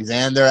Cedric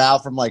Alexander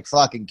out from like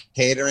fucking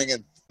catering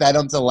and fed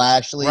him to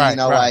Lashley. Right, you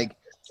know, right. like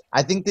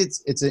I think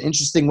it's an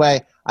interesting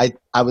way. I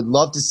would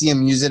love to see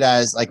him use it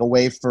as like a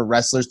way for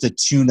wrestlers to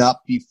tune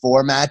up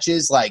before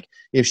matches. Like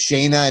if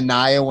Shayna and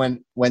Nia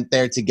went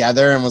there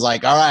together and was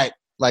like, all right,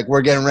 like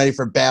we're getting ready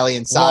for Bayley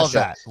and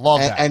Sasha.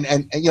 Love that.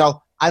 And you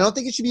know, I don't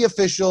think it should be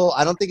official.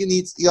 I don't think it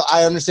needs, you know,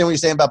 I understand what you're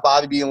saying about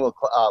Bobby being a little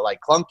like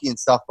clunky and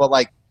stuff, but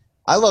like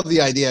I love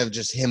the idea of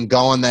just him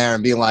going there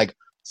and being like,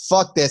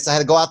 fuck this. I had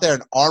to go out there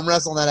and arm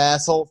wrestle that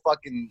asshole,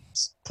 fucking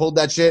pulled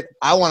that shit.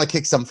 I want to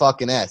kick some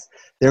fucking ass.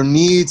 There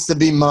needs to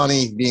be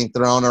money being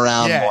thrown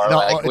around more. No,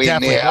 like, we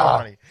definitely need, more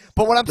money.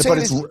 But what I'm saying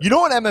it's- is, you know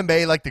what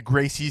MMA, like the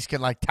Gracies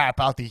can like tap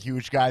out the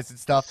huge guys and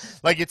stuff?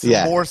 Like it's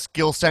more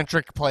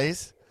skill-centric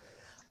plays.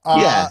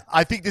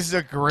 I think this is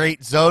a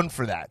great zone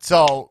for that.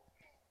 So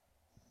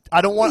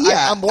I don't want.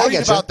 I'm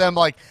worried about them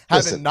like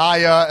having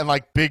Nia and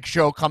like Big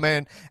Show come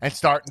in and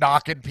start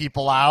knocking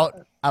people out.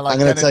 I'm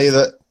going to tell you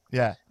that.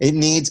 Yeah, it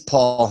needs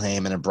Paul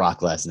Heyman and Brock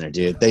Lesnar,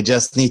 dude. They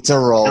just need to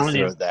roll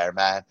through there,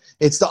 man.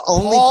 It's the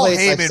only place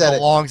Heyman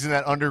belongs in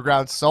that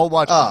underground so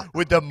much.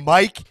 With the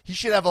mic, he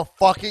should have a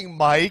fucking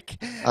mic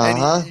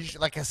and he should,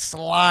 like a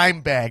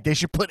slime bag. They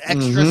should put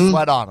extra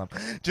sweat on him,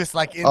 just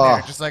like in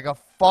there, just like a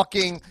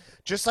fucking.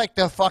 Just like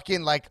the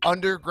fucking like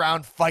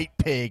underground fight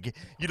pig,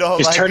 you know.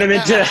 Just like, turn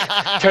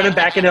him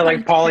back into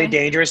like Paulie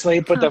Dangerously.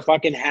 Put the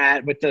fucking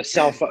hat with the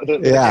cell phone, the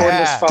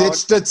cordless phone.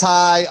 Ditch the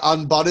tie,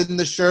 unbutton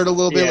the shirt a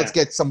little bit. Let's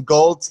get some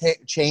gold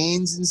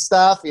chains and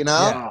stuff, you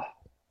know.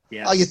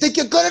 Yeah. Oh, you think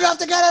you're good enough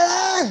to get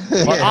it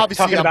there? Well,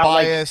 obviously, I'm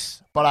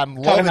biased, but I'm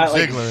loving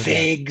Ziggler. Like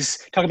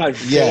figs, talking about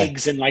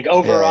figs and like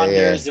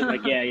over-unders and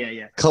like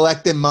yeah.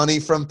 Collecting money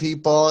from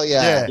people,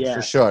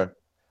 for sure.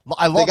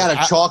 I love. They got a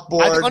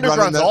chalkboard. I think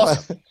underground's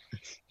awesome.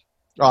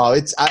 Oh,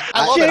 it's I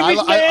love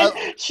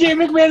it. Shane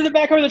McMahon in the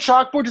back of the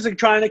chalkboard, just like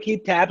trying to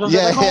keep tabs on.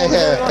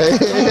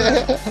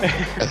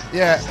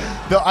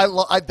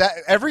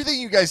 Everything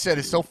you guys said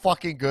is so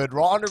fucking good.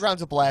 Raw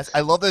Underground's a blast.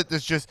 I love that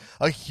there's just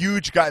a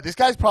huge guy. This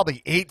guy's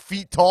probably 8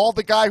 feet tall.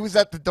 The guy who's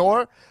at the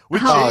door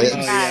with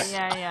James.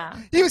 Yeah.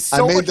 He was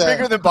so much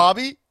bigger than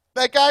Bobby.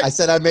 That guy. I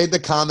said I made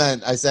the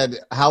comment. I said,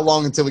 "How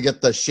long until we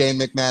get the Shane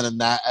McMahon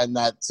and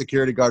that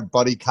security guard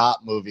buddy cop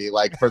movie,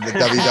 like for the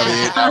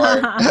WWE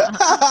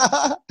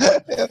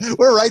Network?"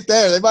 We're right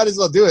there. They might as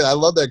well do it. I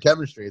love their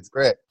chemistry. It's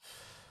great.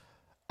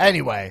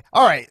 Anyway,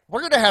 all right,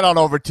 we're gonna head on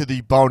over to the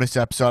bonus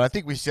episode. I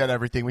think we said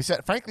everything. We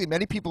said, frankly,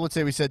 many people would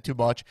say we said too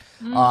much.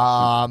 But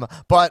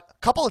a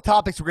couple of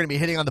topics we're gonna be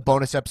hitting on the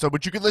bonus episode,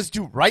 which you can listen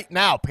to right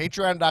now.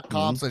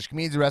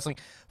 Patreon.com/Comedians Wrestling.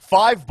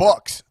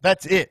 $5.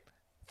 That's it.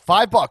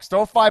 $5.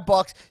 Throw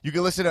 $5. You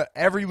can listen to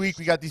every week.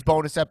 We got these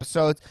bonus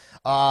episodes.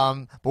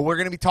 But we're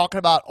going to be talking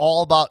about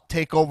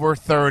TakeOver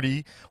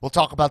 30. We'll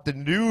talk about the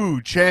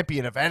new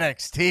champion of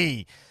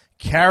NXT,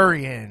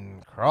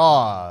 Karrion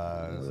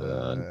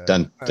Kross.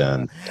 Dun,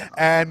 dun.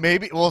 And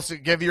maybe we'll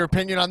give your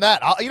opinion on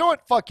that. You know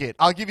what? Fuck it.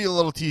 I'll give you a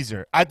little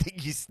teaser. I think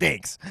he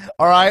stinks.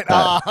 All right?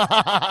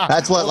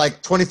 That's what,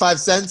 like 25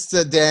 cents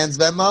to Dan's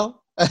Venmo?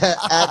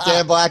 At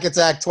Dan Black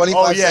Attack,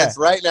 25 cents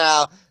right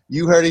now.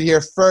 You heard it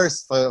here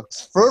first,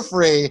 folks. For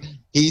free,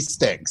 he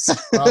stinks.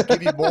 I'll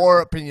give you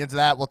more opinions of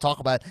that. We'll talk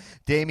about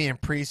Damian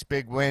Priest's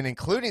big win,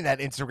 including that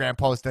Instagram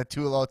post that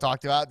Tulo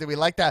talked about. Did we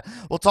like that?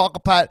 We'll talk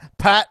about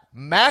Pat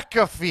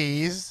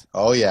McAfee's.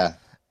 Oh, yeah.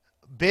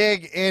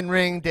 Big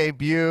in-ring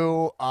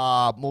debut.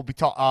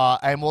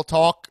 We'll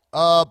talk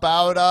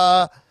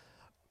about.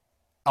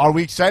 Are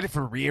we excited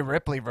for Rhea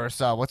Ripley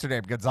versus what's her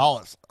name?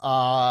 Gonzalez.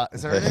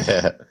 Is that her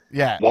name?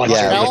 Yeah.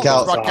 Raquel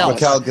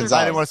Gonzalez.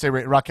 I didn't want to say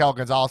Raquel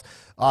Gonzalez.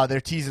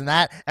 They're teasing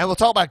that. And we'll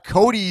talk about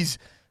Cody's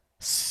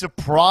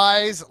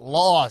surprise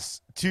loss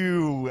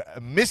to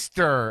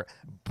Mr.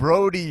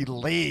 Brody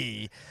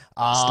Lee.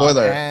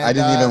 Spoiler, I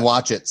didn't even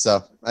watch it,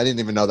 so I didn't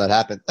even know that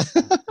happened.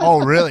 Oh,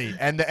 really?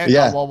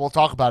 Well, we'll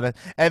talk about it.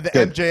 And the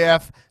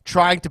MJF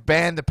trying to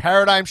ban the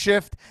paradigm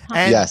shift.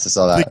 And yes, I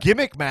saw that. The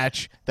gimmick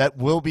match that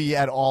will be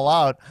at All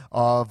Out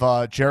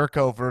of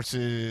Jericho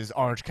versus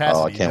Orange Cassidy.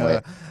 Oh, I can't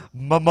wait.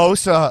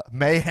 Mimosa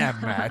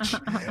Mayhem match.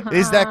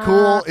 Is that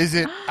cool? Is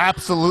it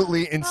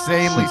absolutely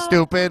insanely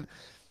stupid?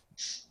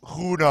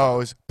 Who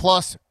knows?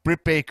 Plus,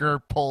 Britt Baker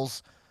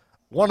pulls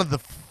one of the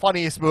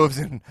funniest moves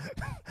in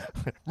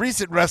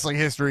recent wrestling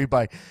history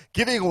by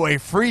giving away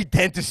free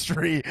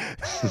dentistry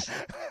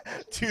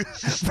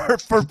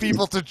for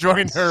people to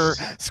join her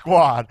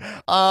squad.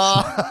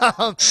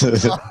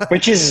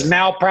 Which is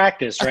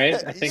malpractice,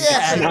 right? I think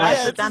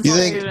that's a dental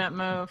student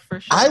move for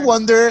sure. I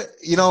wonder,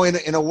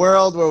 in a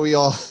world where we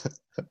all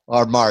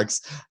are marks,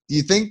 do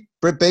you think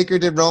Britt Baker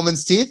did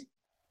Roman's teeth?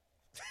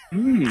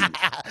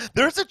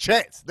 There's a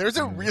chance. There's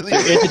a really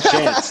There's a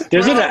chance.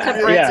 There's to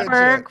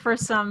Pittsburgh for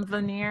some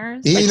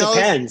veneers. It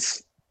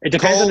depends. It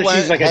depends on if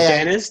she's like a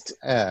dentist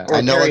or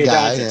I know a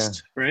guy,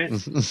 right? Well,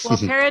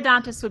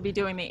 periodontist would be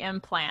doing the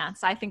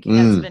implants. I think he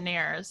has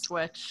veneers,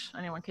 which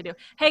anyone could do.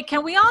 Hey,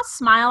 can we all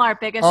smile our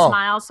biggest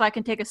smile so I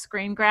can take a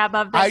screen grab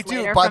of this? I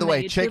do. By the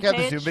way, check out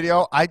the Zoom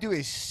video. I do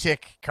a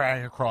sick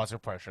carrying cross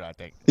impression, I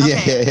think.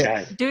 Okay.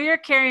 Yeah. Do your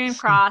carrying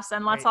cross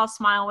and let's all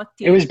smile with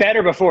teeth. It was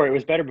better before.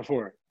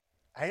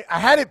 I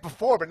had it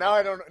before, but now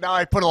I don't. Now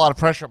I put a lot of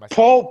pressure on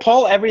myself.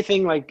 Pull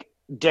everything like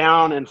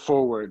down and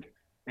forward.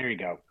 There you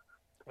go.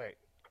 Wait.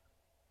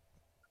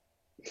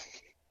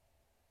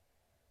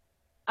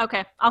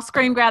 Okay, I'll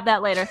screen grab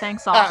that later.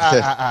 Thanks all. All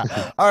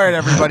right,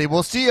 everybody.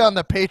 We'll see you on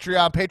the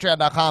Patreon,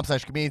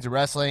 patreon.com/comedians of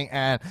wrestling,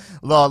 and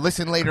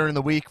listen later in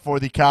the week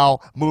for the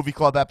Cal Movie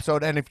Club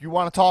episode. And if you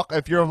want to talk,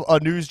 if you're a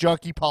news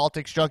junkie,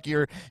 politics junkie,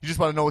 or you just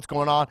want to know what's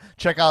going on,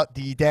 check out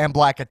the Dan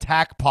Black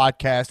Attack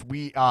podcast.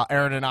 We,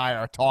 Aaron and I,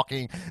 are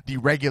talking the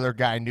regular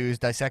guy news,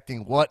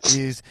 dissecting what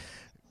is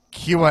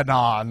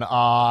QAnon,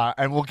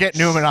 and we'll get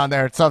Newman on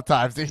there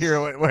sometimes to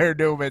hear where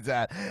Newman's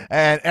at.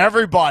 And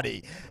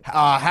everybody,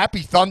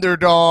 happy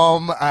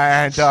Thunderdome,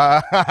 and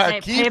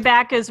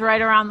Payback is right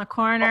around the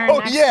corner.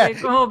 Next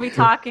week we'll be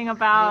talking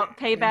about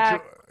Payback.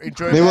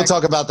 Maybe we'll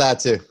talk about that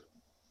too.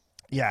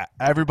 Yeah,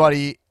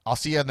 everybody, I'll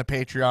see you on the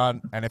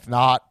Patreon, and if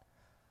not,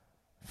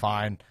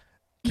 fine.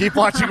 Keep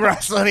watching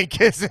Wrestling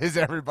Kisses,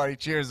 everybody.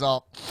 Cheers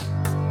up.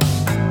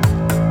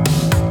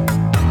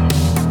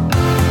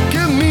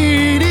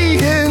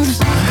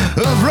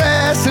 Of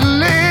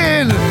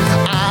wrestling,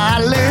 I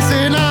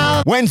listen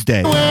on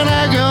Wednesday when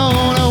I go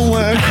to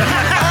work.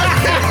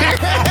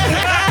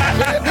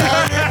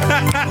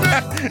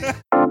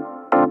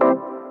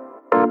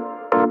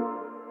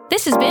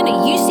 This has been a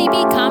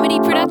UCB Comedy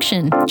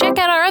production. Check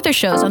out our other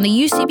shows on the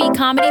UCB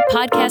Comedy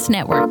Podcast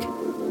Network.